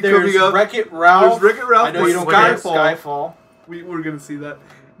anything coming up. Wreck-It Ralph. There's Wreck-It Ralph. I know you don't get Skyfall. We're gonna see that.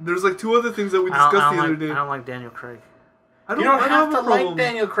 There's like 2 other things that we discussed the other day. I don't like Daniel Craig. You don't have to like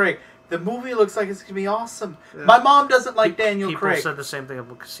Daniel Craig. The movie looks like it's gonna be awesome. Yeah. My mom doesn't like Daniel Craig. People said the same thing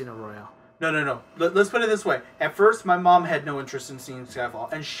about Casino Royale. No. Let's put it this way. At first, my mom had no interest in seeing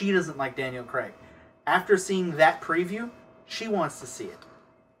Skyfall, and she doesn't like Daniel Craig. After seeing that preview, she wants to see it.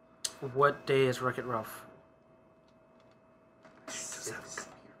 What day is Wreck-It Ralph?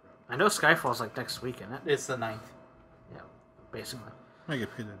 I know Skyfall's like next week, isn't it? It's the 9th. Yeah, basically. I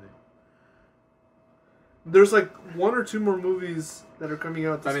get paid that day. There's like 1 or 2 more movies that are coming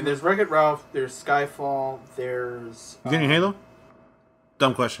out. I mean, there's Wreck-It Ralph, there's Skyfall, there's... You getting Halo?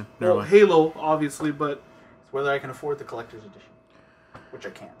 Dumb question. Never mind. Halo, obviously, but... It's whether I can afford the collector's edition. Which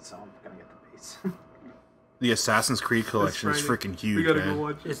I can't, so I'm going to get the base. The Assassin's Creed collection is freaking huge, We gotta man. go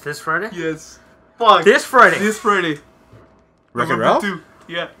watch it. Is this Friday? Yes. Fuck. This Friday? This Friday. Wreck-It Ralph? 2.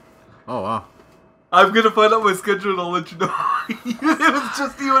 Yeah. Oh, wow. I'm gonna find out my schedule and I'll let you know. It was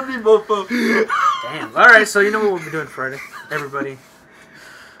just you and me, mofo. Damn. Alright, so you know what we'll be doing Friday, everybody.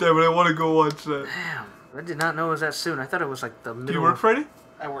 Damn it, I want to go watch that. Damn. I did not know it was that soon. I thought it was like the middle. Do you work Friday?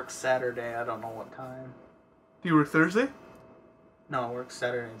 I work Saturday, I don't know what time. Do you work Thursday? No, I work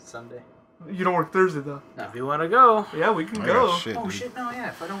Saturday and Sunday. You don't work Thursday, though. No. If you want to go. Yeah, we can I go. got shit, Oh dude. shit, no, yeah,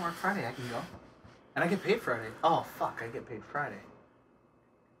 if I don't work Friday, I can go. And I get paid Friday. Oh, fuck, I get paid Friday.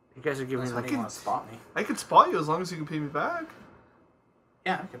 You guys are giving me That's when like... you want to spot me. I can spot you as long as you can pay me back.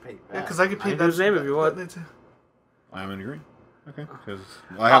 Yeah, I can pay you back. Yeah, because I get I paid can do the same if you want. that too. I'm in agreement. Okay. Because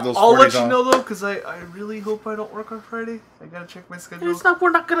I have those I'll 40 let you off. know, though, because I really hope I don't work on Friday. I gotta check my schedule. It's not,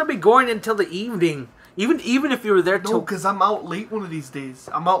 we're not going to be going until the evening. Even if you were there No, till... because I'm out late one of these days.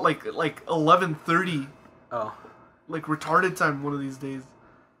 I'm out like 11:30, Oh. like retarded time one of these days.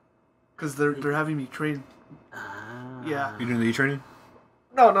 Because they're having me train. Yeah. You doing the E-training?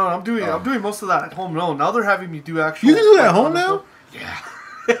 No, I'm doing most of that at home. No, now they're having me do actual. You can do that at home now?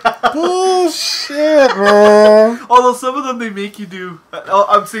 Bullshit, bro. Although some of them they make you do.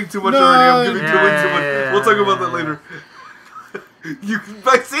 I'm saying too much already. I'm giving too much. Yeah. We'll talk about that later. You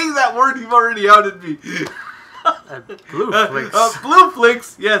by saying that word, you've already outed me. Blue flicks. Blue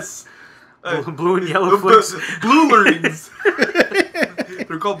flicks, yes. Blue and yellow flicks. Blue learnings.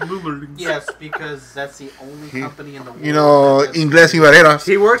 They're called blue learnings. Yes, because that's the only company in the world. You know, that does- Inglés y Barreras.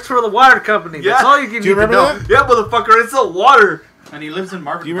 He works for the water company. That's Yeah. all you can Do you remember know. that? Yeah, motherfucker, it's the water. And he lives in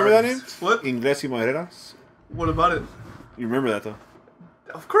Market Do you remember that name? Gardens. What? Inglés y Barreras. What about it? You remember that, though?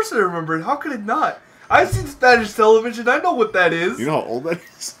 Of course I remember it. How could it not? I've seen Spanish television. I know what that is. You know how old that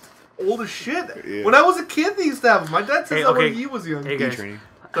is? Old as shit. Yeah. When I was a kid, they used to have them. My dad says Hey, that okay. when he was young. Hey, guys. E-training.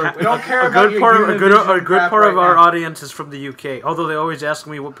 We don't care A about good your part of a good Univision part crap of right our now. audience is from the UK. Although they always ask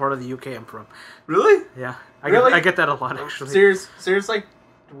me what part of the UK I'm from. Really? Yeah, Really? I get that a lot actually. Seriously?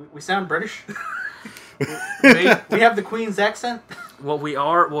 We sound British? We have the Queen's accent? Well, we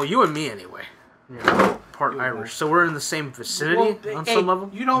are. Well, you and me anyway. Yeah, part Irish, so we're in the same vicinity on hey, some level.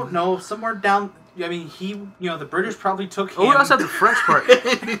 You don't know. Somewhere down... I mean, the British probably took him. Oh, we also have the French part.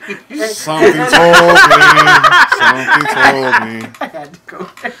 Something told me. I had to go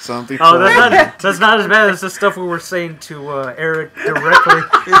there. Something Oh, told me. that's not as bad as the stuff we were saying to Eric directly.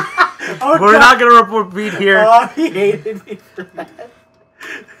 We're not gonna report beat here. Oh, he hated me for that.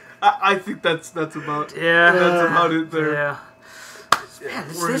 I think that's about Yeah, that's about it there. Yeah. Man,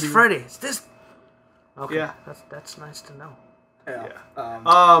 it's We're this hitting- Friday. It's this. Okay, Yeah. that's nice to know.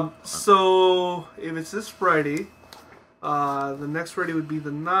 Yeah. So if it's this Friday, the next Friday would be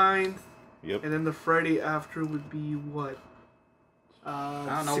the 9th, Yep. and then the Friday after would be what? I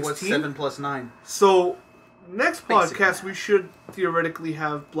don't know 16? what's 7 plus 9. So next Basic podcast math. we should theoretically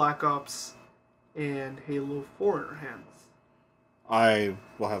have Black Ops and Halo 4 in our hands. I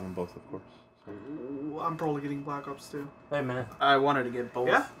will have them both, of course. Ooh, I'm probably getting Black Ops too. Wait a minute. I wanted to get both.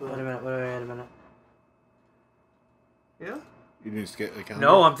 Yeah? Wait a minute. Wait a minute. Yeah. You need to get a calendar.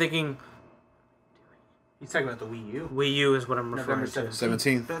 No, I'm thinking He's talking about the Wii U. Wii U is what I'm referring November to.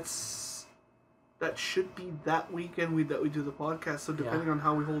 17th. 17th. That should be that weekend that we do the podcast. So depending on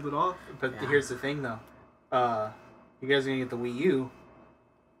how we hold it off. But Yeah. here's the thing, though. You guys are going to get the Wii U.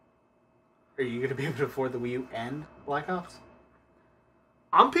 Are you going to be able to afford the Wii U and Black Ops?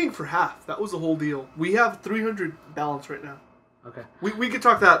 I'm paying for half. That was the whole deal. We have 300 balance right now. Okay. We could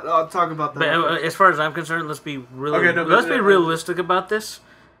talk about that. But as far as I'm concerned, let's be realistic about this.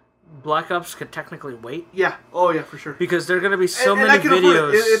 Black Ops could technically wait Yeah. Oh yeah, for sure. because there are going to be so And I many can afford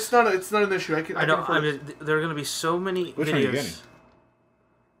videos. it. It's not an issue. I can. I know. can afford I mean, there are going to be so many Which one are you videos. getting?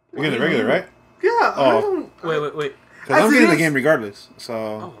 You're getting the regular, right? Yeah. I Oh. don't. Wait. Because As I'm it getting the is. game regardless. So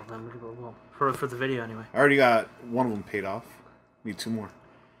Oh, well, then we can go for the video anyway. I already got one of them paid off. Need 2 more.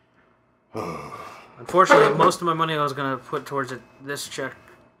 Unfortunately, most of my money I was going to put towards it. This check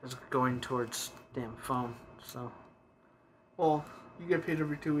is going towards damn phone. So Well, you get paid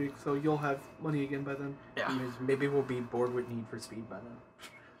every 2 weeks, so you'll have money again by then. yeah. Maybe we'll be bored with Need for Speed by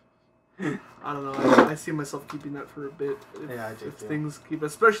then. I don't know. I see myself keeping that for a bit. If, Yeah, I do if too. things keep,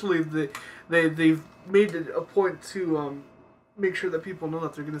 especially if they've made it a point to make sure that people know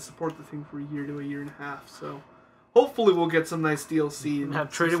that they're going to support the thing for a year to a year and a half. So hopefully we'll get some nice DLC. And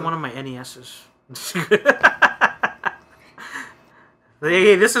I've traded one of my NESs.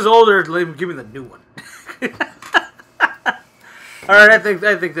 Hey, this is older. Give me the new one. All right, I think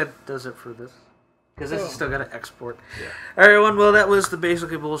that does it for this. Because this is still got to export. Yeah. All right, everyone. Well, that was the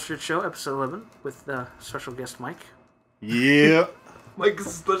Basically Bullshit Show, episode 11, with special guest Mike. Yeah. Mike is a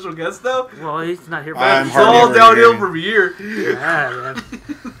special guest now? Well, he's not here. I'm It's all downhill from here. Yeah,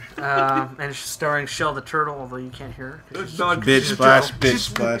 man. And starring Shell the Turtle, although you can't hear her. Bitch splash, bitch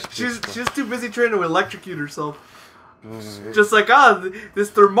splash. She's too busy trying to electrocute herself. Just like, this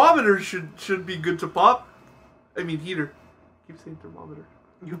thermometer should be good to pop. I mean, heater. Keep saying thermometer.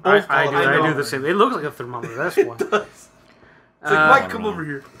 You both I do the same. It looks like a thermometer. That's why. It does. It's like, Mike, come over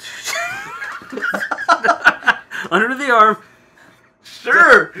here. Under the arm.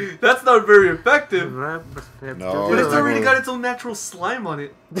 Sure, that's not very effective. No. But it's already got its own natural slime on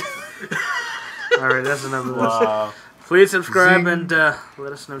it. All right, that's enough of this. Please subscribe and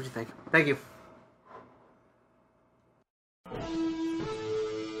let us know what you think. Thank you.